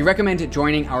 We recommend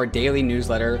joining our daily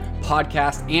newsletter,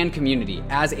 podcast, and community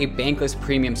as a Bankless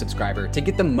Premium subscriber to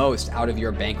get the most out of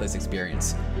your Bankless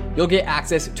experience. You'll get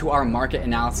access to our market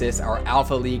analysis, our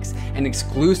alpha leaks, and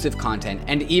exclusive content,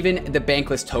 and even the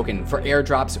Bankless token for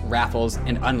airdrops, raffles,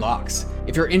 and unlocks.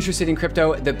 If you're interested in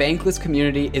crypto, the Bankless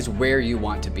community is where you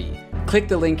want to be. Click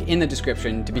the link in the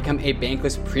description to become a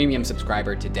Bankless Premium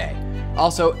subscriber today.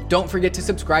 Also, don't forget to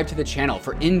subscribe to the channel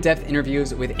for in-depth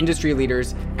interviews with industry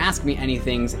leaders, Ask Me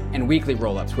Anythings, and weekly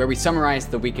roll-ups where we summarize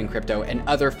the week in crypto and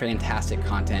other fantastic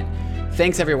content.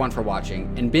 Thanks everyone for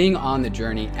watching and being on the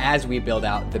journey as we build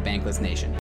out the Bankless Nation.